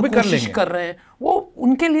रहे हैं, वो भी कोशिश कर रहे हैं, वो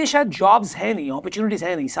उनके लिए शायद जॉब्स है नहीं, अपॉर्चुनिटीज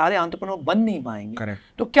है नहीं, सारे एंटरप्रेन्योर बन नहीं पाएंगे.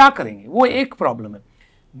 तो क्या करेंगे? वो एक प्रॉब्लम है.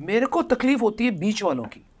 मेरे को तकलीफ होती है बीच वालों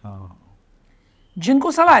की,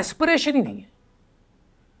 जिनको साला एस्पिरेशन ही नहीं है.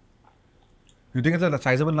 You think it's a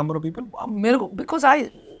sizable number of people? मेरे को, because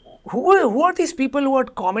who are these people who are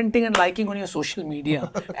commenting and liking on your social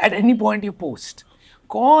media at any point you post?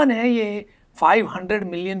 कौन है ये 500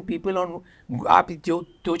 million people on आप जो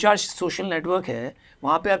 2-4 social network है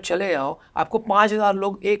वहाँ पे आप चले जाओ आपको 5,000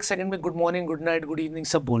 लोग एक सेकंड में good morning good night good evening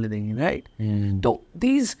सब बोले देंगे राइट तो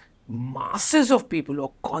these masses of people who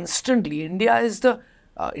are constantly India is the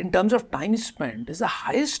in terms of time spent is the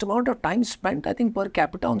highest amount of time spent I think per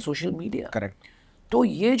capita on social media. Correct. तो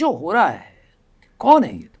ये जो हो रहा है कौन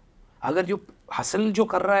है ये तो अगर जो हासिल जो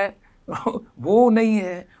कर रहा है वो नहीं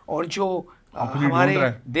है और जो हमारे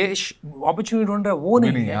देश अपॉर्चुनिटी ढूंढ रहा है वो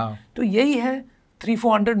नहीं है तो यही है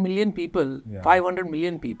 300-400 million people 500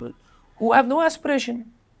 million people who have no aspiration.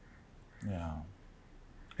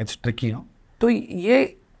 It's tricky, huh? तो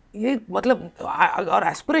ये मतलब अगर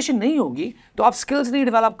एस्पिरेशन नहीं होगी तो आप स्किल्स नहीं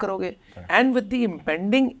डेवलप करोगे and with the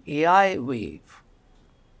impending AI wave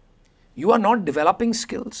you are not developing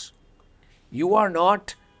skills, you are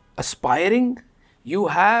not aspiring, you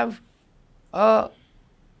have a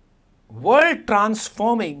world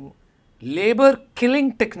transforming, labor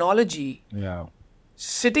killing technology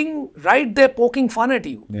sitting right there poking fun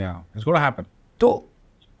at you. Yeah, it's going to happen. तो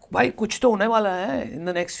भाई कुछ तो होने वाला है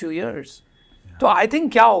in the next few years. तो I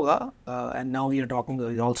think क्या होगा and now we are talking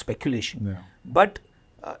all speculation, but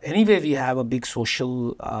anyway we have a big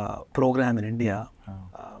social program in India.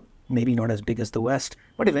 Maybe not as big as the West,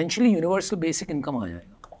 but eventually universal basic income आ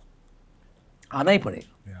जाएगा, आना ही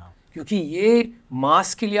पड़ेगा क्योंकि ये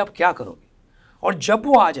मास के लिए आप क्या करोगे और जब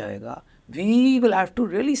वो आ जाएगा we will have to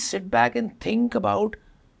really sit back and think about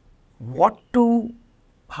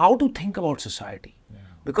how to think about society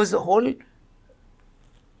because the whole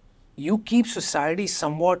you keep society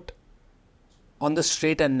somewhat on the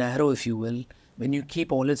straight and narrow if you will when you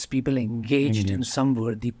keep all its people engaged in some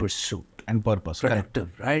worthy pursuit. And purpose. Productive,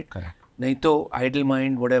 correct. Right? Correct. Nahi to idle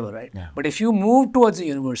mind, whatever, right? Yeah. But if you move towards a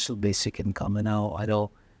universal basic income, and now I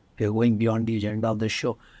know we're going beyond the agenda of the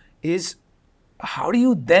show, is how do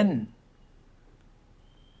you then,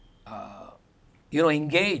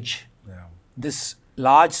 engage this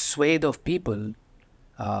large swathe of people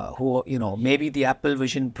who, maybe the Apple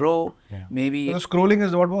Vision Pro, maybe... So the scrolling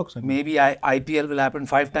is what works. Maybe IPL will happen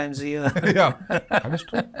 5 times a year. Yeah, that is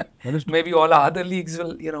true. That is true. Maybe all other leagues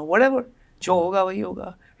will, whatever. Jo hoga, wahi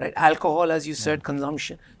hoga. Right? Alcohol, as you said,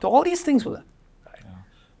 consumption. So all these things will happen.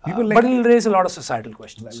 Right? But it will raise a lot of societal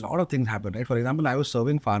questions. A lot of things happen, right? For example, I was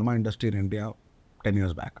serving pharma industry in India 10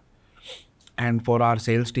 years back. And for our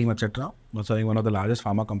sales team, etc., I was serving one of the largest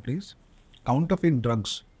pharma companies. Counterfeit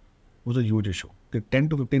drugs was a huge issue. 10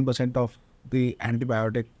 to 15% of the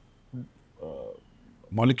antibiotic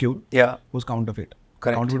molecule was counterfeit.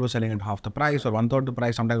 Correct. Counterfeit was selling at half the price or 1/3 the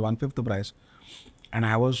price, sometimes 1/5 the price. And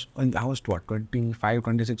I was what, 25,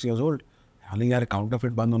 26 years old. हालांकि यार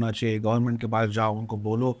counterfeit बंद होना चाहिए, government के पास जाओ, उनको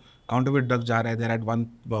बोलो counterfeit drugs जा रहे हैं, they're at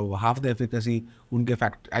half the efficacy. उनके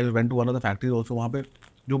I went to one of the factories also, वहाँ पे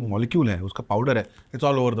जो molecule है, उसका powder है, it's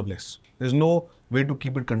all over the place. There's no way to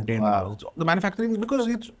keep it contained. Wow. The manufacturing is because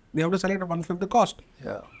they have to sell it at 1/5 the cost.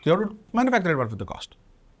 Yeah. So you have to manufacture it at 1/5 the cost.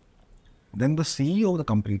 Then the CEO of the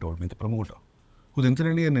company told me, the promoter, who's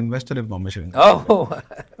incidentally an investor in BarberShop. Oh.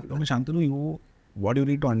 He told me, Shantanu, what you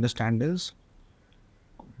need to understand is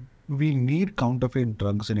we need counterfeit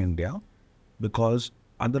drugs in India because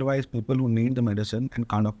otherwise people who need the medicine and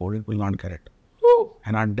can't afford it will not get it. Oh.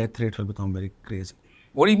 And our death rates will become very crazy.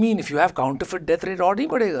 What do you mean? If you have counterfeit, death rate और नहीं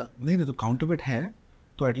बढ़ेगा? नहीं तो counterfeit है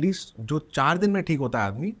तो at least जो 4 दिन में ठीक होता है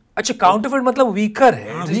आदमी. अच्छा counterfeit मतलब weaker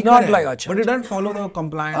है. It's not like अच्छा. But it doesn't follow the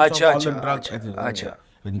compliance of all the drugs. अच्छा.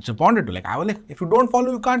 It's important to like if you don't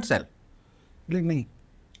follow you can't sell. लेकिन नहीं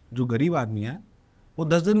जो गरीब आदमी है वो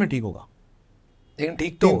 10 दिन में ठीक होगा. लेकिन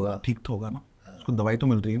ठीक तो होगा. ठीक तो होगा ना. उसको दवाई तो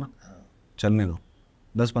मिल रही है ना. चलने दो.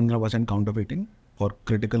 10-15% counterfeiting for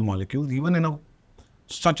critical molecules even in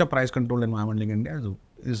such a price controlled environment like India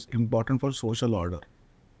is important for social order.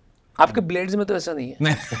 आपके blades में तो ऐसा नहीं है.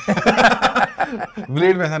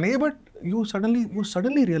 Blade में ऐसा नहीं है, but you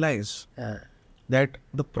suddenly realize that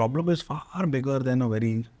the problem is far bigger than a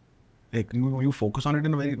very like you focus on it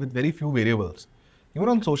with very few variables. Even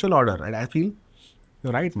on social order, right? I feel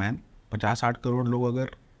you're right, man. 50-60 crore लोग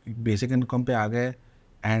अगर basic income पे आ गए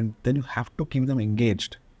and then you have to keep them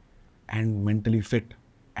engaged and mentally fit.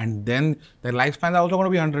 And then their lifespans are also going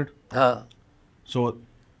to be 100. So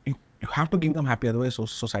you have to keep them happy, otherwise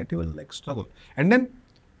society will like struggle. And then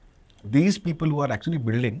these people who are actually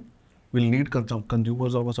building will need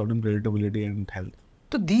consumers of a certain predictability and health.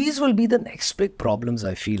 So these will be the next big problems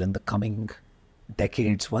I feel in the coming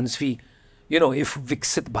decades. Once we, if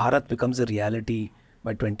Viksit Bharat becomes a reality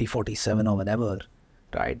by 2047 or whenever,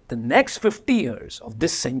 right? The next 50 years of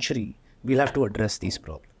this century, we'll have to address these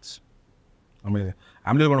problems. Amazing.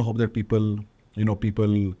 I'm just going to hope that people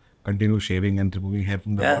continue shaving and removing hair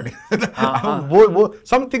from their body.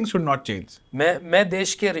 Some things should not change. मैं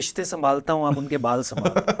देश के रिश्ते संभालता हूँ, आप उनके बाल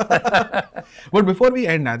संभालते. But before we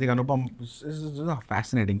end, I think Anupam, this is a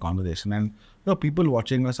fascinating conversation, and people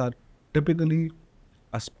watching us are typically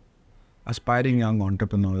aspiring young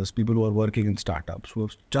entrepreneurs, people who are working in startups, who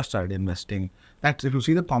have just started investing. That's, if you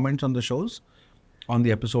see the comments on the shows, on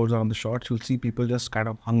the episodes or on the shorts, you'll see people just kind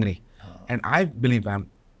of hungry. And I believe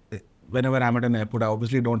whenever I'm at an airport, I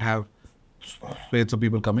obviously don't have swathes of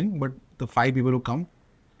people coming, but the 5 people who come,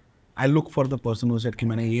 I look for the person who said,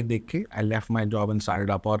 "Maine ye dekh ke, I left my job and started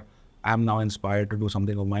up," or "I'm now inspired to do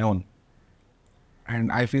something of my own."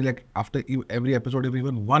 And I feel like after every episode, if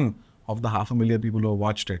even one of the 500,000 people who have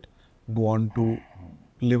watched it go on to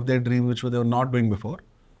live their dreams, which they were not doing before,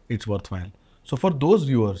 it's worthwhile. So for those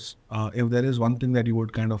viewers, if there is one thing that you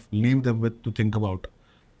would kind of leave them with to think about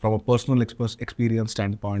from a personal experience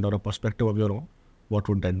standpoint or a perspective of your own, what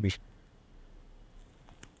would that be?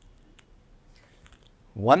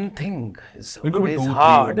 One thing is always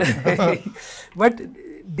hard. But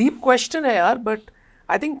deep question है यार, but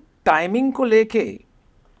I think timing को लेके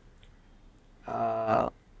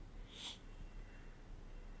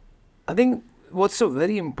I think what's a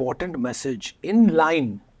very important message in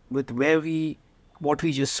line with what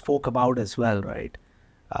we just spoke about as well, right?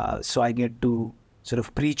 So I get to sort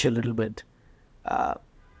of preach a little bit.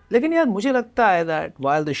 लेकिन यार मुझे लगता है that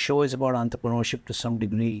while the show is about entrepreneurship to some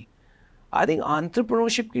degree, I think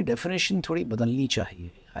entrepreneurship की definition थोड़ी बदलनी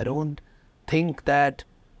चाहिए. I don't think that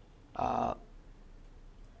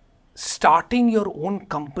starting your own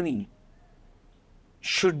company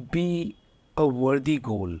should be a worthy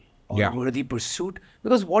goal or a worthy pursuit,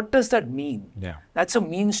 because what does that mean? That's a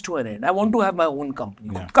means to an end. I want to have my own company.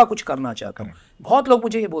 खुद का कुछ करना चाहता हूँ. बहुत लोग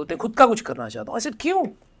मुझे ये बोलते हैं खुद का कुछ करना चाहता हूँ. I said क्यों?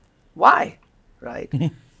 Why?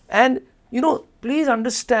 Right? And please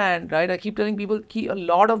understand, right? I keep telling people a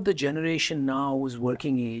lot of the generation now who's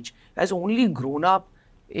working age has only grown up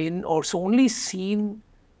in or so only seen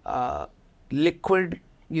liquid,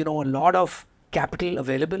 a lot of capital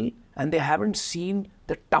available, and they haven't seen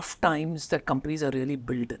the tough times that companies are really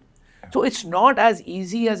built in. So it's not as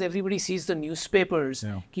easy as everybody sees the newspapers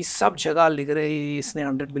कि सब जगह लिख रहे इसने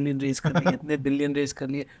 100 million raise कर लिए, इतने billion raise कर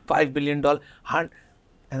लिए, $5 billion.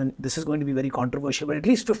 And this is going to be very controversial, but at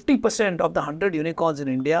least 50% of the 100 unicorns in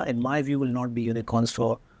India, in my view, will not be unicorns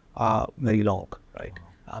for very long, right?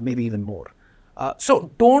 Maybe even more. So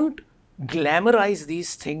don't glamorize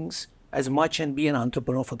these things as much and be an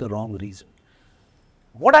entrepreneur for the wrong reason.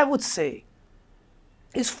 What I would say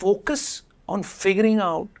is focus on figuring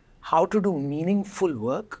out how to do meaningful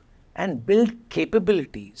work and build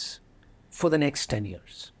capabilities for the next 10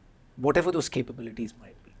 years, whatever those capabilities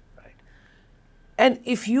might be, right? And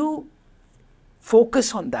if you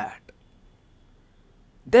focus on that,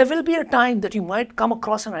 there will be a time that you might come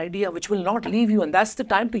across an idea which will not leave you, and that's the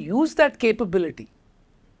time to use that capability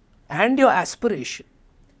and your aspiration,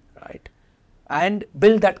 right? And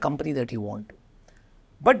build that company that you want to.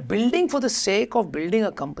 But building for the sake of building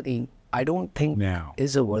a company, I don't think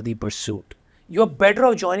is a worthy pursuit. You're better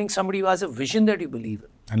off joining somebody who has a vision that you believe in.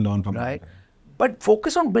 And learn from right? But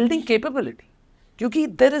focus on building capability. Because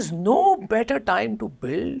there is no better time to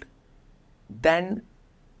build than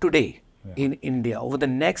today in India. Over the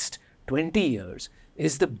next 20 years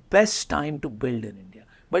is the best time to build in India.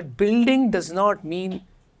 But building does not mean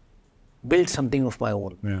build something of my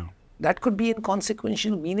own. That could be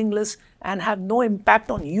inconsequential, meaningless, and have no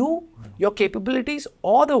impact on you, your capabilities,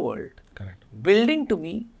 or the world. Correct. Building to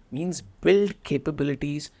me means build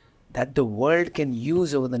capabilities that the world can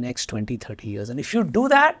use over the next 20, 30 years. And if you do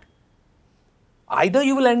that, either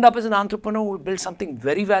you will end up as an entrepreneur who will build something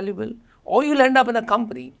very valuable, or you'll end up in a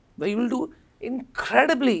company where you will do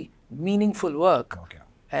incredibly meaningful work.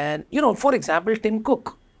 And, for example, Tim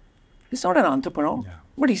Cook, he's not an entrepreneur,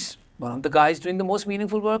 but he's one of the guys doing the most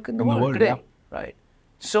meaningful work in the world today, right?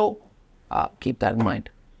 So, keep that in mind.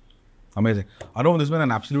 Amazing. Anupam, this has been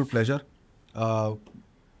an absolute pleasure.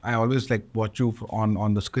 I always watch you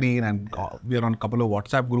on the screen, and we are on a couple of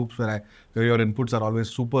WhatsApp groups where your inputs are always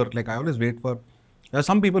super. I always wait for. There are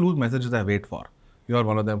some people whose messages I wait for. You are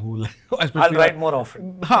one of them who. I'll write more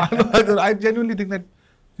often. I genuinely think that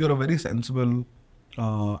you're a very sensible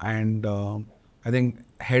and I think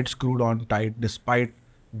head screwed on tight despite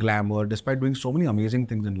glamour, despite doing so many amazing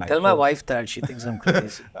things in life. Tell my wife that, she thinks I'm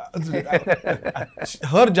crazy.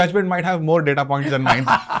 Her judgment might have more data points than mine.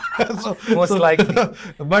 Most likely.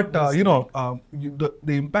 But the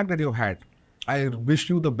impact that you've had, I wish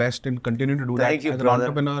you the best in continuing to do that as an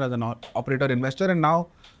entrepreneur, as an operator, investor, and now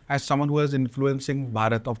as someone who is influencing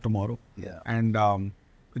Bharat of tomorrow. Yeah. And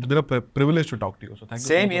it's been a privilege to talk to you. So thank you.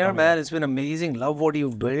 Same here, man. It's been amazing. Love what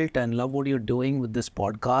you've built and love what you're doing with this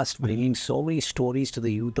podcast, bringing so many stories to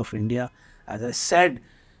the youth of India. As I said,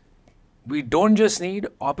 we don't just need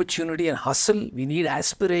opportunity and hustle. We need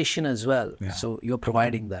aspiration as well. Yeah. So you're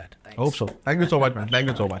providing that. Thanks. I hope so. Thank you so much, man. Thank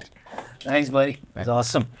you so much. Thanks, buddy. That's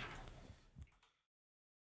awesome.